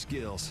on your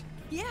skills.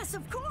 Yes,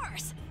 of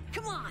course.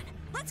 Come on,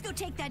 let's go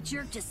take that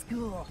jerk to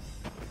school.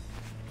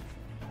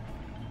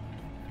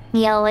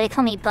 Yo, they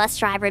call me bus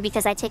driver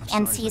because I take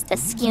NCs to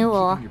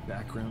school. Keep your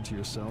background to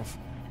yourself.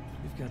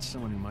 You've got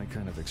someone who might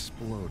kind of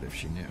explode if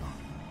she knew.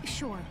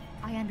 Sure,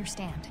 I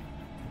understand.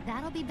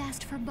 That'll be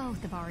best for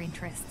both of our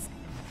interests.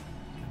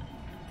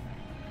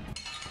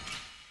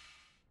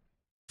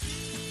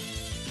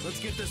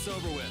 Let's get this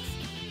over with.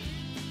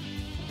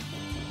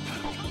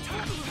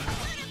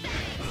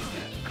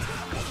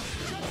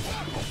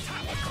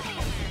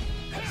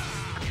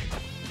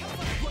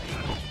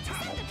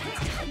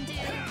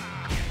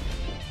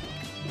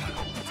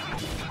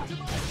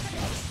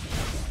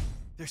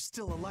 There's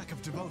still a lack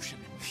of devotion.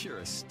 You're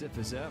as stiff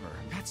as ever.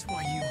 That's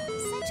why you...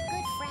 Such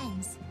good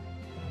friends.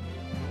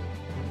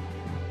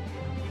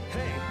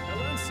 Hey, I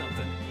learned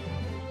something.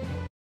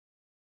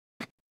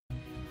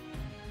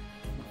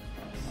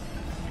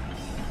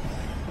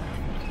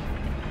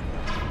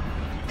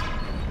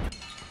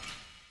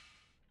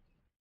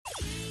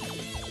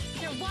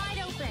 They're wide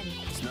open.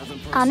 It's nothing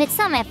personal. It's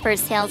not my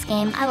first Tales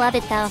game. I love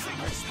it though.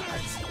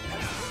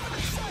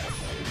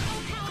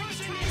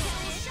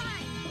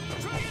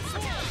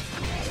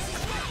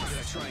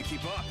 Try and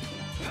keep up.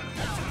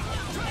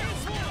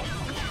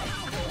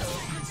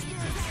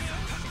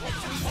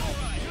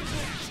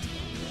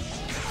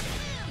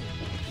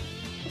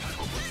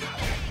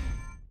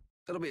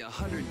 It'll be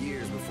 100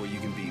 years before you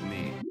can beat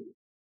me.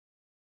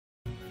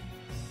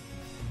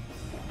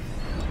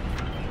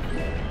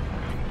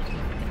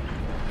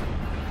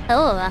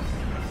 Oh.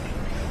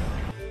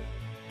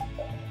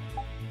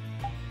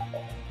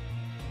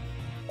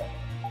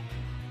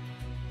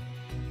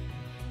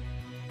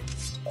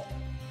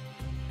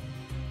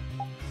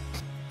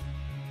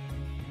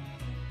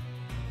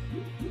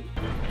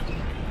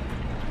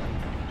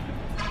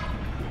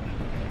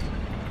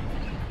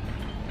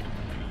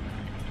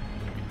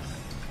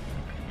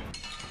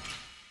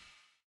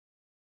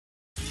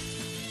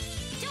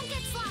 Don't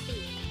get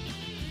sloppy.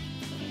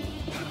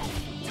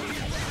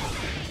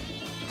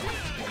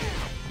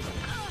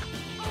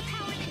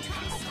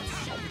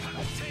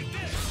 Take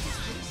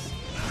this!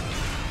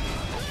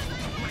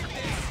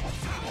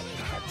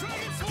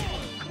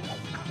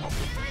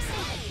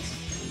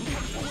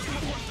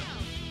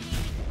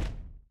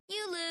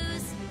 You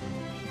lose.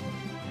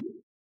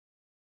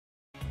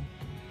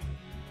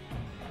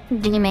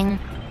 Deeming.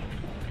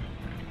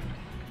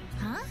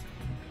 Huh?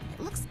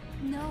 It looks...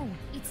 No,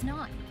 it's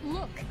not.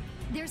 Look,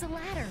 there's a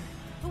ladder.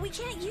 But we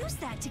can't use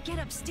that to get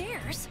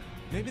upstairs.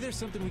 Maybe there's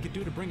something we could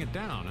do to bring it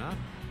down, huh?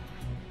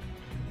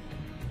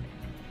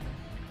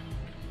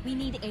 We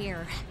need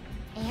air.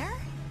 Air?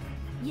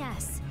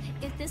 Yes,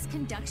 if this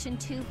conduction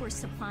tube were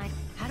supplied...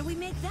 How do we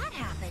make that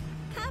happen?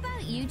 How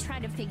about you try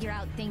to figure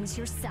out things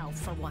yourself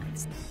for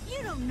once?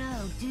 You don't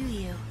know, do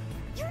you?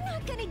 You're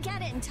not gonna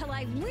get it until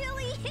I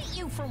really hit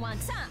you for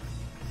once, huh?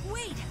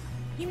 Wait,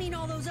 you mean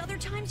all those other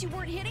times you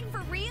weren't hitting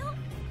for real?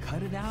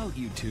 Cut it out,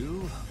 you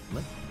two.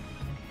 Let...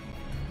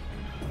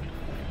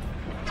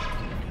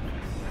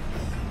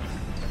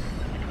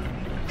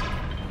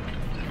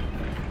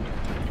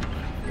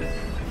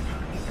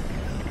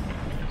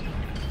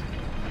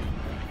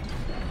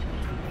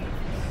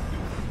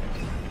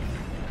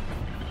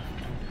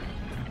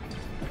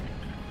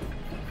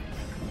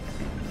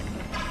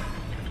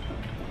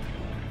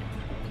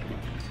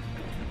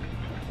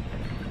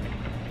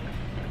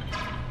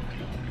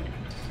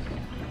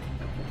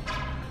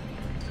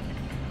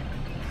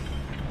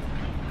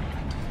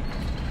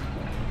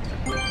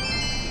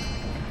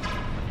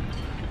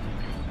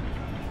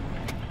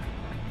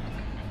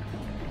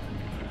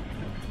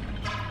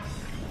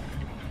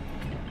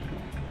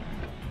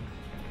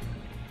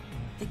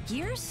 The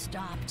gears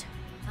stopped.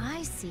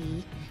 I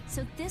see.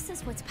 So this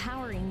is what's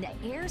powering the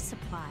air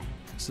supply.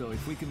 So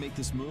if we can make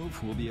this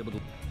move, we'll be able to...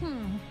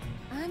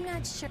 I'm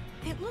not sure.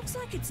 It looks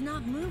like it's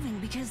not moving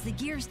because the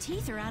gear's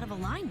teeth are out of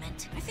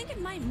alignment. I think it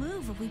might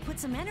move if we put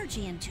some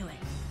energy into it.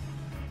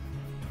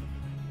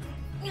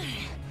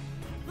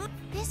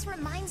 This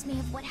reminds me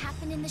of what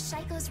happened in the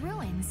Shaiko's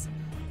ruins.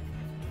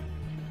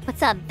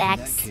 What's up, Bex?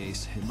 In that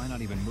case, it might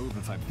not even move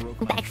if I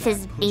broke my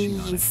Bex's back pushing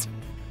on it. bees.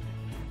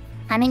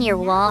 I'm in your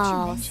Now that you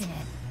walls. mention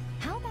it,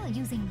 how about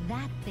using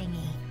that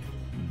thingy?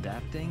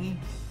 That thingy?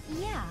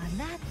 Yeah,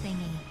 that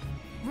thingy.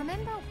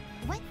 Remember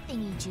what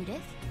thingy,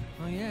 Judith?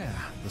 Oh yeah,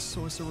 the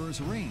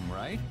sorcerer's ring,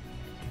 right?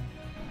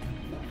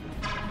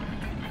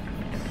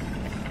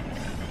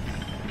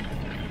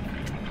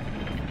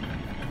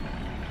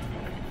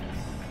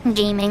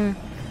 Gaming.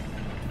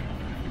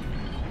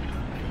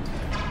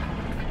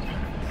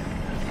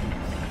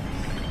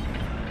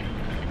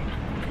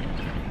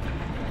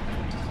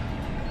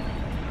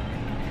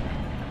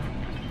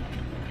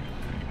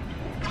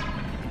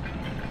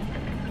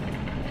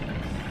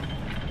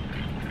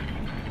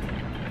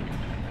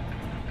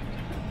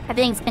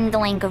 Everything's been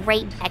going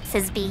great,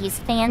 Bex's bees.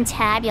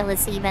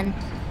 Fantabulous, even.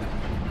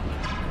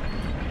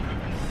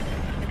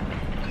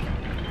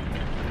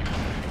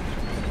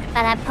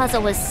 But that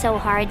puzzle was so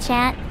hard,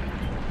 chat.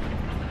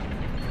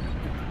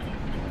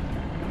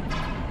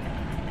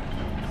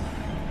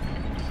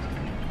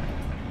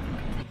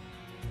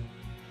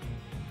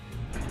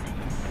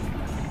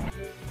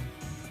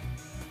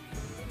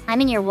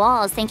 I'm in your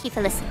walls. Thank you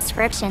for the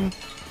subscription.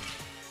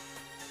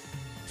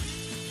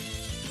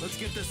 Let's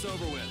get this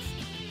over with.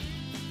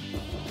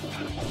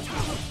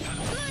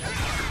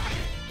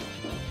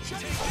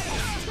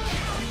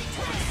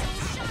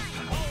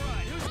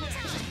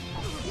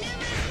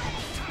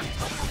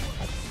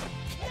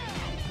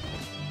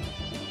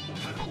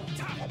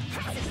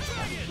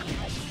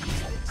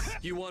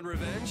 You want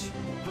revenge?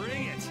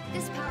 Bring it!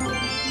 This power will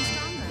make me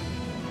stronger.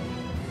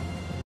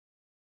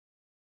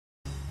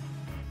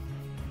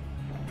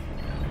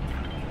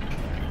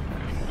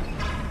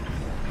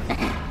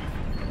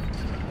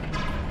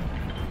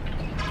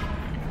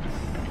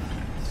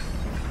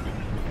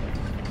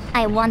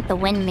 I want the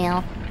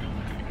windmill.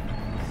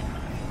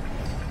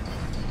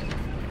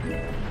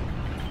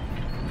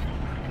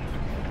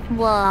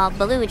 Whoa,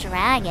 blue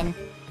dragon.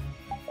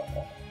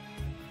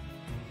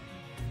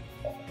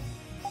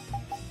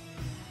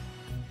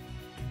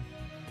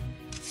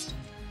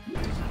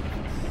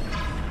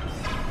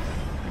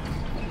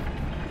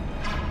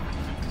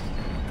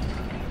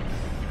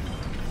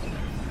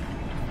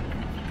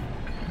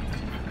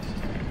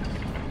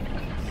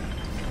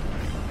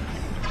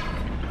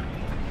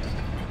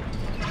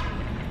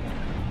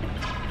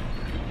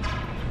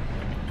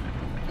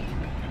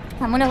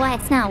 I wonder why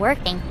it's not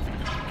working.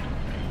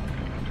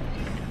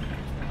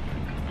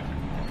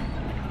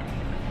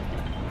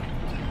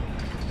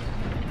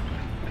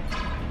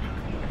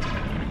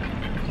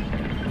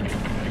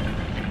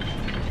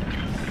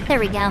 There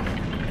we go.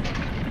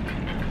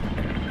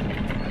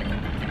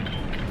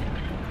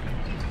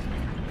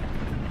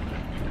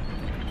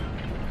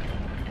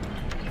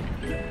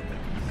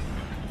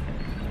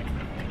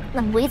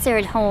 The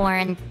wizard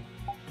horn.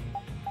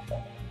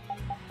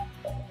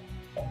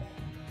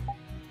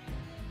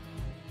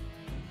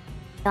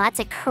 Oh, that's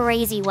a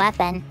crazy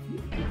weapon.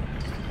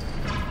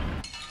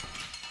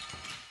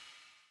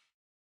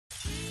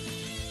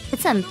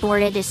 It's a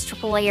Border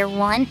Destroyer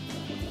one.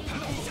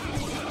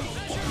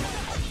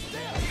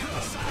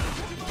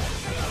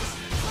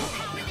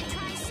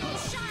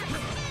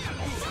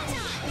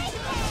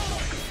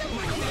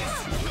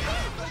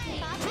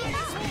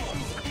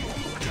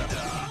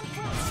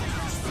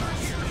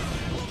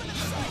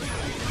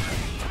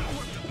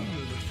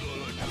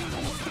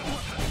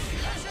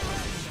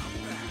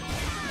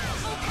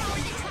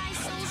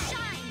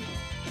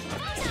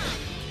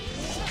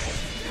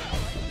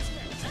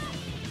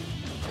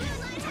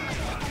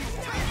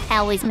 I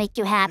always make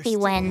you happy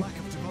when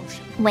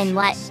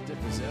what?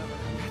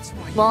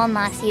 Wall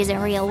Moxie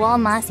isn't real. Wall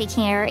Moxie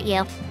can't hurt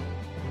you.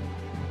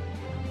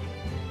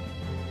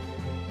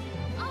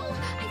 Oh,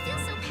 I feel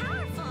so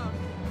powerful.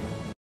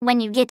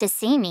 When you get to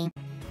see me.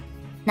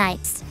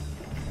 Nice.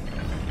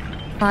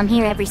 Well, I'm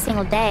here every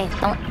single day.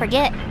 Don't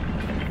forget.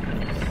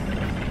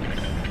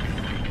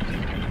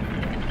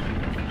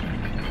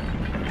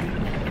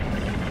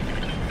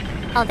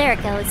 Oh, there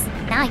it goes.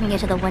 Now I can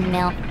get to the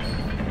windmill.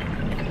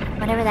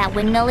 Whatever that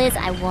windmill is,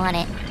 I want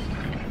it.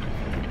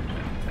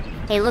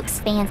 It looks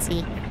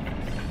fancy.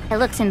 It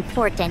looks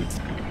important.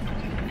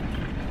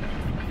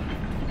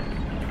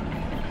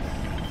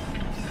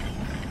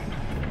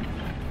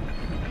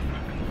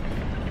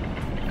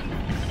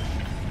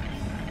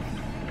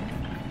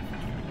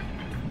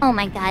 Oh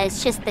my god,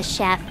 it's just the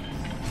chef.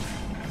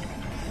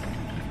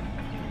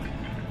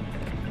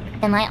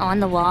 Am I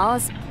on the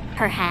walls?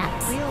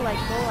 Perhaps. Real like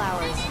full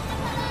hours.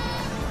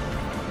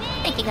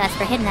 Thank you guys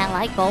for hitting that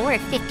like goal. We're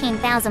at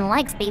 15,000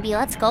 likes, baby.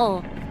 Let's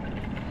go.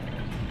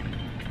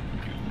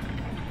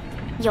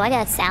 Yo, I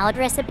got a salad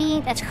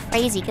recipe? That's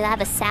crazy, because I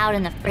have a salad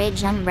in the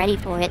fridge. I'm ready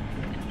for it.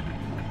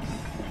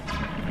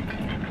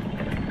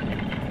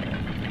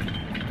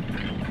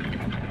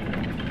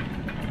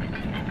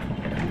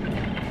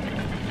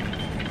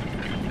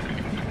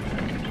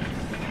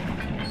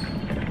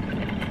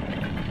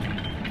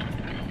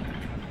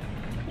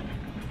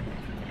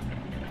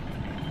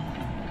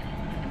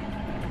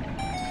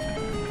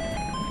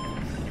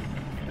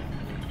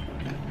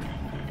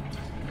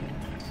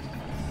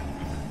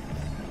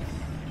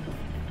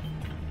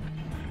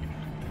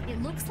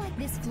 Looks like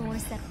this floor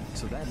is set.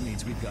 So that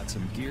means we've got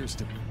some gears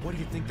to... What do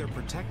you think they're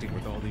protecting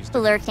with all these...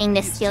 Lurking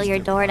to steal your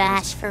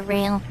DoorDash, for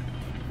real.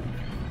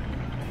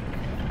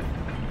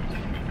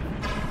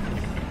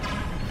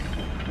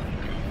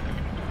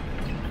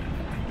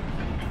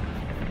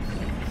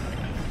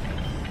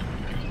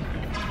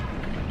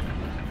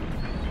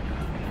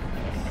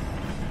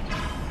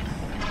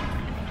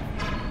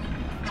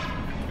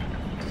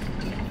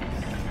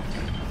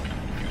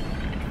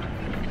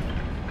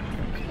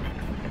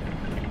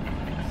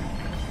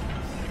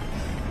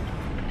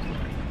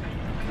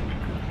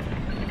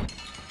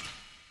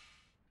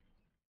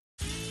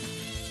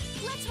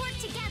 Let's work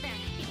together.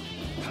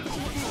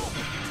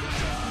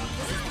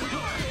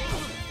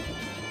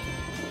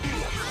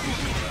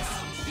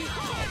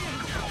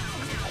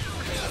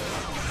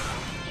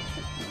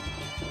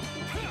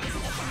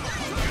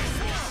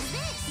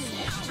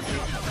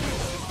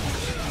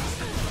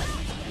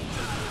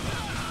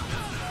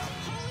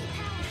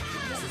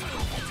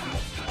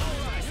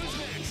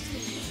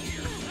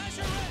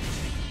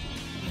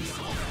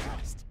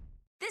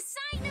 The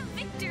sign of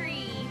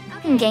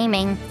victory.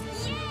 Gaming.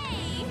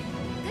 Yay!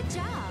 Good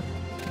job.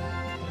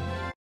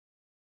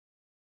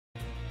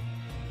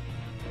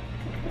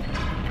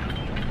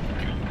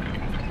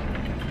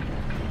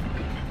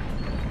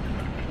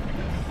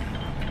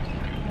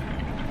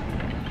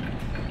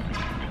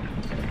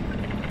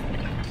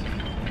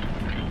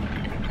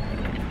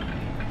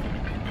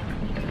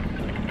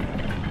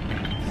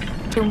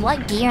 Dude,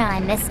 what gear am I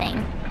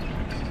missing?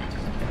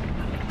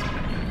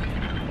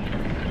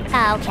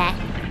 Oh, okay.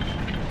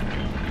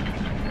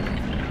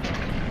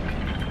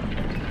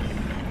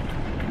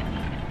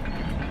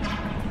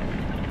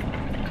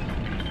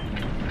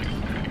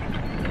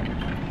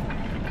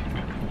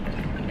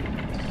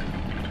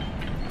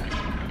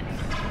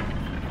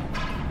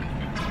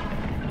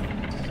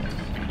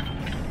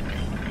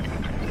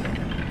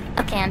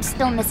 Okay, I'm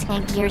still missing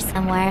a gear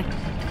somewhere.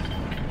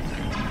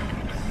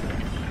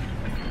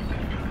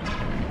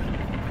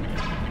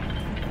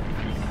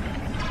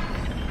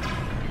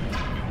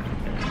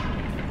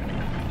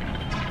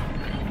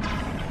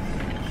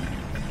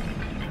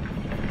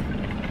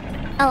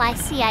 Oh, I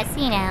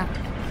see now.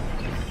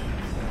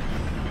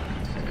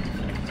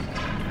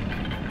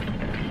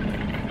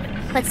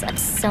 What's up,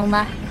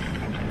 Soma?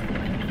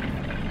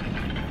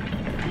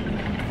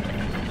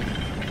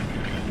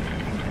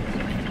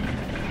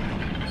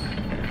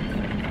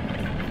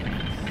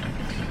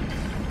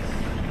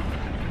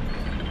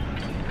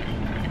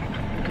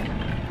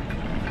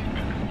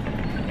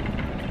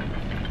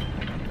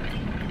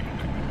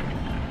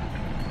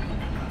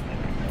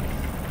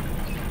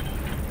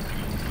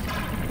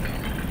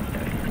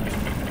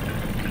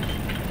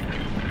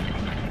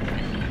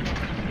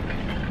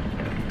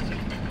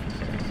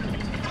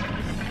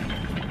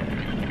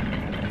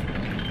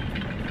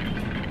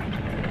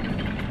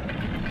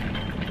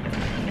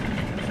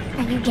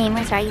 Are you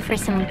gamers ready for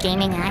some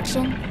gaming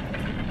action?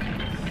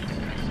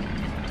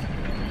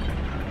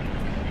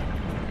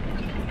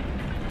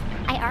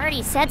 I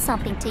already said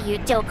something to you.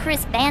 Yo,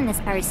 Chris, ban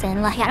this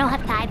person. Like, I don't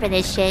have time for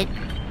this shit.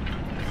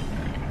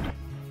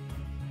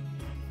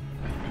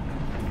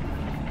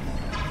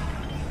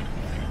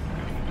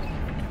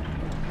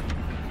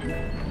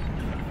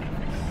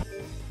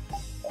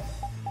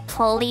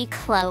 Holy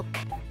cloak.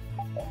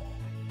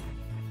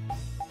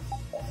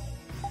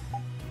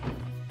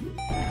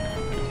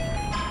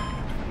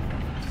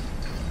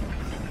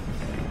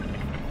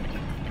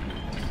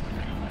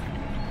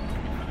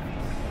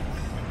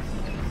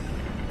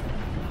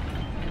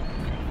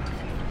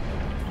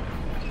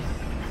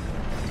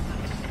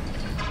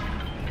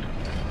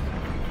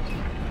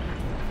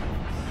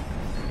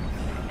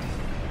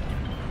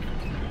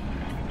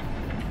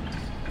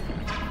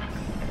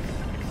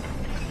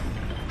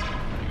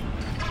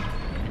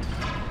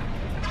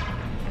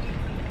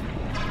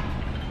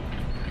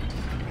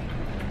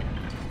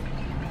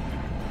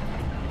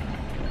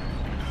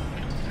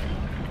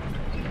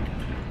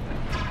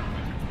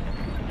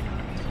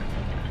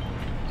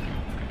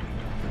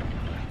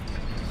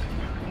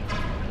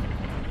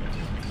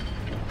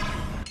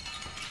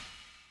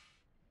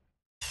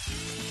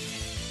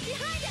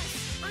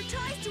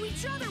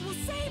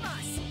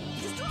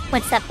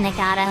 What's up,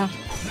 Nagato?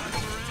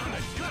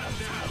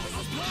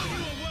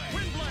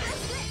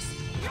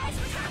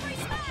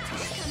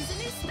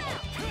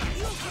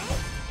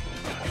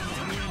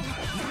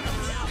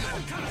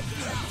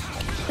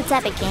 What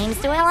type of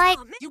games do I like?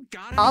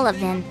 All of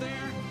them.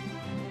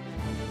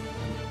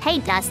 Hey,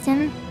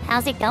 Dustin.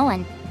 How's it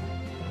going?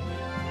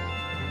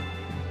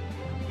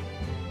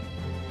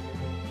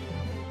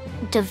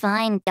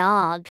 Divine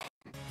Dog.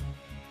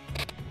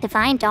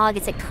 Divine Dog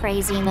is a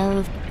crazy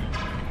move.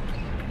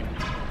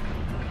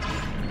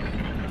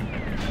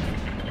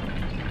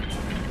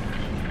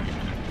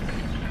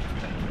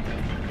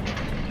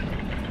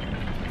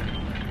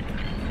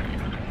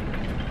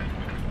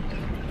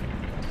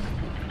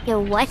 Yo,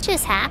 what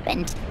just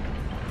happened?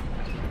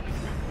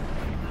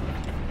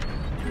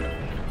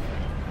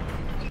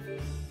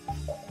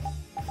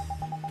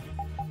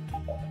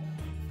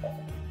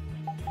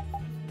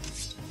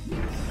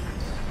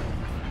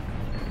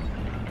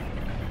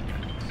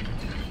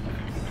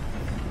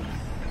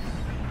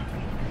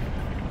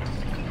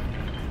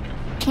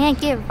 Can't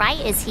Get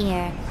Right is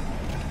here.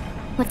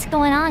 What's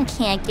going on,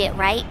 Can't Get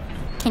Right?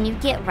 Can you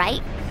get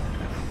right?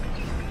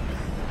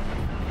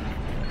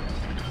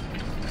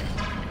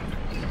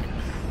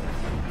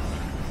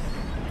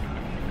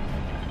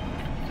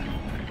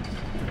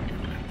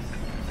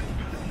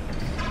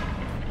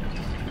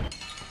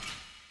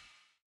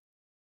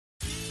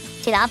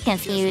 Dude, I'm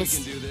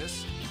confused.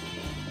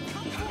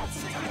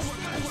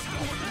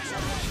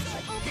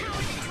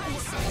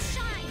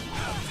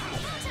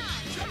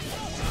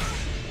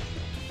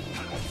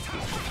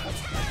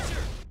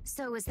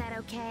 So is that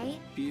okay?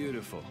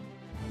 Beautiful.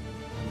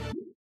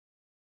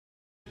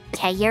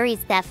 Okay,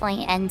 Yuri's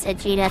definitely into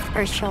Judith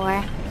for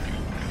sure.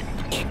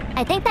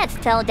 I think that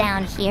fell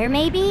down here,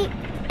 maybe?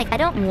 Like, I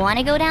don't want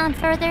to go down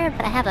further,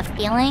 but I have a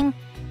feeling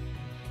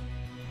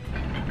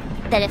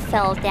that it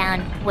fell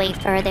down way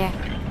further.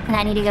 And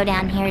I need to go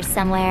down here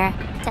somewhere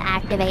to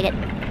activate it.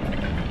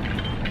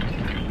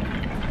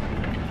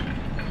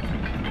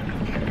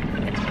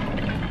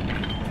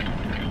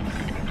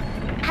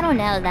 I don't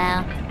know,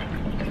 though.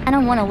 I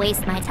don't want to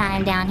waste my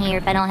time down here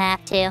if I don't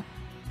have to.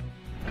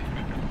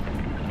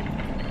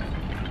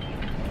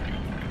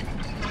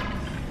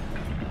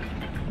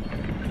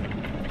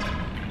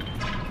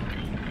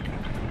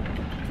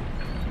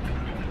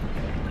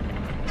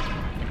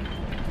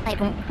 Like,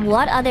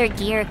 what other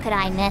gear could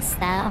I miss,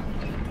 though?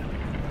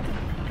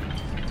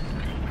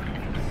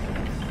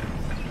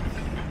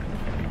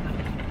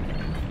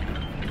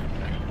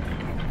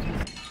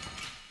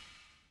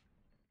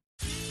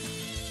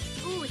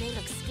 Ooh, they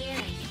look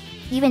scary.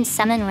 You've been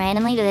summoned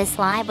randomly to this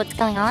live? What's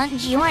going on?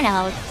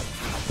 Giorno,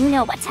 you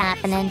know what's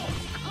happening.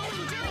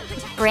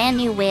 Brand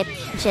new whip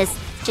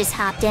just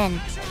hopped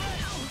in.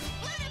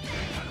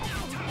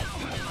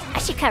 I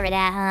should cover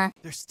that, huh?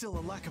 There's still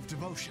a lack of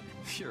devotion.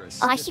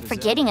 Oh, I keep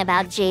forgetting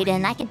about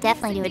Jaden. I could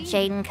definitely do a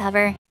Jaden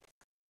cover.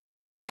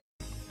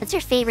 What's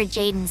your favorite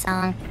Jaden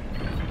song?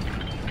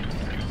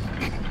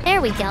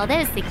 There we go,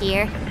 there's the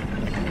gear.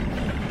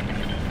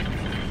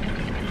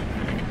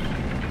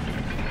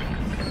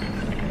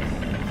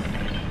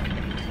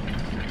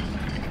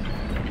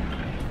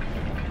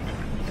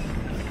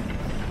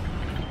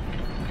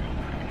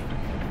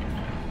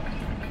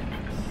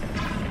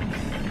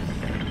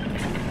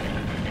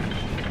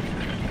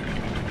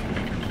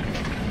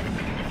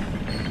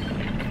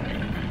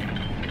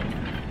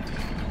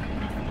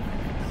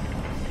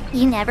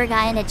 You never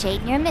got into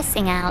Jaden, you're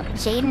missing out.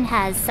 Jaden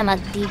has some of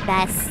the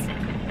best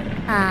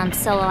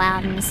solo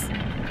albums,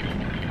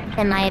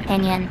 in my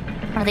opinion.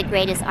 One of the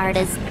greatest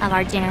artists of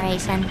our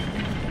generation.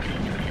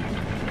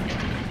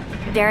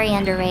 Very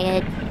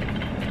underrated.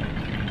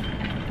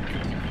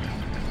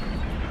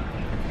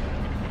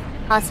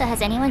 Also,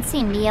 has anyone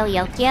seen Neo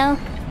Yokio?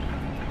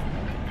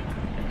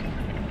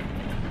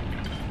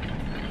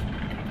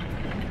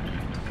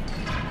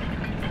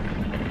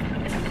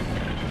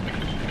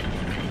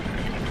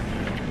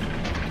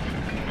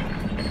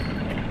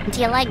 Do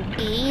you like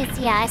bees?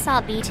 Yeah, I saw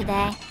a bee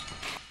today.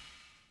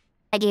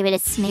 I gave it a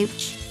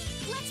smooch.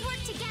 Let's work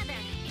together.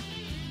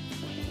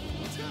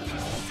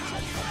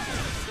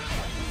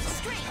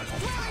 Strength,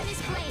 dwell in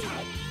this blade.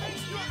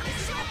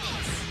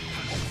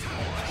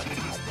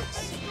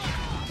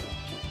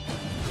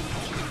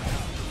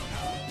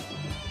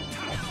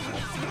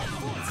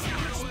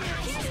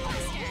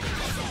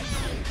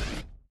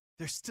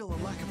 There's still a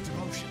lack of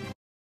devotion.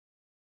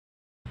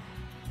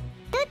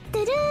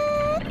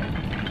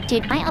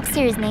 Dude, my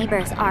upstairs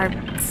neighbors are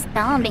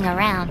stomping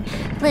around.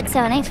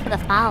 Blitzo, thanks for the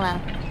follow.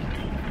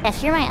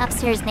 If you're my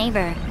upstairs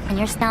neighbor and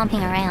you're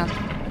stomping around,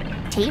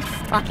 can you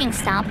fucking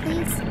stop,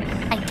 please?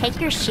 Like,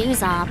 take your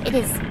shoes off. It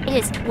is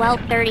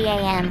 12:30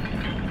 a.m.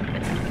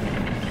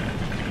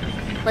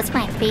 What's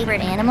my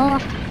favorite animal?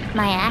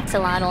 My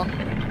axolotl.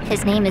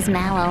 His name is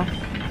Mallow.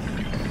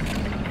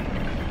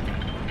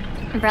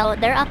 Bro,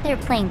 they're up there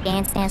playing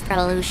Dance Dance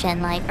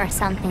Revolution, like, or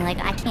something. Like,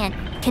 I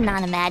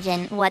cannot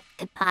imagine what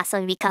could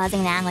possibly be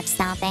causing that much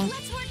stomping.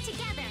 Let's work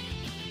together.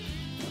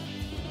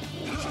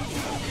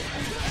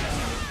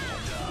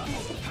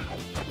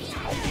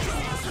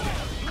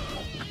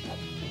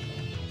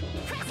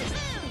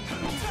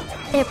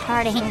 They're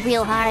partying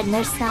real hard and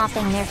they're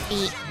stomping their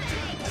feet.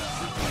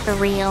 For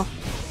real.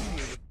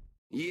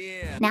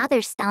 Yeah. Now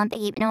they're stomping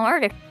even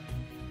harder.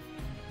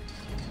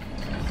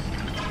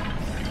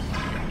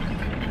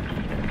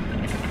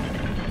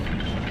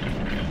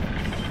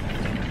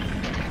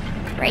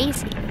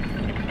 Crazy.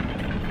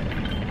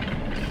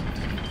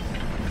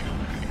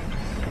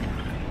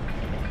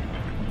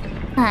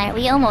 Alright,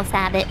 we almost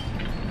have it.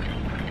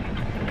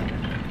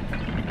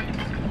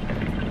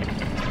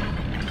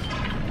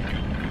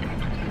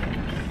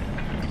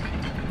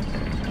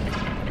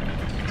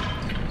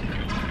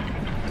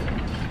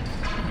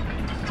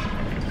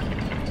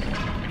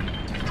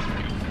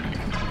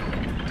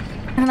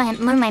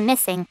 What am I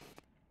missing?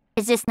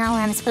 Is this not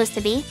where I'm supposed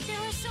to be? There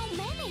are so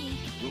many.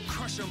 We'll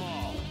crush them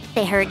all.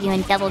 They heard you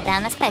and doubled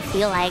down. That's what I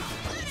feel like.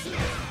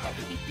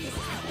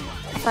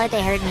 I feel like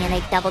they heard me and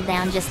they doubled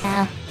down just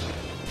now.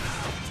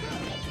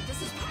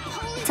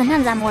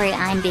 Sometimes I'm worried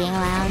I'm being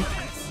loud.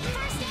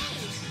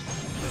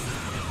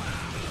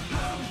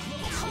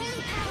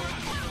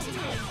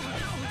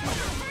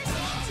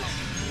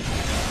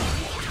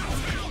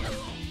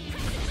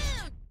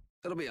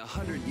 It'll be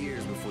 100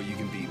 years before you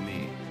can beat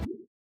me.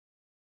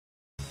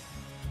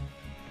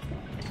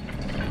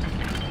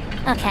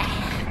 Okay.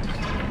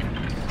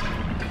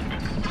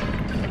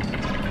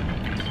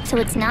 So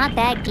it's not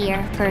that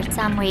gear for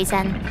some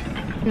reason.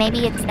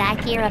 Maybe it's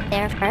that gear up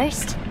there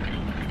first?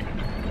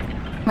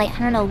 Like, I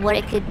don't know what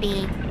it could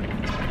be.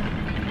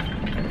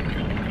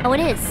 Oh, it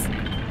is.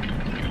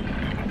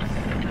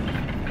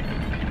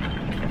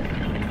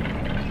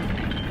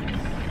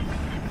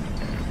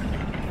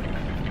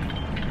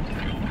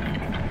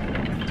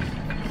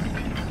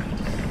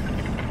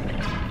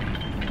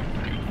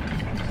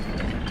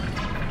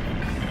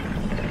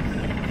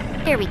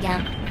 Here we go.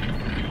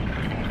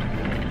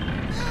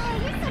 Oh,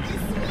 you're such a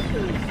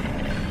sweetie.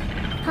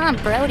 Huh,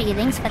 Brody,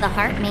 thanks for the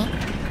heart, mate.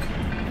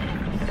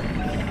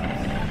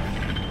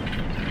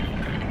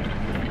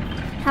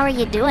 How are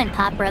you doing,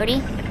 Pop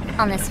Brody,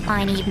 on this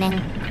fine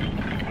evening?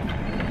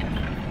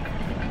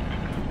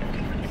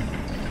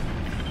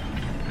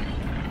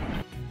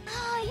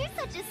 Oh, you're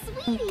such a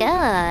sweetie.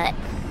 Good.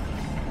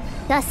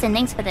 Dustin,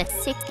 thanks for the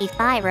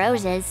 65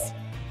 roses.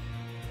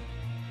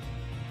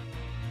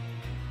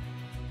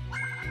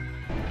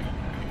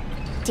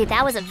 Dude,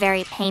 that was a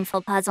very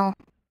painful puzzle.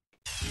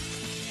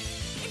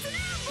 It's an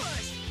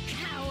ambush!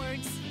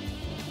 Cowards!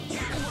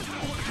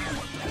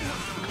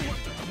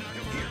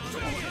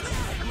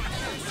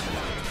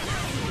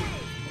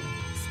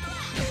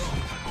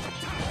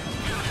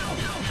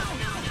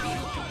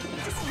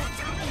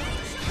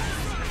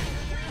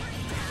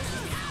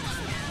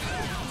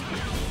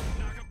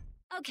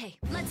 Okay,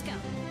 let's go.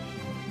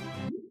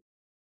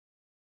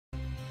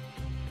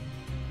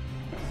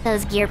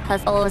 Those gear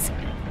puzzles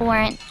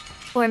weren't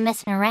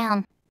messing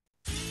around.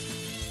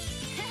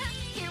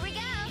 Here we go.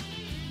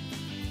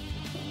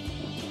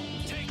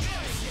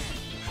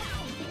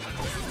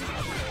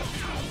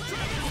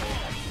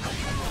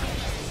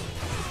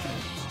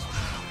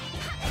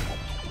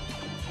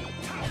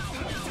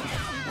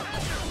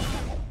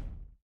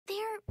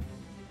 They're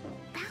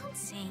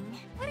bouncing.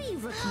 What are you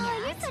looking at?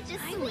 You're such a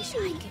sweetie. I wish I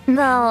could.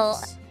 No.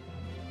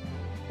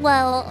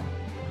 Well,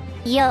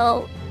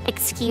 yo,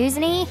 excuse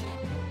me?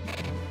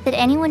 Did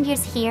anyone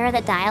just hear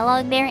the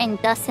dialogue there? And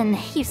Dustin,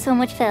 thank you so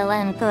much for the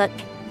lemon cook.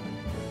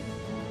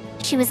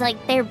 She was like,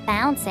 they're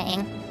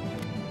bouncing.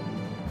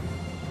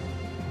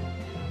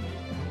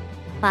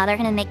 Wow, they're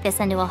gonna make this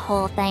into a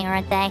whole thing,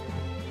 aren't they?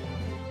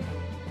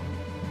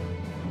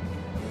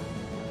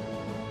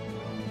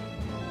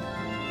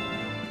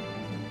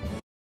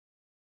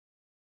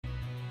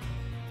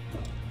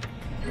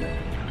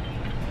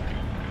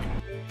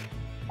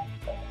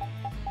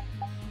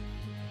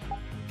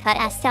 Cut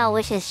Estelle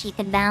wishes she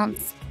could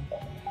bounce.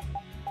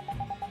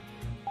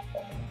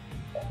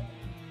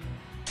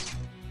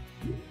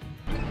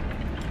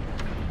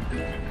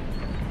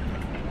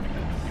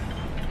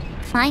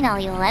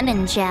 Finally,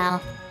 lemon gel.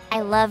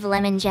 I love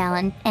lemon gel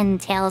in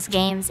Tales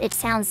games. It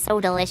sounds so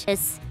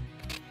delicious.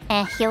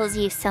 And it heals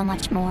you so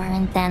much more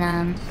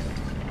than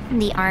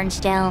the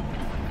orange gel.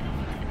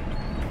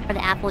 Or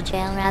the apple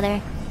gel,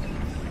 rather.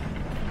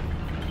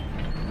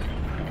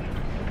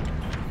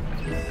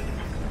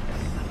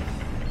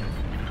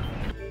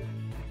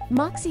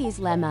 Moxie is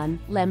lemon,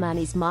 lemon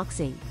is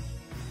Moxie.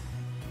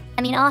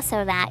 I mean,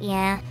 also that,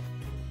 yeah.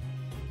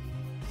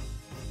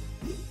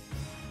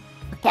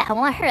 Okay, I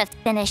want her to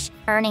finish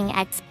earning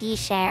XP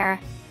share.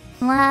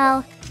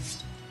 Well,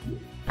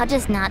 I'll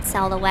just not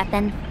sell the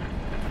weapon.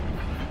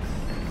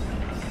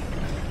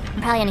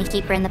 I'm probably gonna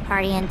keep her in the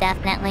party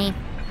indefinitely.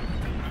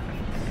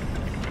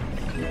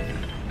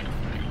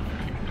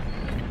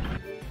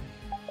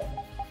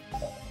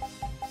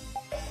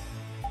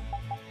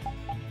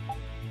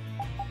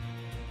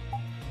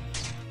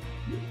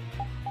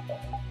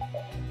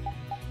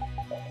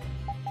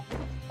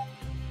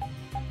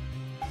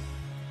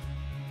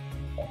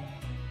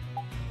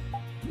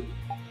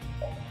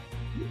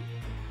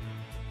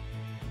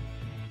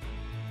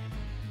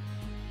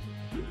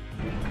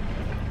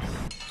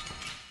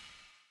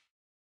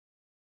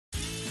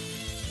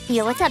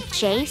 Yo, what's up,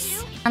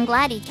 Jace? I'm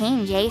glad he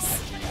came, Jace.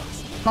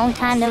 Long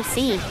time no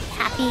see.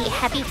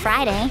 Happy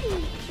Friday.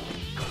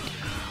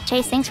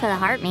 Jace, thanks for the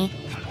heart, me.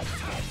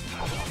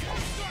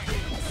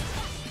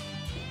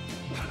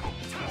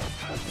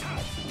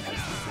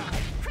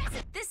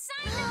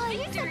 Oh,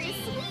 you're such a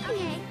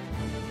sweetie.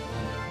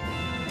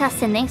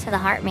 Dustin, thanks for the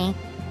heart, me.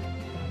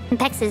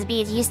 Texas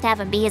Bees used to have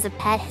a bee as a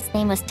pet. His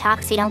name was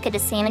Tox. You don't get to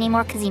see him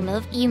anymore because he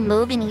moved. You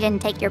moved and you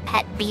didn't take your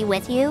pet bee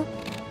with you.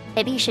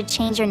 Maybe you should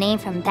change your name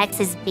from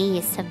Texas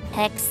Bees to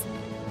Pex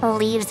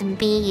leaves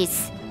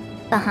bees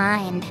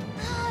behind.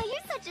 Oh,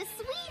 you're such a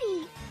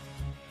sweetie.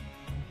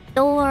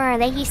 Thor,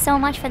 thank you so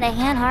much for the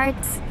hand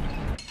hearts.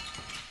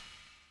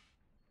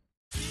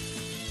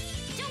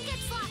 Don't get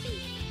sloppy.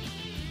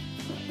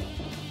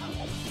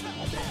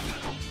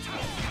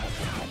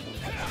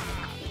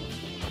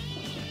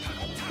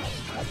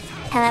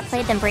 Have I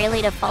played the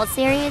Bravely Default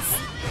series?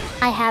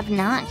 I have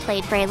not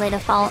played Bravely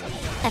Default.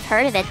 I've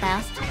heard of it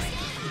though.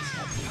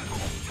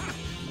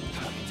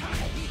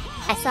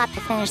 I still have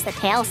to finish the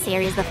Tales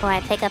series before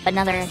I pick up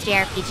another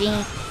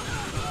JRPG.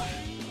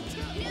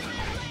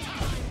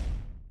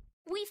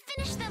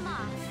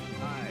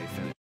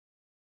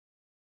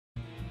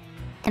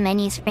 the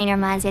menu screen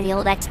reminds me of the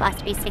old Xbox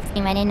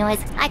 360 menu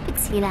noise. I could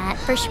see that,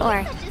 for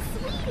sure.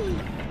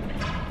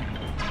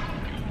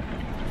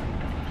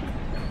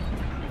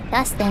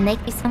 Dustin,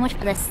 thank you so much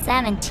for the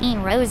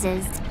 17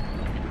 roses.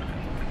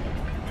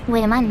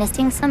 Wait, am I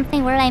missing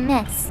something? What did I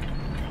miss?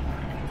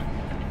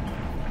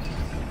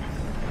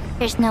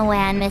 There's no way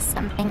I missed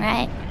something,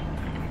 right?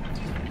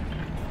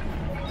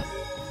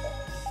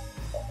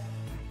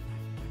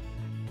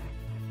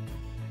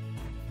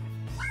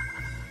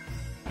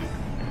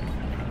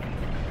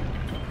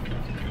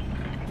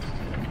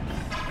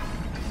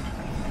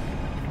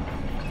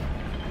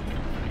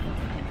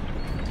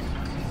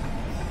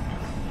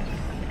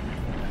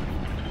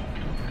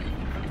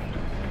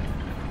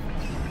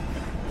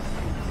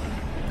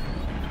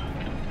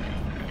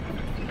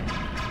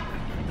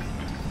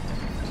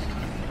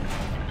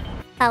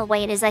 Oh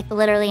wait, is like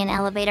literally an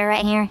elevator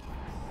right here.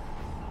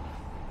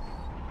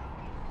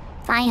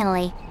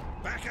 Finally.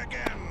 Back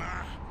again,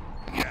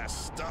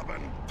 yes,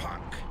 stubborn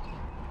punk.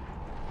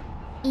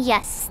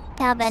 Yes,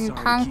 stubborn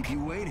punk. Keep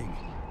you waiting.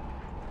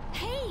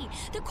 Hey,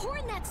 the core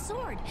in that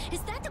sword.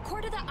 Is that the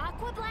core to the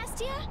Aqua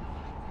Blastia?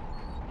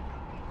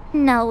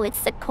 No,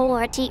 it's the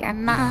core to your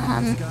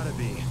mom. It's gotta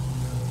be.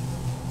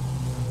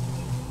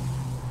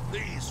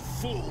 These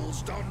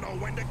fools don't know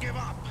when to give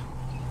up.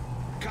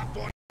 Cup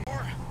one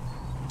more,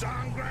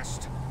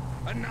 Dongrest,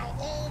 and now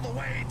all the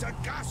way to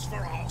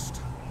Gasferost.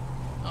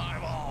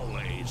 I've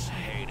always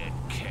hated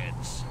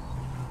kids.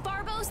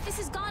 Barbos, this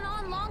has gone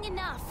on long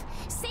enough.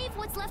 Save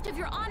what's left of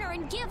your honor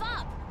and give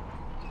up.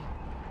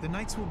 The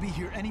Knights will be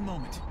here any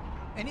moment.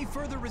 Any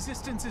further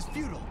resistance is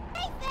futile.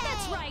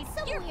 That's right,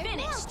 you're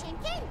finished.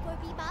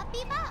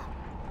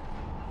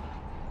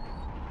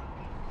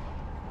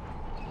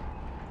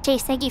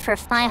 Chase, thank you for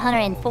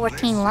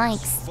 514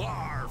 likes.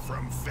 Far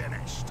from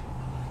finished.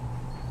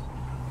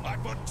 I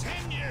put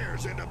 10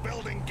 years into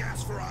building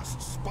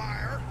Gasferost's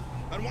spire,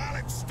 and while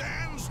it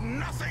stands,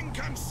 nothing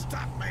can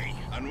stop me.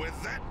 And with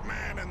that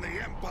man in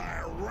the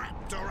Empire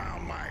wrapped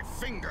around my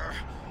finger,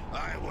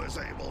 I was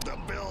able to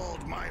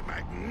build my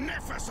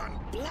magnificent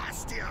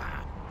Blastia.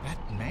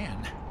 That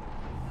man?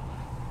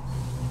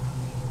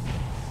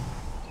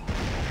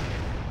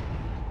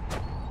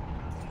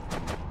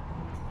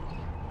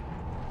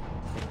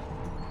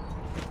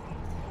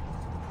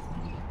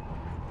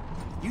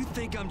 You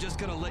think I'm just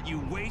gonna let you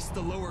waste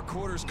the lower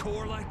quarters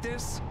core like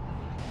this?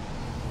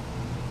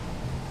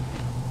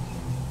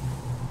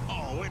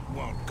 Oh, it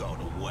won't go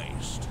to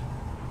waste.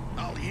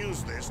 I'll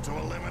use this to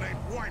eliminate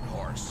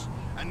Whitehorse,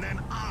 and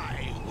then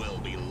I will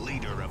be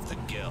leader of the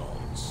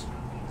guilds.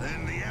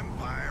 Then the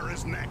Empire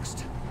is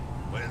next.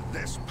 With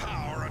this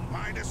power at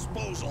my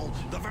disposal,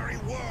 the very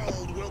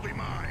world will be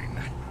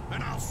mine.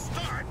 And I'll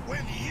start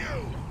with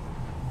you!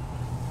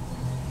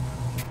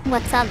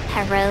 What's up,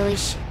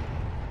 Peroge?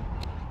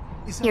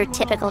 Your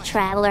typical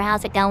traveler,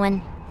 how's it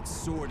going? That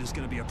sword is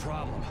gonna be a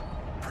problem.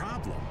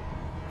 Problem?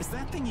 Is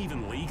that thing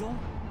even legal?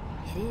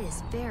 It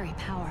is very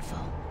powerful.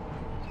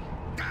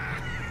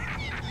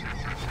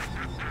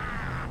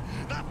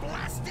 The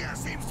Blastia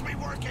seems to be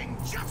working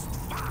just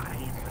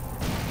fine.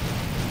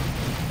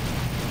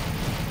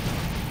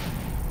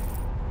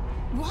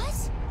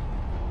 What?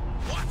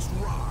 What's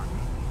wrong?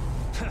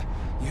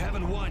 You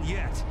haven't won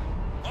yet.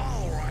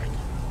 All right,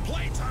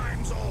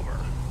 playtime's over.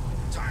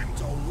 Time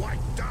to wipe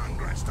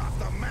Dongrest off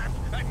the map,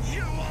 and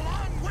you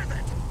along with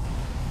it.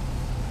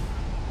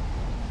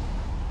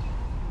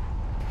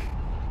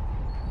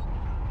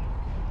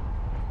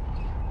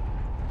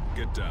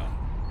 Get down.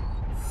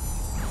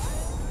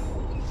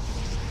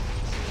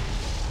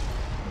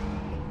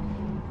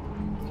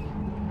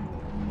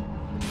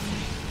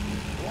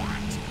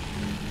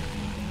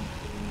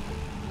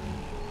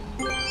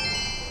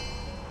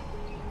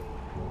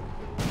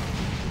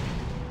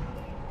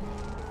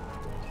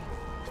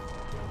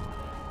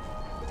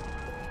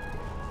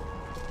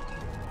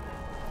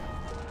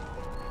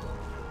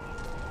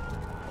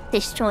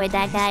 Destroyed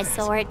that guy's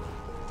sword.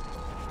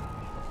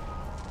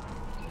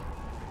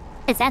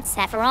 Is that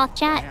Sephiroth, What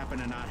chat?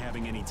 happened to not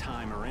having any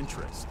time or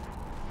interest?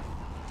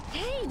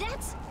 Hey,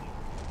 that's...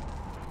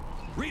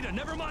 Rita,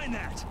 never mind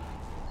that!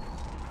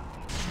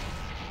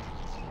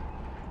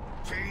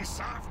 Piece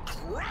of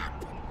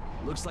crap!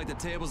 Looks like the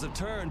tables have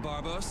turned,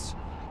 Barbos.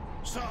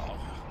 So,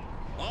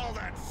 all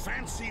that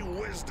fancy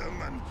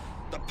wisdom and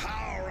the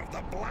power of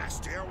the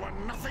Blastia were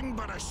nothing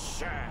but a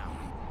sham.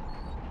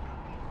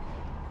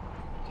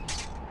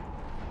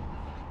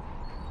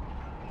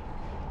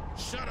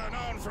 Should have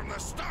known from the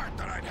start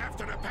that I'd have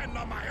to depend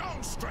on my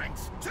own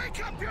strength.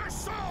 Take up your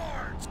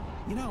swords!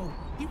 You know,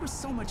 he was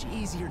so much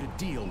easier to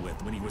deal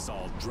with when he was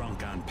all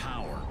drunk on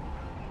power.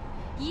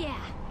 Yeah,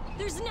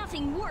 there's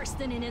nothing worse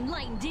than an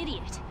enlightened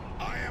idiot.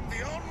 I am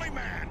the only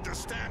man to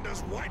stand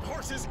as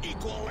Whitehorse's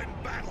equal in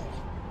battle.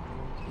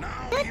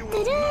 Now you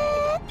will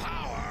know the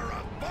power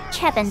of Barbos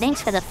Chevin,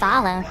 thanks for the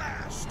follow.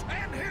 Blast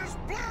and his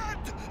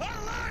Blood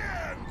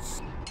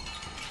Alliance!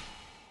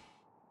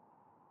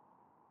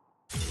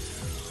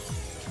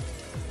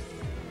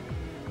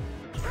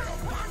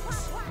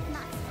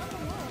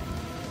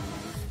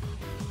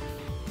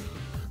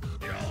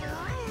 You'll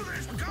rue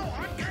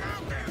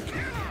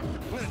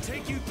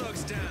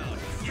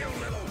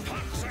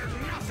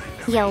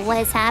Yo, what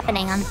is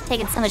happening? I'm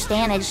taking so much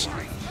damage.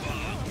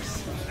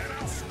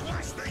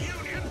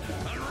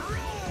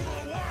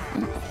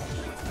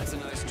 That's a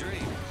nice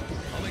dream.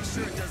 I'll make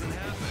sure it doesn't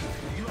happen.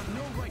 You have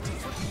no right to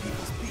threaten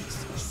people's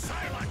peace.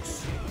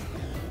 Silence!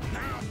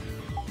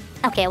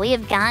 Okay, we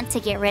have got to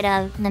get rid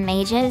of the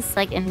mages,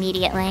 like,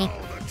 immediately.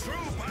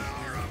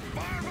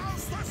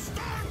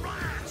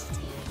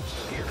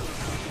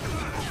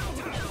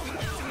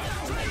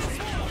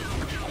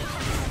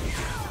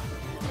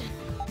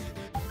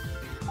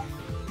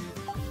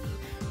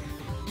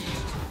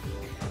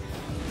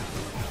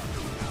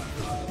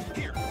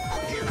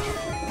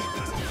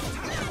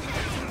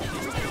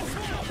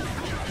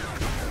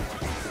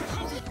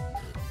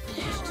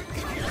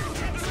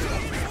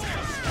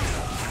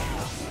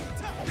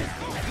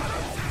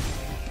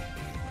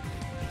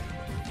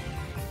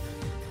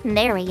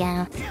 There we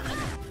go.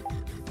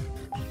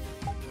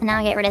 Now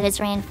I get rid of his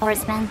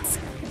reinforcements.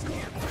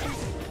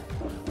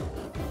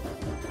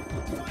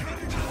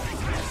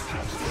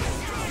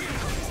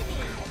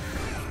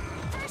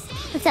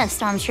 What's up,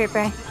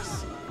 Stormtrooper?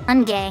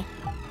 I'm gay.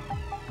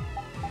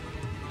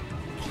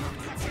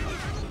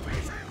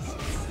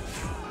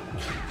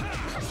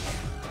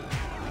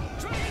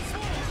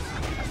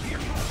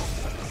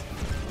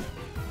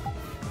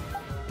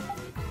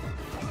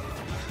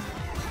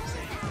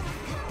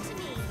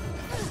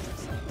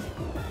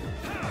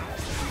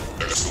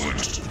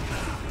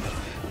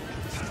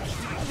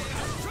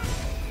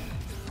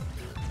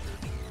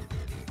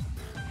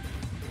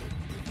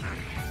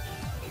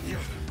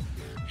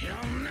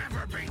 You'll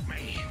never beat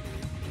me.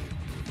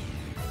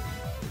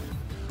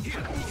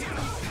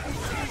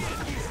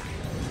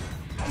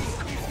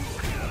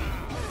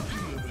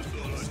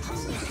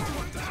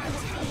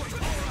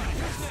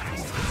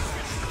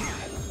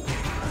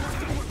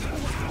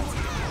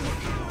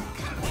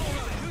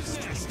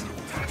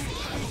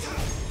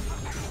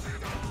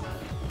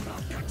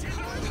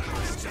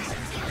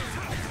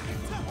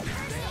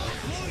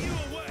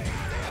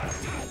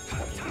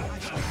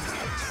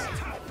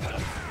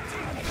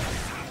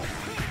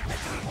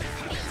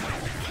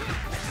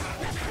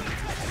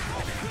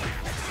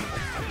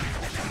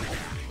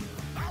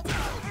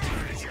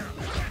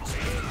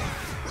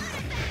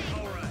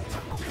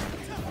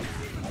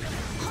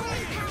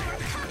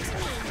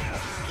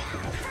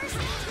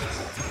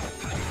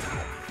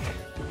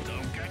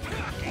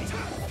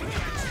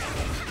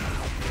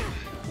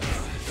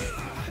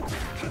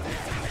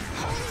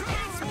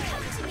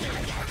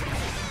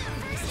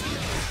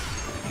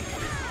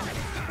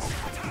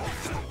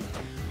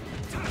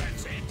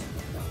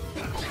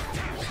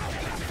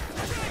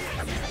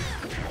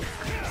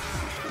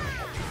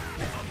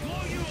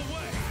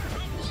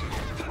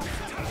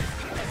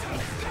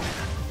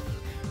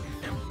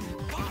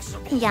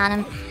 Got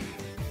him.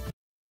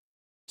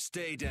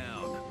 Stay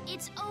down.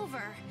 It's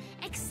over.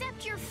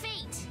 Accept your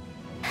fate.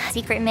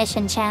 Secret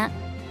mission, chat.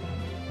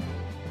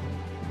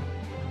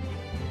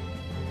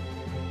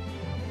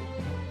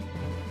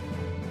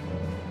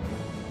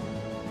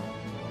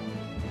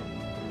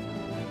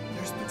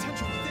 There's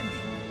potential within me.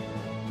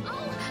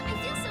 Oh, I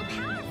feel so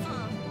powerful.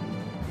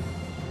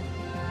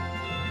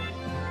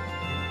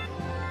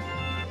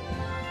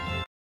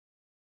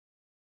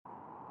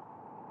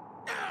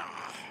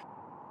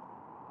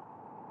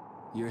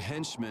 Your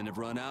henchmen have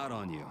run out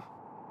on you.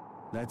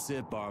 That's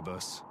it,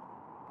 Barbos.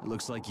 It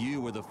looks like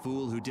you were the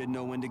fool who didn't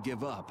know when to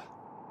give up.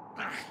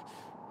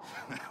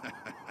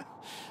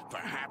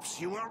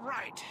 Perhaps you were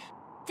right.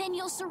 Then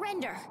you'll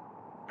surrender.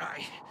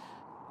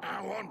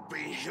 I won't be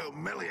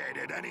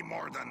humiliated any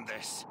more than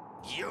this.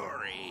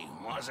 Yuri,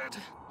 was it?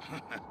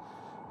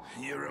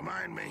 You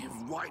remind me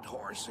of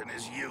Whitehorse in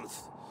his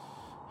youth.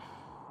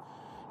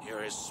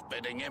 You're his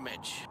spitting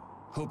image.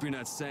 Hope you're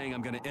not saying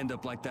I'm gonna end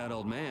up like that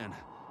old man.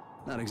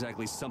 Not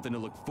exactly something to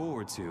look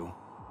forward to.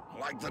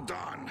 Like the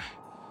Dawn.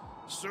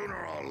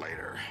 Sooner or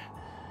later,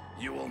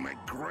 you will make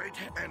great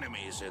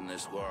enemies in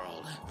this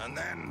world, and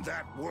then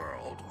that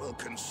world will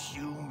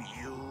consume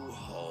you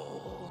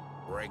whole.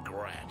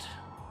 Regret,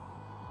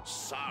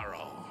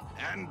 sorrow,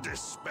 and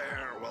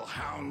despair will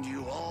hound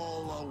you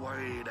all the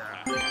way to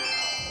hell.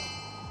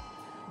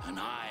 And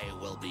I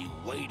will be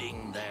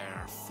waiting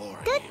there for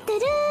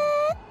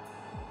you.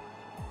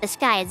 This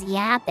guy is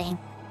yapping.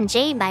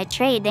 Jade by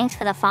trade, thanks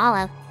for the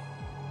follow.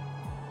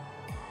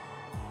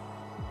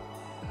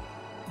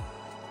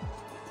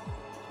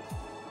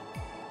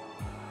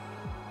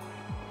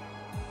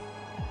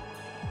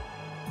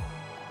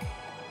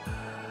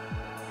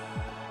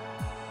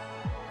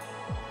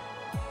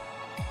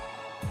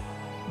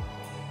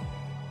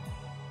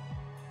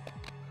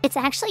 It's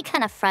actually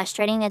kind of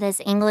frustrating that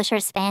this English or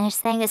Spanish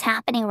thing is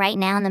happening right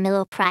now in the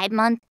middle of Pride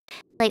Month.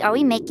 Like, are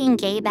we making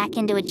gay back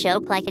into a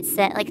joke like it's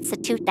the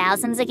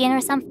 2000s again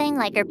or something?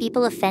 Like, are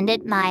people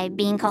offended by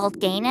being called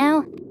gay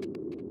now?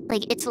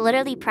 Like, it's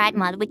literally Pride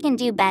Month. We can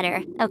do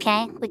better,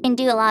 okay? We can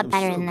do a lot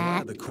better than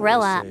that.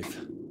 Grow up.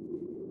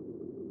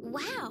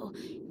 Wow,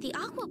 the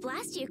Aqua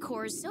Blastia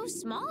core is so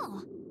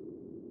small.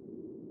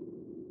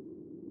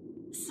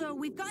 So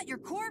we've got your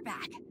core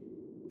back.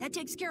 That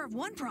takes care of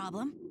one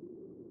problem.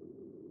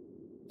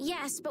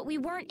 Yes, but we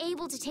weren't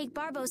able to take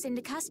Barbos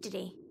into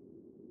custody.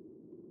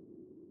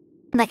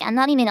 Like, I'm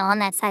not even on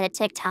that side of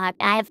TikTok.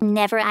 I have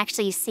never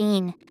actually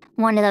seen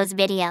one of those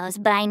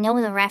videos, but I know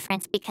the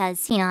reference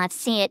because, you know, I've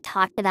seen it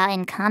talked about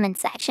in comment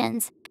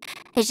sections.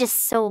 It's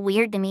just so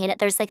weird to me that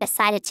there's like a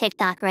side of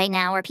TikTok right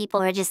now where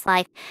people are just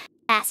like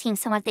asking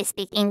someone if they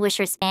speak English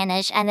or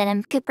Spanish, and then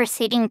I'm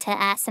proceeding to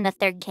ask them if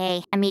they're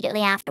gay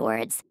immediately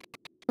afterwards.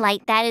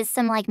 Like, that is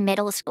some like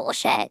middle school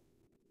shit.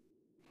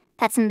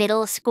 That's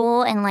middle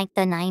school in like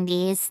the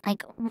 90s.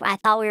 Like, I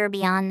thought we were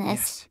beyond this.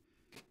 Yes.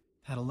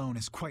 That alone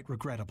is quite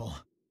regrettable.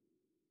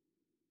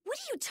 What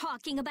are you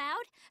talking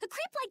about? A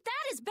creep like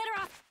that is better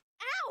off.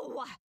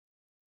 Ow!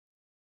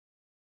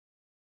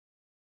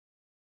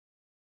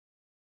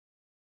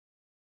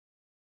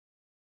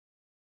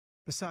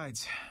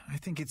 Besides, I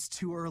think it's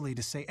too early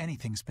to say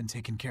anything's been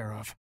taken care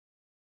of.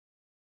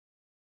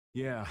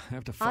 Yeah, I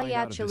have to find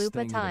out if this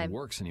thing even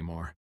works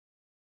anymore.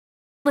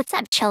 What's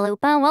up,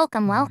 Chalupa?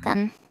 Welcome,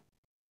 welcome.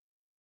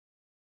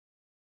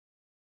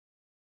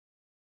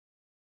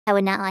 I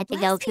would not like the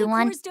Goku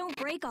one. Cores don't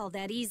break all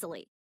that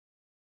easily.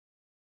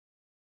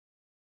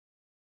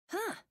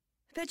 Huh.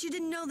 Bet you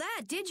didn't know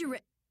that, did you,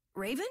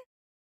 Raven?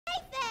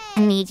 I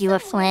need you a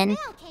Flynn.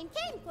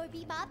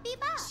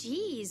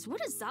 Jeez,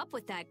 what is up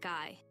with that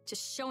guy?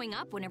 Just showing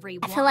up whenever he I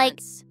wants. feel like...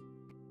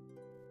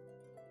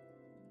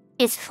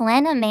 Is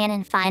Flynn a man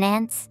in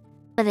finance?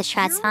 With a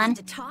trust fund?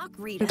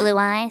 And blue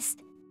eyes?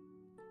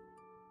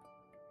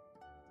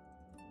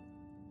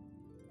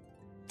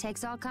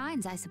 Takes all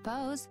kinds, I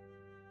suppose.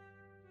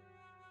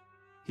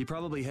 He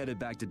probably headed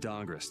back to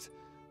Dongrist.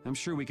 I'm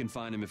sure we can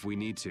find him if we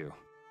need to.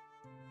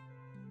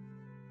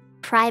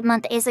 Pride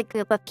Month is a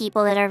group of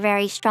people that are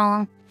very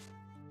strong.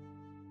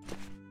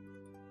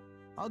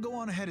 I'll go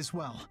on ahead as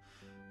well.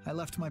 I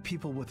left my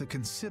people with a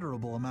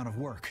considerable amount of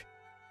work.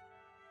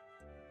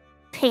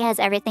 He has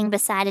everything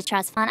beside a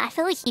trust fund. I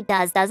feel like he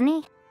does, doesn't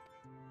he?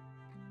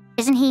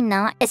 Isn't he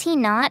not? Is he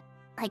not,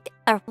 like,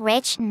 a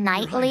rich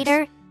knight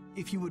leader?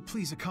 If you would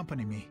please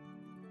accompany me.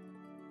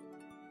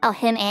 Oh,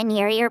 him and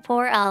Yuri are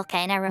poor? Oh,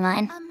 okay, never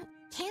mind.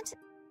 Can't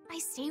I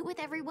stay with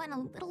everyone a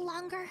little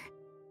longer?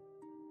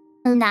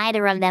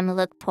 Neither of them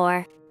look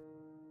poor.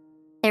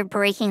 They're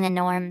breaking the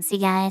norms, you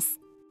guys.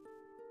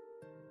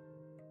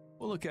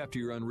 We'll look after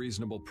your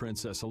unreasonable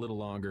princess a little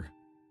longer.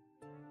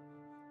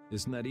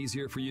 Isn't that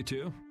easier for you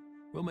too?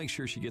 We'll make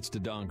sure she gets to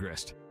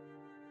Dongrist.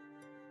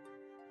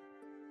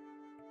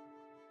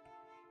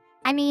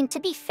 I mean,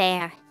 to be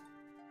fair,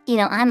 you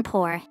know, I'm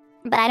poor,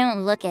 but I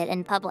don't look it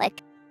in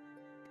public.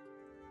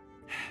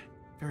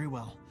 Very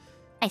well.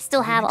 I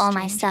still have all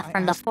my stuff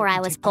from before I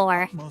was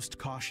poor. Most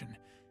caution.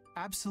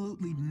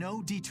 Absolutely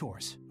no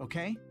detours,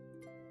 okay?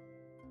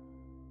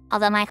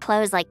 Although my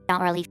clothes, like,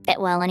 don't really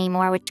fit well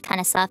anymore, which kind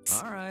of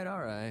sucks. All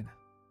right.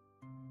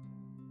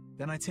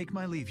 Then I take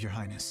my leave, Your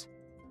Highness.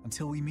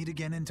 Until we meet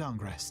again in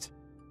Dongrest.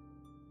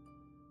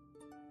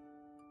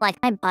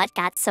 Like, my butt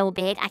got so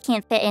big, I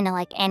can't fit into,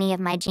 like, any of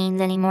my jeans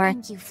anymore.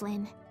 Thank you,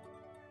 Flynn.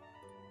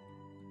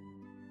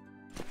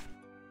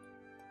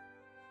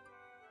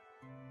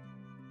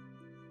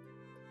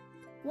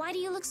 Why do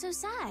you look so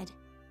sad?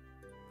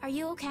 Are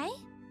you okay?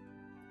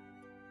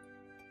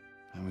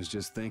 I was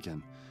just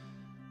thinking.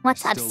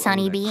 What's up,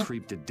 Sonny B?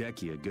 Creep to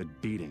Decky a good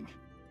beating.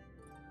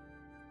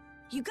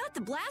 You got the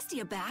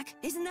Blastia back.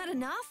 Isn't that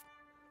enough?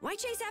 Why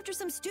chase after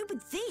some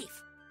stupid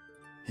thief?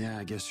 Yeah,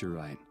 I guess you're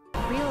right.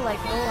 Real like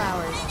 4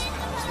 hours.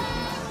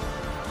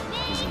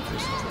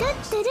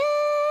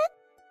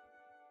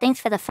 Thanks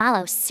for the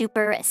follow,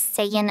 Super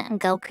Saiyan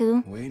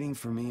Goku. Waiting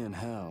for me in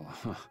hell.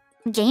 Huh.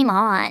 Game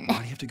on. Why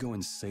do you have to go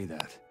and say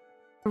that?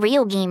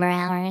 Real gamer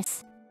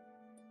hours.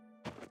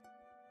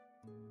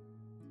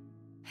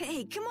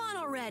 Hey, come on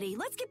already.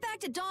 Let's get back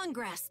to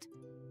Dongrest.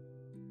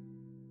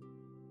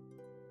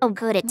 Oh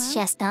good, it's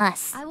just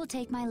us. I will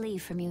take my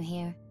leave from you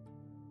here.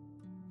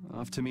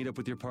 Off to meet up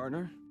with your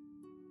partner?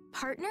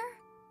 Partner?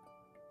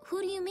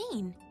 Who do you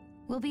mean?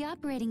 We'll be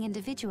operating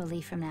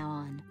individually from now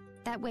on.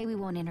 That way we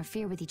won't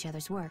interfere with each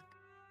other's work.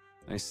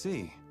 I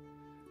see.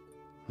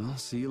 Well,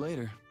 see you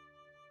later.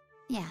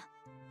 Yeah.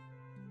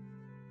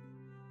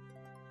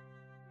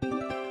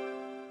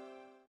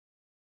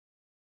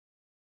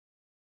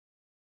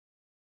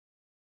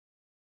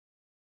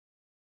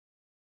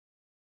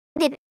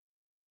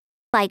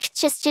 Like,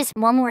 just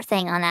one more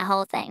thing on that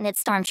whole thing that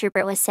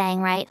Stormtrooper was saying,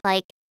 right?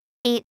 Like,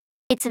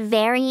 it's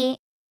very,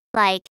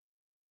 like,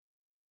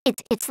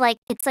 it's like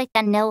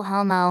the no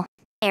homo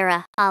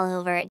era all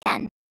over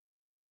again.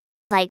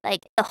 Like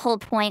the whole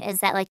point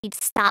is that, like, you'd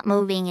stop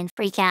moving and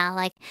freak out.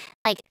 Like,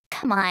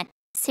 come on,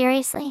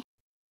 seriously?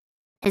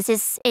 Is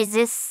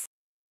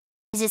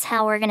this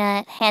how we're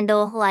gonna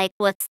handle, like,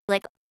 what's,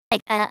 like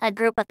a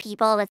group of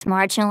people that's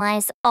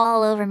marginalized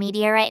all over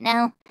media right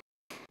now?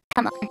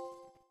 Come on.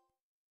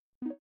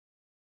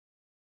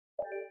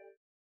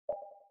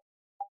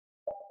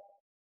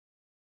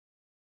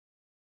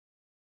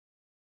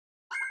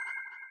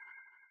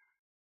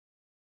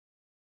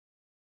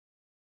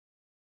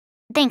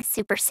 Thanks,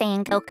 Super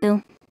Saiyan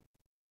Goku.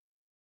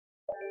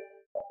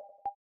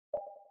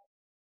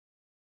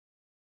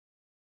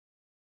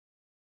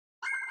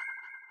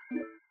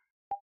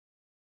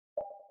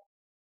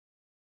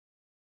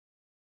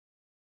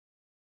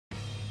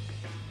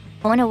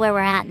 I wonder where we're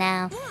at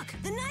now. Look,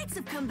 the Knights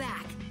have come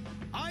back.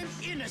 I'm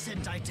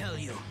innocent, I tell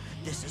you.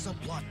 This is a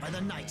plot by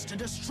the Knights to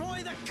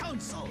destroy the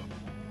Council.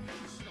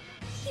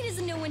 He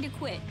doesn't know when to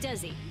quit,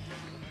 does he?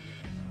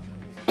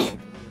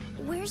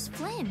 Where's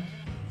Flynn?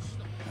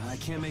 I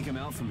can't make him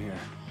out from here.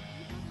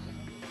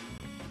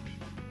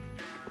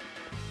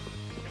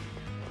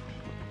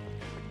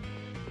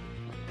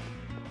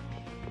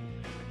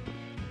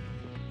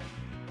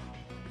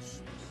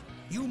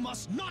 You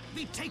must not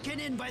be taken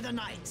in by the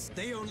Knights.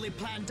 They only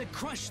plan to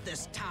crush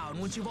this town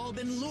once you've all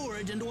been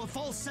lured into a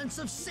false sense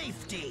of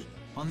safety.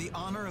 On the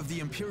honor of the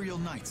Imperial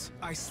Knights,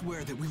 I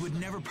swear that we would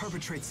never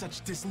perpetrate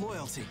such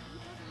disloyalty.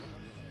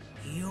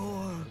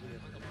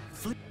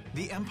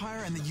 The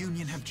Empire and the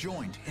Union have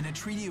joined in a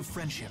treaty of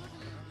friendship.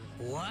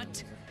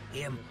 What?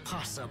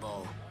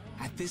 Impossible.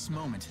 At this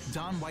moment,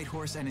 Don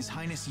Whitehorse and His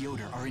Highness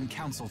Yoder are in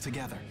council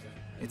together.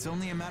 It's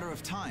only a matter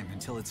of time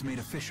until it's made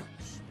official.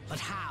 But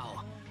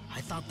how? I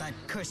thought that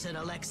cursed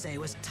Alexei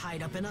was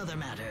tied up in other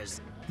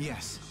matters.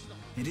 Yes.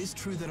 It is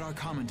true that our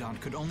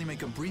Commandant could only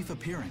make a brief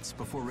appearance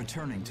before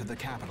returning to the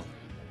capital.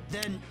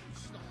 Then,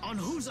 on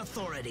whose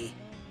authority?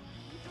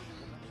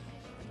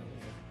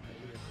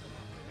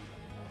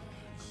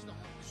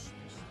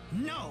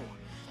 No!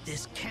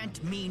 This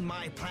can't mean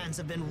my plans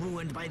have been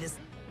ruined by this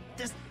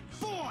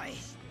boy!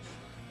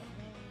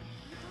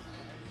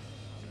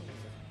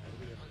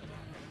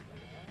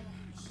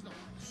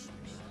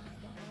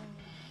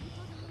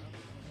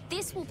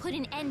 This will put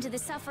an end to the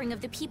suffering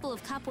of the people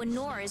of Capua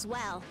Nor as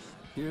well.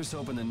 Here's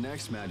hoping the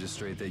next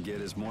magistrate they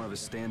get is more of a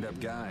stand-up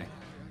guy.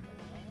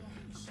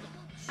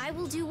 I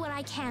will do what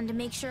I can to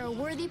make sure a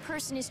worthy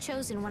person is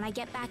chosen when I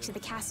get back to the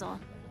castle.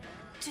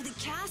 To the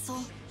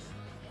castle?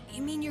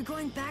 You mean you're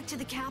going back to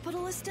the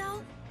capital,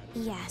 Estelle?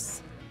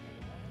 Yes.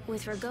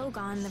 With Rago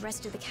gone, the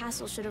rest of the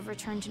castle should have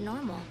returned to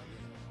normal.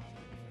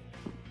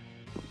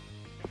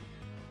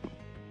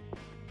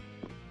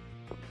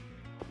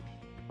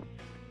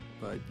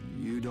 But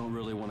you don't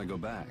really want to go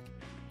back.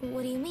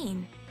 What do you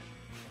mean?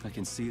 I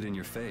can see it in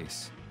your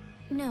face.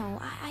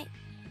 No,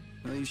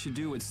 Well, you should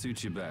do what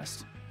suits you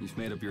best. You've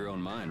made up your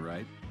own mind,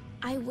 right?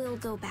 I will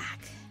go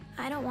back.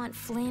 I don't want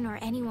Flynn or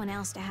anyone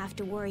else to have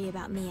to worry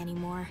about me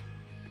anymore.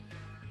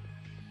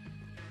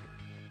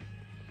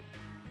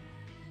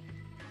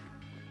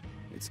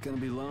 It's gonna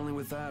be lonely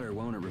without her,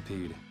 won't it,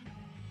 Rapide?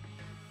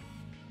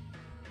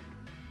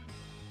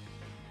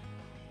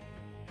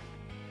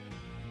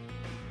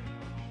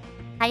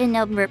 I didn't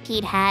know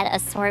Rapide had a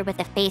sword with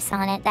a face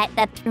on it.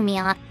 That threw me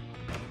off.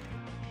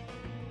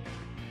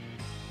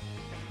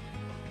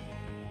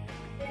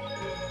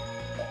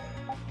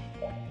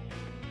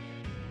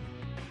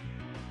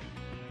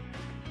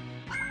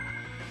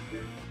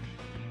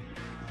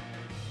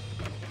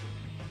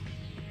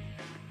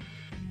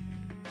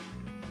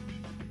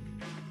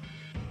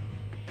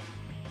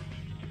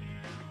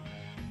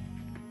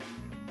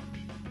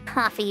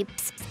 Coffee.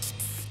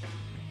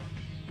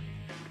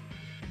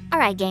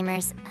 Alright,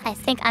 gamers. I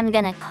think I'm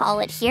gonna call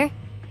it here.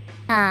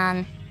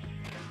 I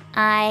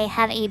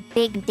have a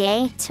big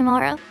day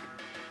tomorrow.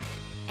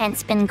 And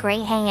it's been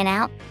great hanging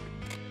out.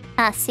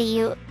 I'll see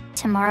you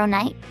tomorrow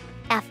night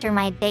after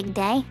my big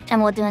day.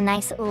 And we'll do a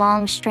nice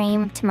long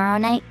stream tomorrow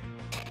night.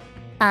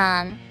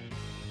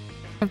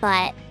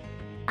 But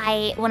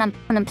what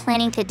I'm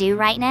planning to do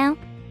right now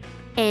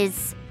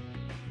is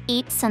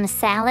eat some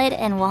salad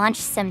and watch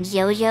some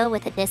JoJo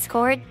with the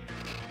Discord.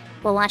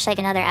 We'll watch like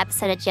another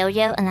episode of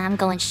JoJo and then I'm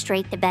going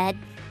straight to bed.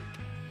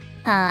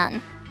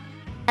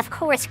 Of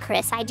course,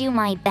 Chris, I do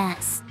my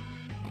best.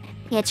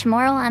 Yeah,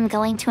 tomorrow I'm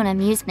going to an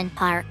amusement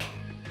park.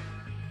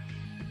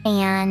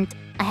 And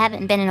I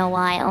haven't been in a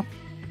while.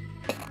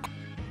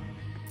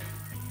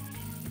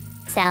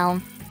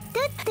 So,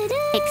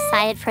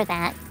 excited for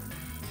that.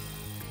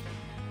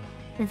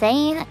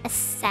 Vane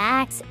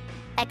Sax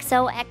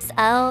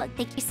XOXO,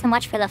 thank you so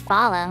much for the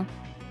follow.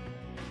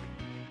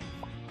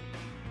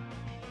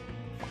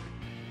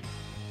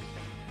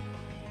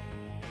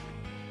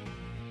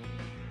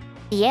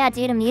 Yeah,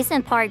 dude,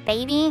 amusement park,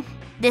 baby.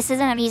 This is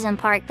an amusement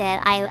park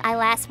that I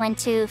last went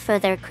to for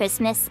their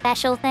Christmas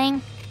special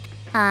thing.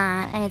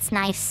 And it's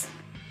nice.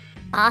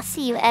 I'll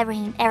see you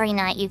every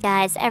night, you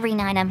guys. Every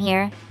night I'm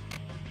here.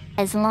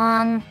 As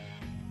long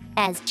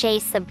as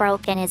Jace the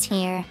Broken is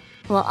here,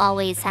 we'll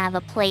always have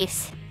a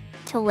place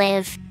to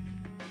live.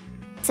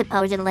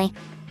 Supposedly.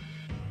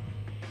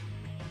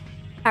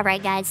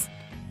 Alright, guys.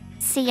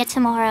 See you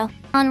tomorrow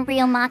on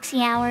Real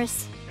Moxie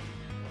Hours.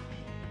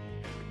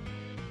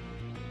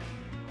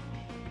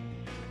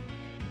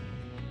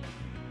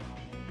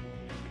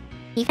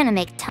 You're gonna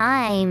make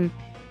time.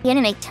 You're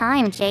gonna make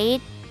time,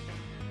 Jade.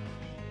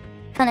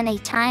 Gonna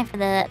make time for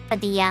the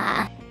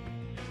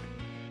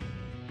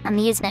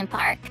amusement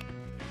park.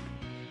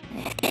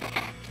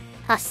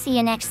 I'll see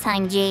you next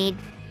time, Jade,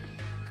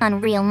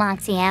 on Real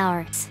Moxie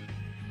Hours.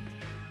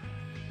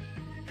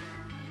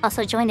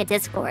 Also, join the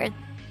Discord.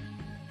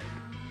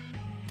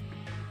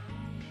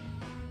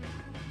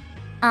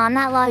 Oh, I'm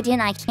not logged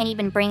in. I can't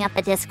even bring up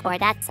the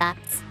Discord. That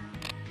sucks.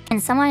 Can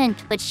someone in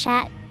Twitch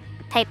chat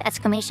type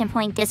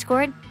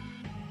 !Discord?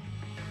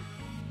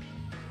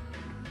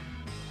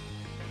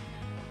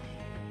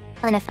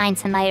 I'm gonna find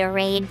somebody to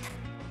raid.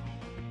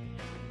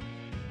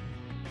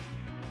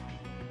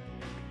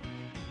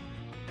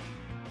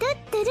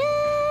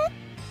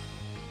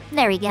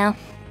 There we go.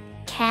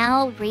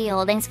 Cal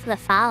Real, thanks for the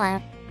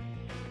follow.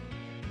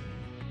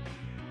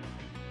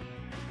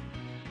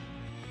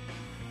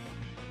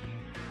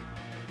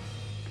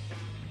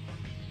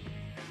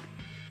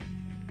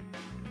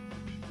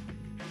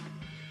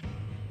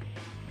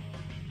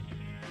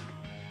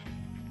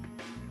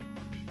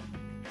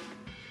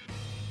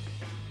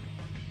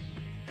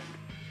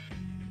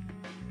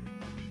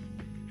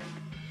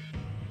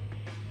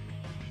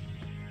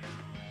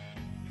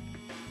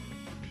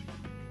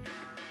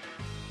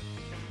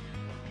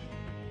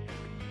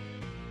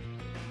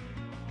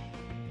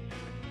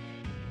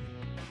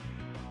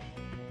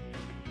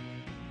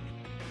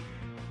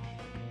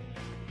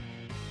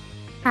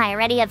 Alright,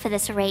 ready up for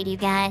this raid, you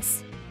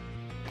guys.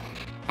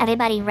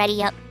 Everybody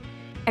ready up.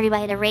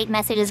 Everybody, the raid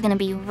message is gonna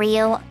be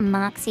real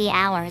Moxie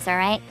hours,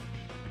 alright?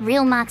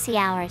 Real Moxie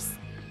hours.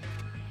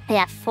 I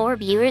got 4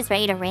 viewers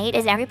ready to raid.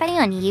 Is everybody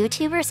on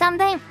YouTube or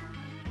something?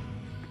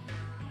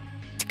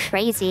 It's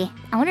crazy.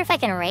 I wonder if I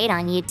can raid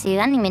on YouTube.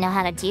 I don't even know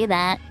how to do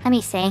that. Let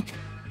me see.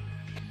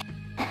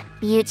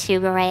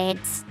 YouTube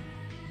raids.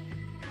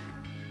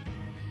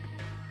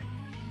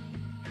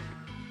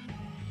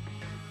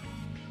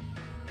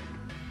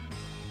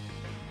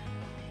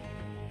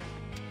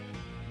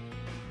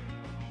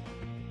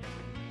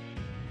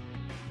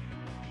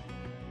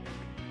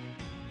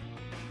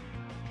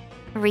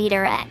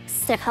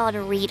 Redirects. They're called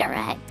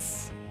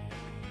redirects.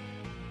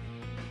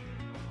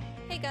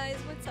 Hey guys,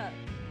 what's up?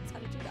 That's how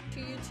to do that. To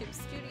YouTube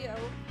Studio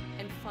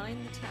and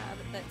find the tab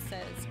that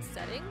says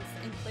Settings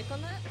and click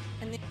on that,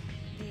 and then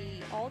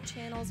all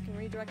channels can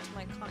redirect to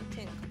my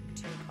content.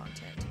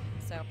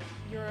 So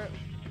you're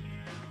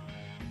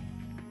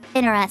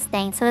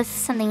Interesting. So this is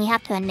something you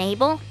have to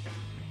enable.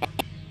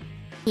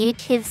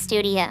 YouTube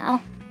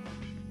Studio.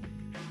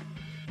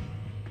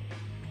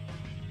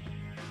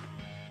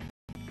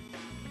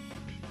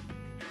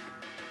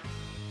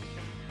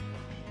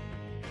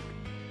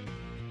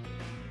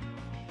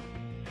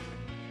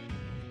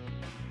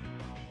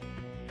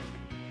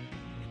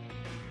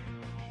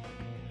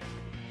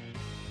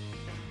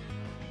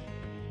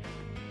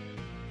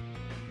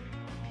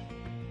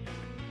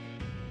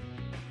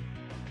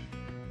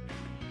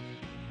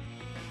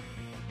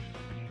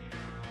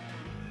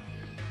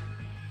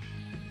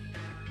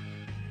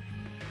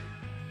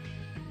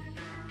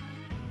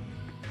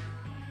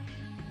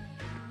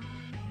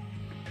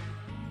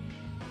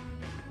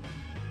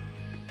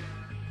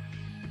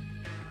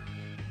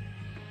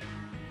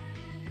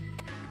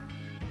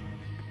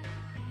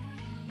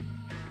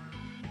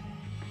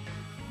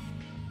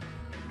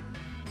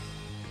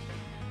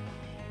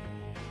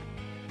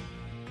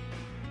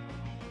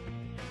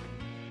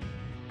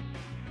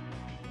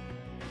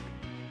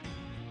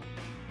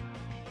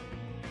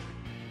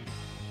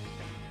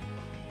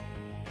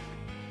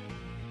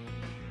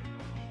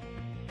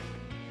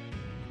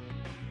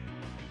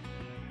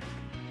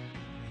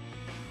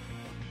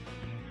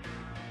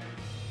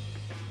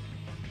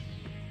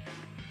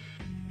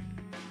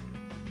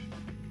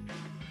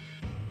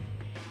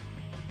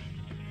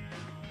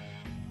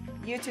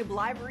 YouTube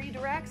Live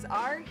redirects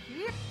are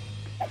here.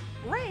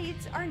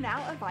 Raids are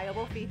now a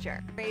viable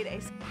feature. Raid a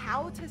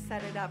how to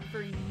set it up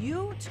for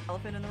you to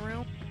elephant in the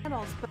room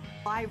channels, but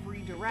live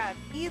redirect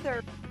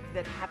either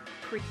that have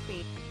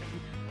creepy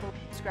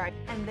subscribe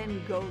and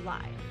then go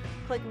live.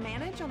 Click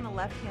manage on the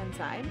left hand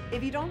side.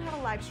 If you don't have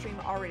a live stream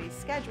already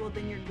scheduled,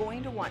 then you're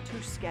going to want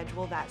to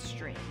schedule that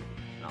stream.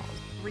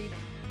 Read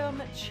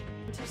them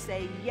to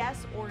say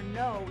yes or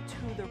no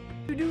to the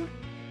to-do.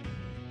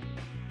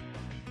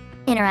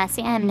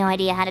 Interesting. I have no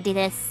idea how to do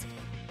this.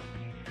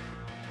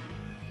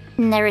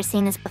 Never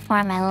seen this before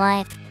in my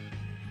life.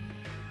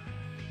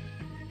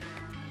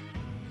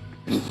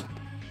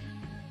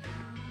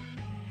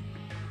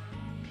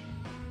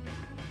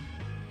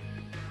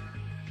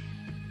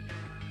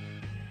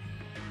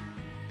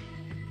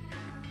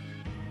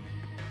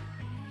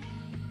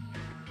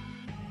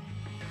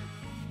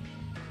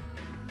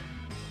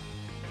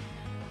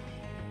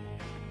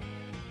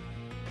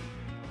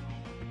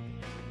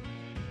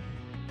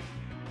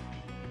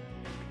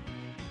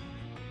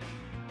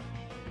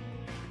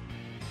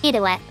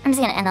 Either way, I'm just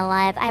gonna end the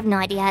live. I have no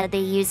idea how to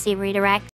use the redirect.